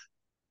belief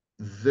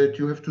that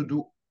you have to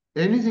do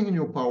anything in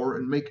your power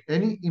and make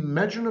any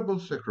imaginable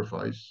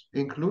sacrifice,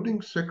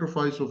 including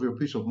sacrifice of your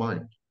peace of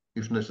mind,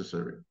 if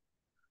necessary,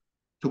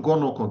 to go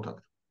no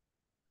contact.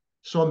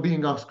 So I'm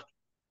being asked,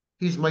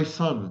 he's my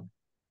son,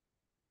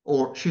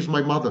 or she's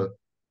my mother,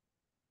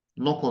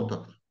 no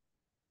contact.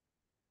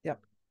 Yeah.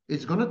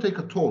 It's going to take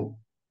a toll.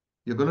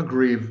 You're going to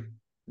grieve,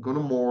 you're going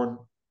to mourn,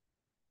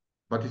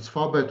 but it's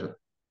far better.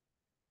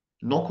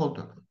 No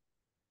contact.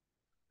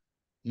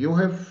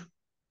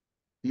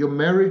 You're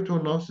married to a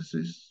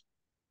narcissist,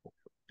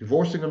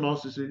 divorcing a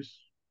narcissist,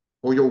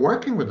 or you're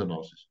working with a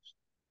narcissist.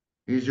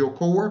 He's your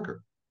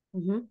co-worker,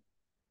 Mm-hmm.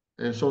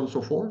 and so on and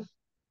so forth.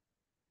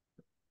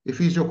 If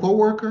he's your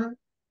co-worker,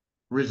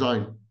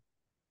 resign.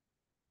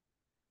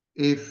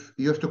 If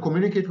you have to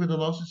communicate with a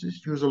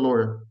narcissist, use a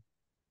lawyer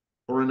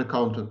or an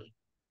accountant,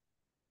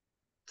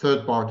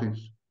 third parties,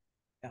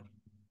 Yeah.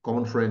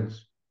 common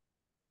friends,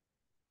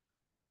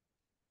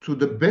 to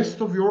the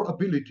best of your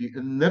ability,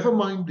 and never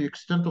mind the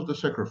extent of the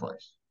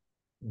sacrifice.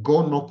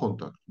 Go no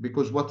contact,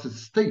 because what's at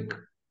stake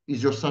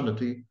is your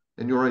sanity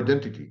and your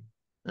identity.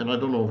 And I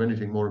don't know of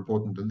anything more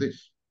important than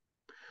this.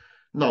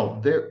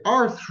 Now, there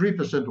are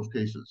 3% of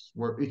cases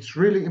where it's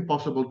really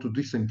impossible to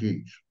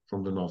disengage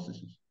from the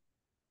narcissist.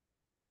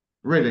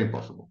 Really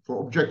impossible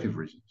for objective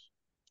reasons.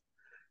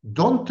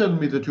 Don't tell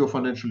me that you're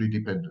financially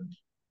dependent.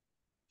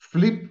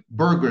 Flip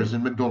burgers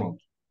in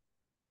McDonald's.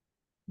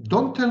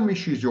 Don't tell me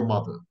she's your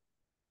mother.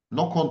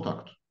 No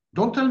contact.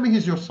 Don't tell me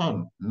he's your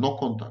son. No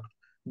contact.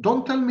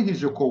 Don't tell me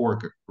he's your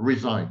coworker.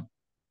 Resign.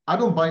 I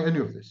don't buy any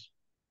of this.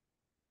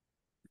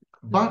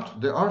 But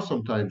there are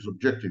sometimes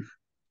objective.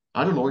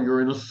 I don't know,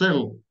 you're in a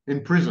cell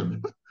in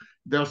prison.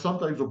 There are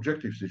sometimes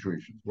objective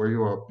situations where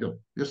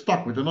you're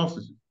stuck with a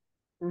narcissist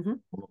Mm-hmm.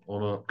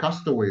 on a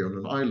castaway on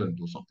an island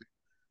or something.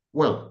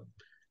 Well,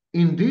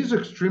 in these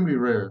extremely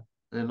rare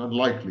and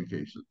unlikely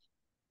cases,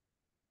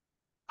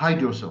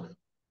 hide yourself,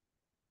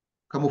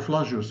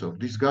 camouflage yourself,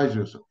 disguise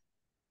yourself.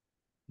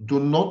 Do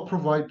not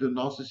provide the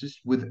narcissist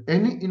with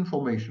any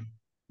information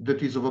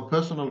that is of a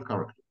personal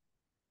character.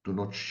 Do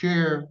not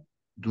share,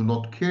 do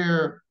not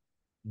care,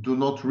 do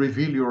not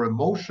reveal your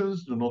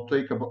emotions, do not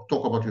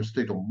talk about your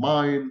state of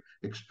mind,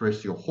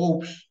 express your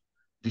hopes,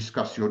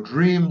 discuss your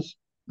dreams,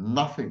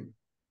 nothing.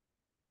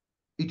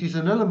 It is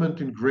an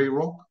element in gray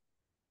rock,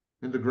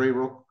 in the gray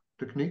rock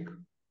technique,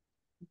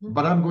 Mm-hmm.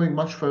 but I'm going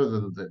much further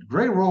than that.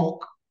 Gray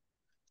rock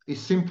is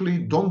simply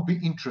don't be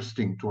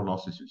interesting to a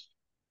narcissist.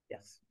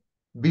 Yes.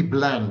 Be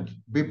bland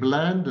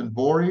and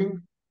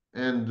boring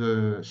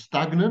and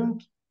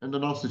stagnant, and the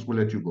narcissist will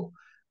let you go.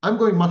 I'm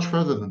going much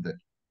further than that.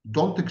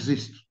 Don't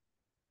exist.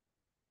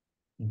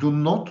 Do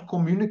not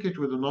communicate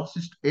with a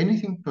narcissist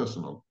anything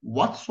personal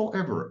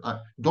whatsoever.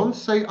 Don't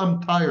say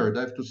I'm tired,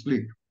 I have to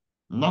sleep.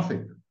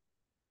 Nothing.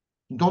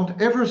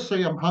 Don't ever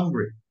say I'm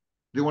hungry.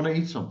 Do you want to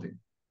eat something?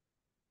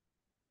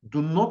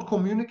 Do not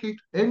communicate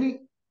any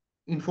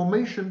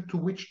information to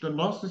which the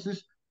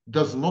narcissist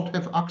does not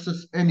have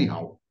access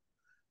anyhow.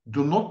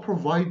 Do not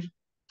provide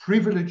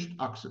privileged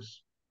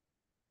access.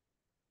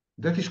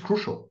 That is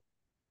crucial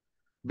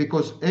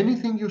because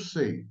anything you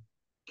say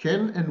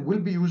can and will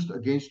be used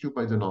against you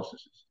by the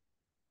narcissist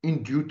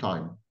in due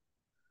time.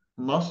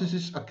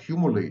 Narcissists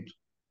accumulate.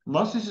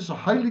 Narcissists are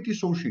highly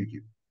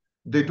dissociative.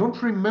 They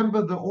don't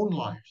remember their own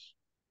lives.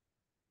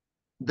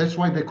 That's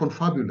why they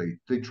confabulate.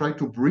 They try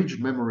to bridge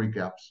memory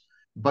gaps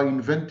by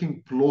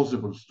inventing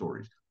plausible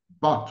stories.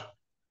 But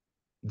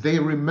they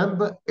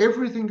remember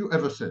everything you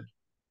ever said.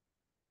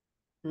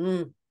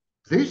 Mm.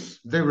 This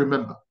they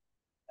remember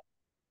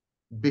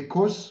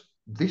because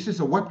this is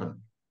a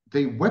weapon.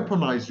 They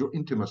weaponize your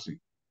intimacy.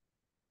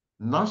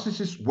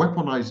 Narcissists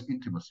weaponize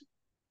intimacy.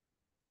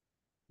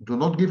 Do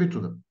not give it to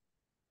them,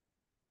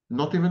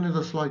 not even in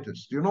the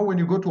slightest. You know, when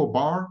you go to a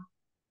bar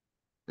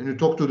and you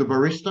talk to the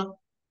barista,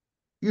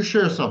 you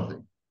share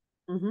something.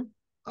 Mm-hmm.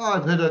 Oh,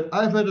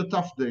 I've had a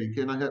tough day.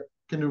 Can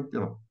you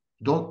know,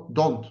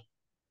 don't.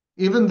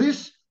 Even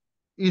this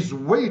is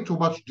way too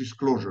much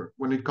disclosure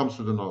when it comes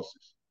to the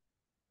narcissist.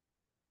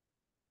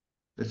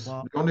 It's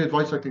Wow. the only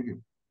advice I can give.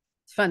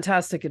 It's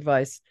fantastic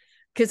advice.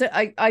 Because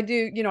I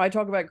do, I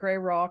talk about gray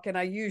rock and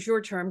I use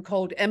your term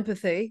called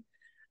empathy.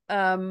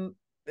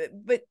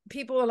 But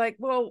people are like,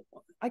 well,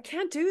 I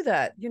can't do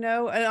that, and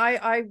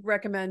I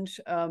recommend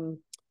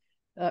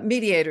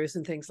mediators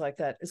and things like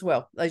that as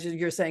well. As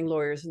you're saying,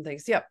 lawyers and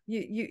things. Yeah,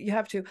 you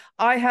have to.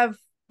 I have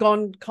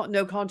gone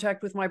no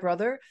contact with my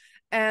brother,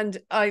 and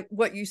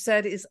what you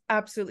said is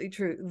absolutely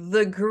true.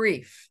 The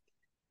grief.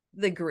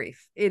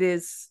 It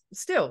is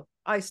still.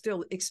 I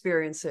still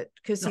experience it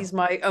because Yeah. he's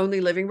my only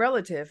living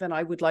relative, and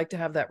I would like to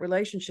have that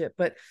relationship,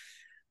 but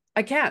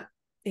I can't.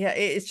 Yeah,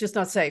 it's just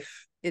not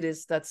safe. It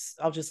is. That's.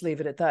 I'll just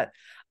leave it at that.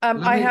 Let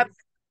I me have.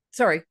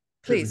 Sorry,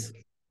 Excuse me.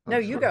 please. No,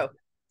 you Sorry. go.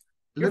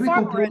 You're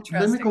far more Let me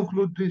interesting.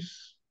 conclude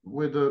this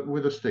with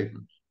a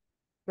statement.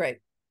 Great.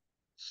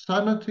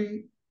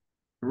 Sanity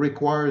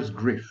requires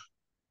grief.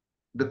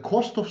 The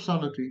cost of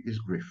sanity is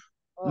grief.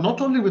 Oh, Not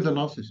only with the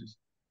narcissist,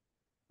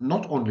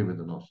 not only with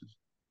the narcissist.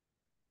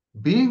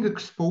 Being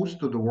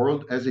exposed to the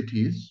world as it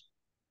is,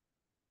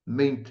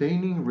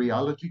 maintaining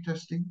reality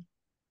testing,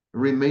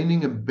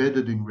 remaining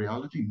embedded in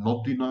reality,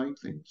 not denying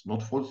things,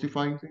 not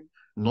falsifying things,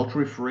 not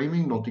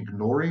reframing, not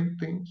ignoring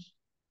things,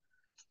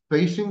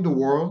 facing the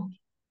world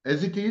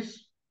as it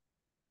is,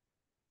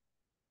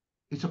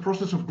 it's a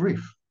process of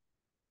grief.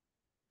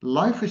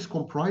 Life is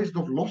comprised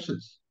of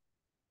losses.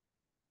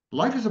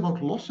 Life is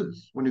about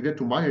losses. When you get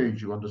to my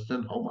age, you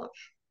understand how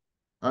much.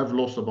 I've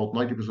lost about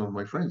 90% of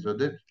my friends. They're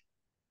dead.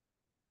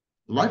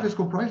 Life is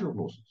comprised of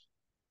losses.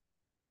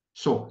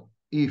 So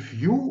if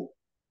you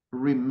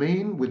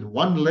remain with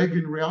one leg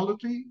in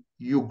reality,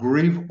 you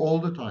grieve all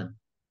the time.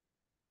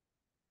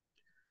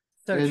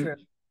 so true.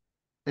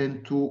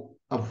 And to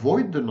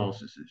avoid the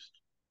narcissist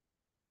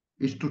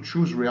is to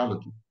choose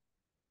reality.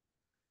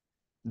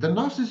 The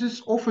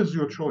narcissist offers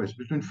you a choice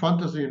between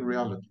fantasy and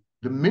reality.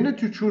 The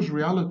minute you choose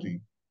reality,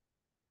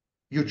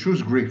 you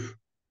choose grief.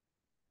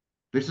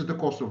 This is the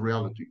cost of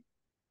reality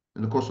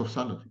and the cost of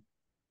sanity.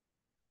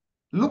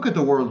 Look at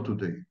the world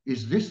today.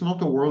 Is this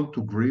not a world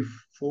to grieve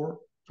for,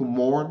 to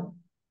mourn?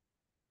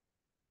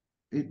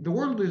 The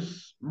world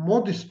is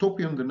more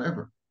dystopian than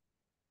ever.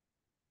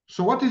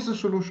 So, what is the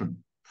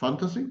solution?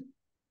 Fantasy?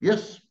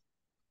 Yes,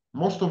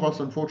 most of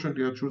us,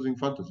 unfortunately, are choosing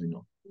fantasy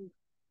now.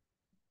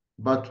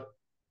 But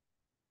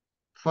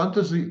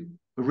fantasy,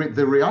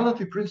 the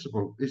reality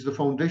principle, is the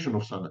foundation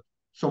of sanity.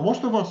 So,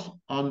 most of us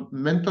are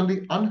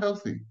mentally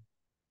unhealthy,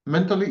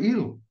 mentally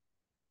ill.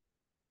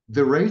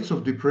 The rates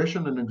of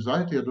depression and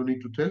anxiety, I don't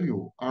need to tell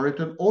you, are at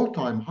an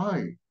all-time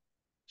high.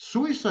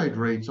 Suicide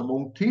rates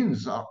among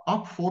teens are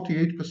up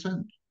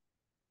 48%.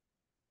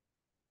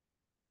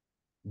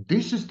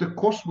 This is the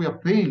cost we are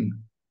paying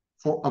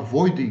for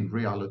avoiding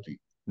reality.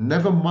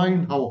 Never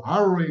mind how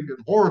harrowing and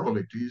horrible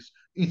it is,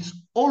 it's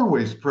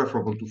always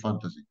preferable to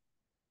fantasy.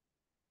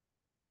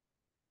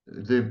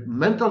 The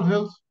mental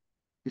health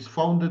is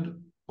founded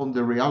on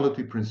the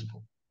reality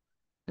principle,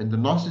 and the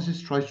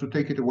narcissist tries to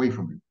take it away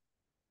from you.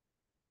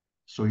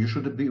 So you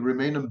should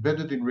remain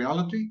embedded in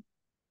reality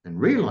and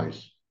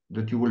realize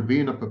that you will be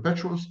in a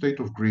perpetual state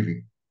of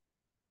grieving.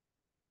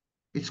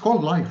 It's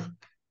called life.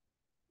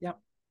 Yeah.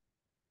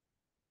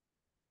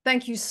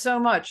 Thank you so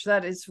much.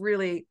 That is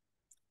really,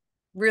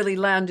 really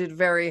landed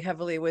very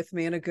heavily with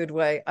me in a good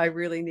way. I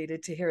really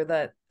needed to hear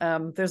that.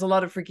 There's a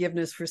lot of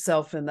forgiveness for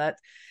self in that.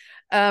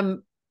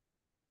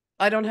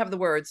 I don't have the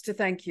words to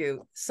thank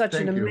you. Thank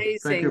you.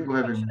 Thank you for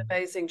Such an having me.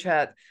 amazing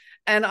chat.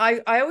 And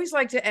I always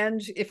like to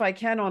end, if I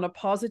can, on a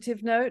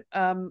positive note.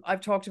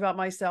 I've talked about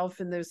myself,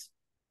 and there's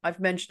I've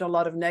mentioned a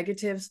lot of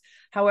negatives.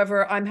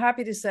 However, I'm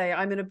happy to say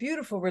I'm in a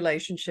beautiful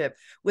relationship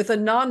with a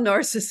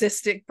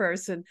non-narcissistic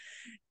person.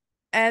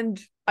 And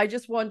I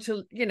just want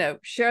to,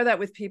 share that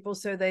with people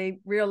so they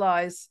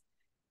realize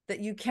that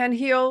you can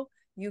heal.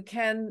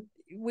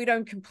 We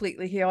don't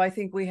completely heal. I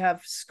think we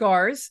have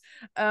scars,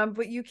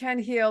 but you can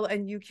heal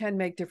and you can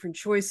make different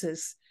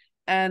choices.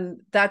 And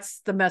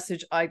that's the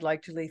message I'd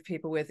like to leave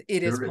people with.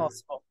 It is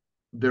possible.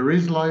 There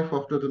is life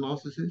after the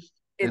narcissist.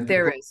 If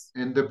there is.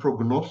 And the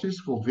prognosis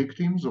for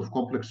victims of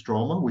complex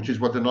trauma, which is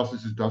what the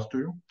narcissist does to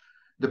you,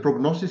 the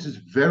prognosis is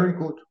very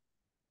good.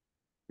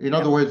 In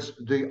other words,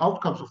 the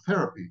outcomes of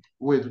therapy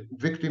with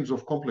victims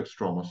of complex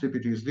trauma,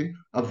 CPTSD,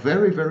 are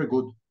very, very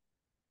good.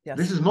 Yes.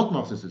 This is not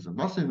narcissism.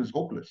 Narcissism is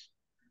hopeless.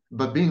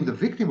 But being the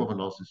victim of a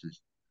narcissist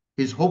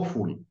is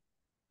hopeful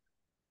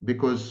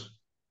because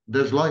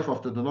there's life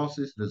after the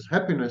narcissist, there's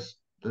happiness,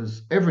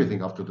 there's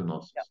everything after the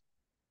narcissist.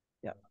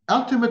 Yeah.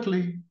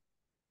 Ultimately,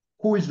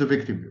 who is the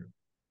victim here?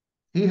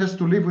 He has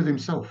to live with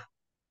himself.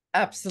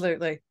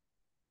 Absolutely.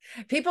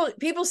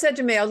 People said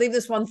to me, I'll leave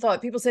this one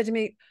thought. People said to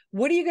me,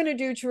 what are you going to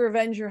do to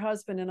revenge your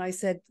husband? And I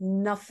said,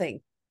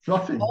 nothing.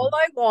 Nothing. All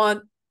I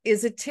want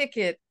is a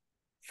ticket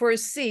for a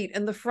seat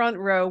in the front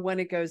row when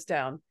it goes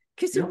down.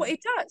 Because it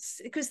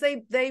does. Because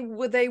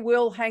they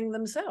will hang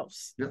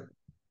themselves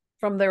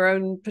from their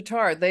own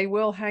petard. They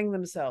will hang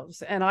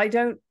themselves. And I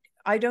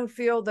don't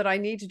feel that I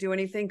need to do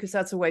anything because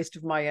that's a waste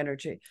of my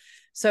energy.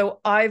 So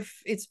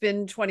it's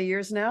been 20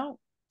 years now,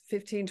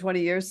 15,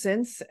 20 years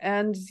since.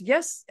 And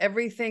yes,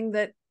 everything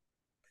that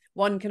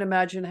one can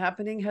imagine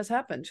happening has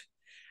happened.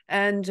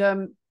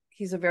 And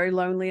he's a very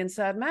lonely and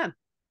sad man.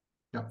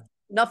 Yeah.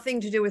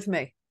 Nothing to do with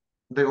me.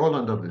 They all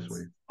end up this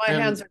way. My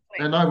hands are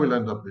clean. And I will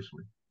end up this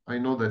way. I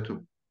know that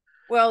too.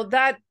 Well,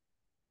 that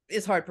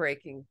is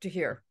heartbreaking to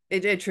hear.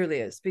 It truly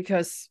is,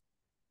 because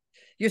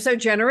you're so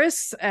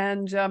generous,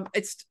 and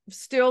it's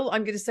still,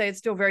 I'm going to say, it's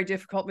still very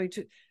difficult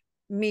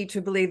me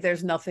to believe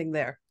there's nothing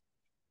there.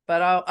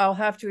 But I'll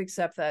have to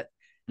accept that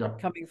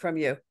coming from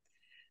you.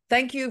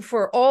 Thank you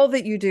for all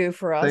that you do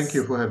for us. Thank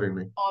you for having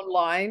me.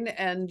 Online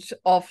and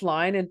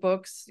offline and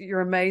books.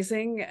 You're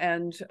amazing.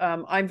 And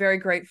I'm very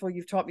grateful.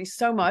 You've taught me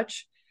so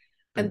much.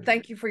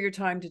 Thank you for your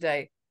time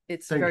today.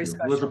 It's very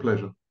special. It was a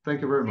pleasure.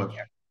 Thank you very much.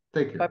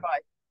 Take care. Bye-bye.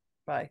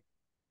 Bye.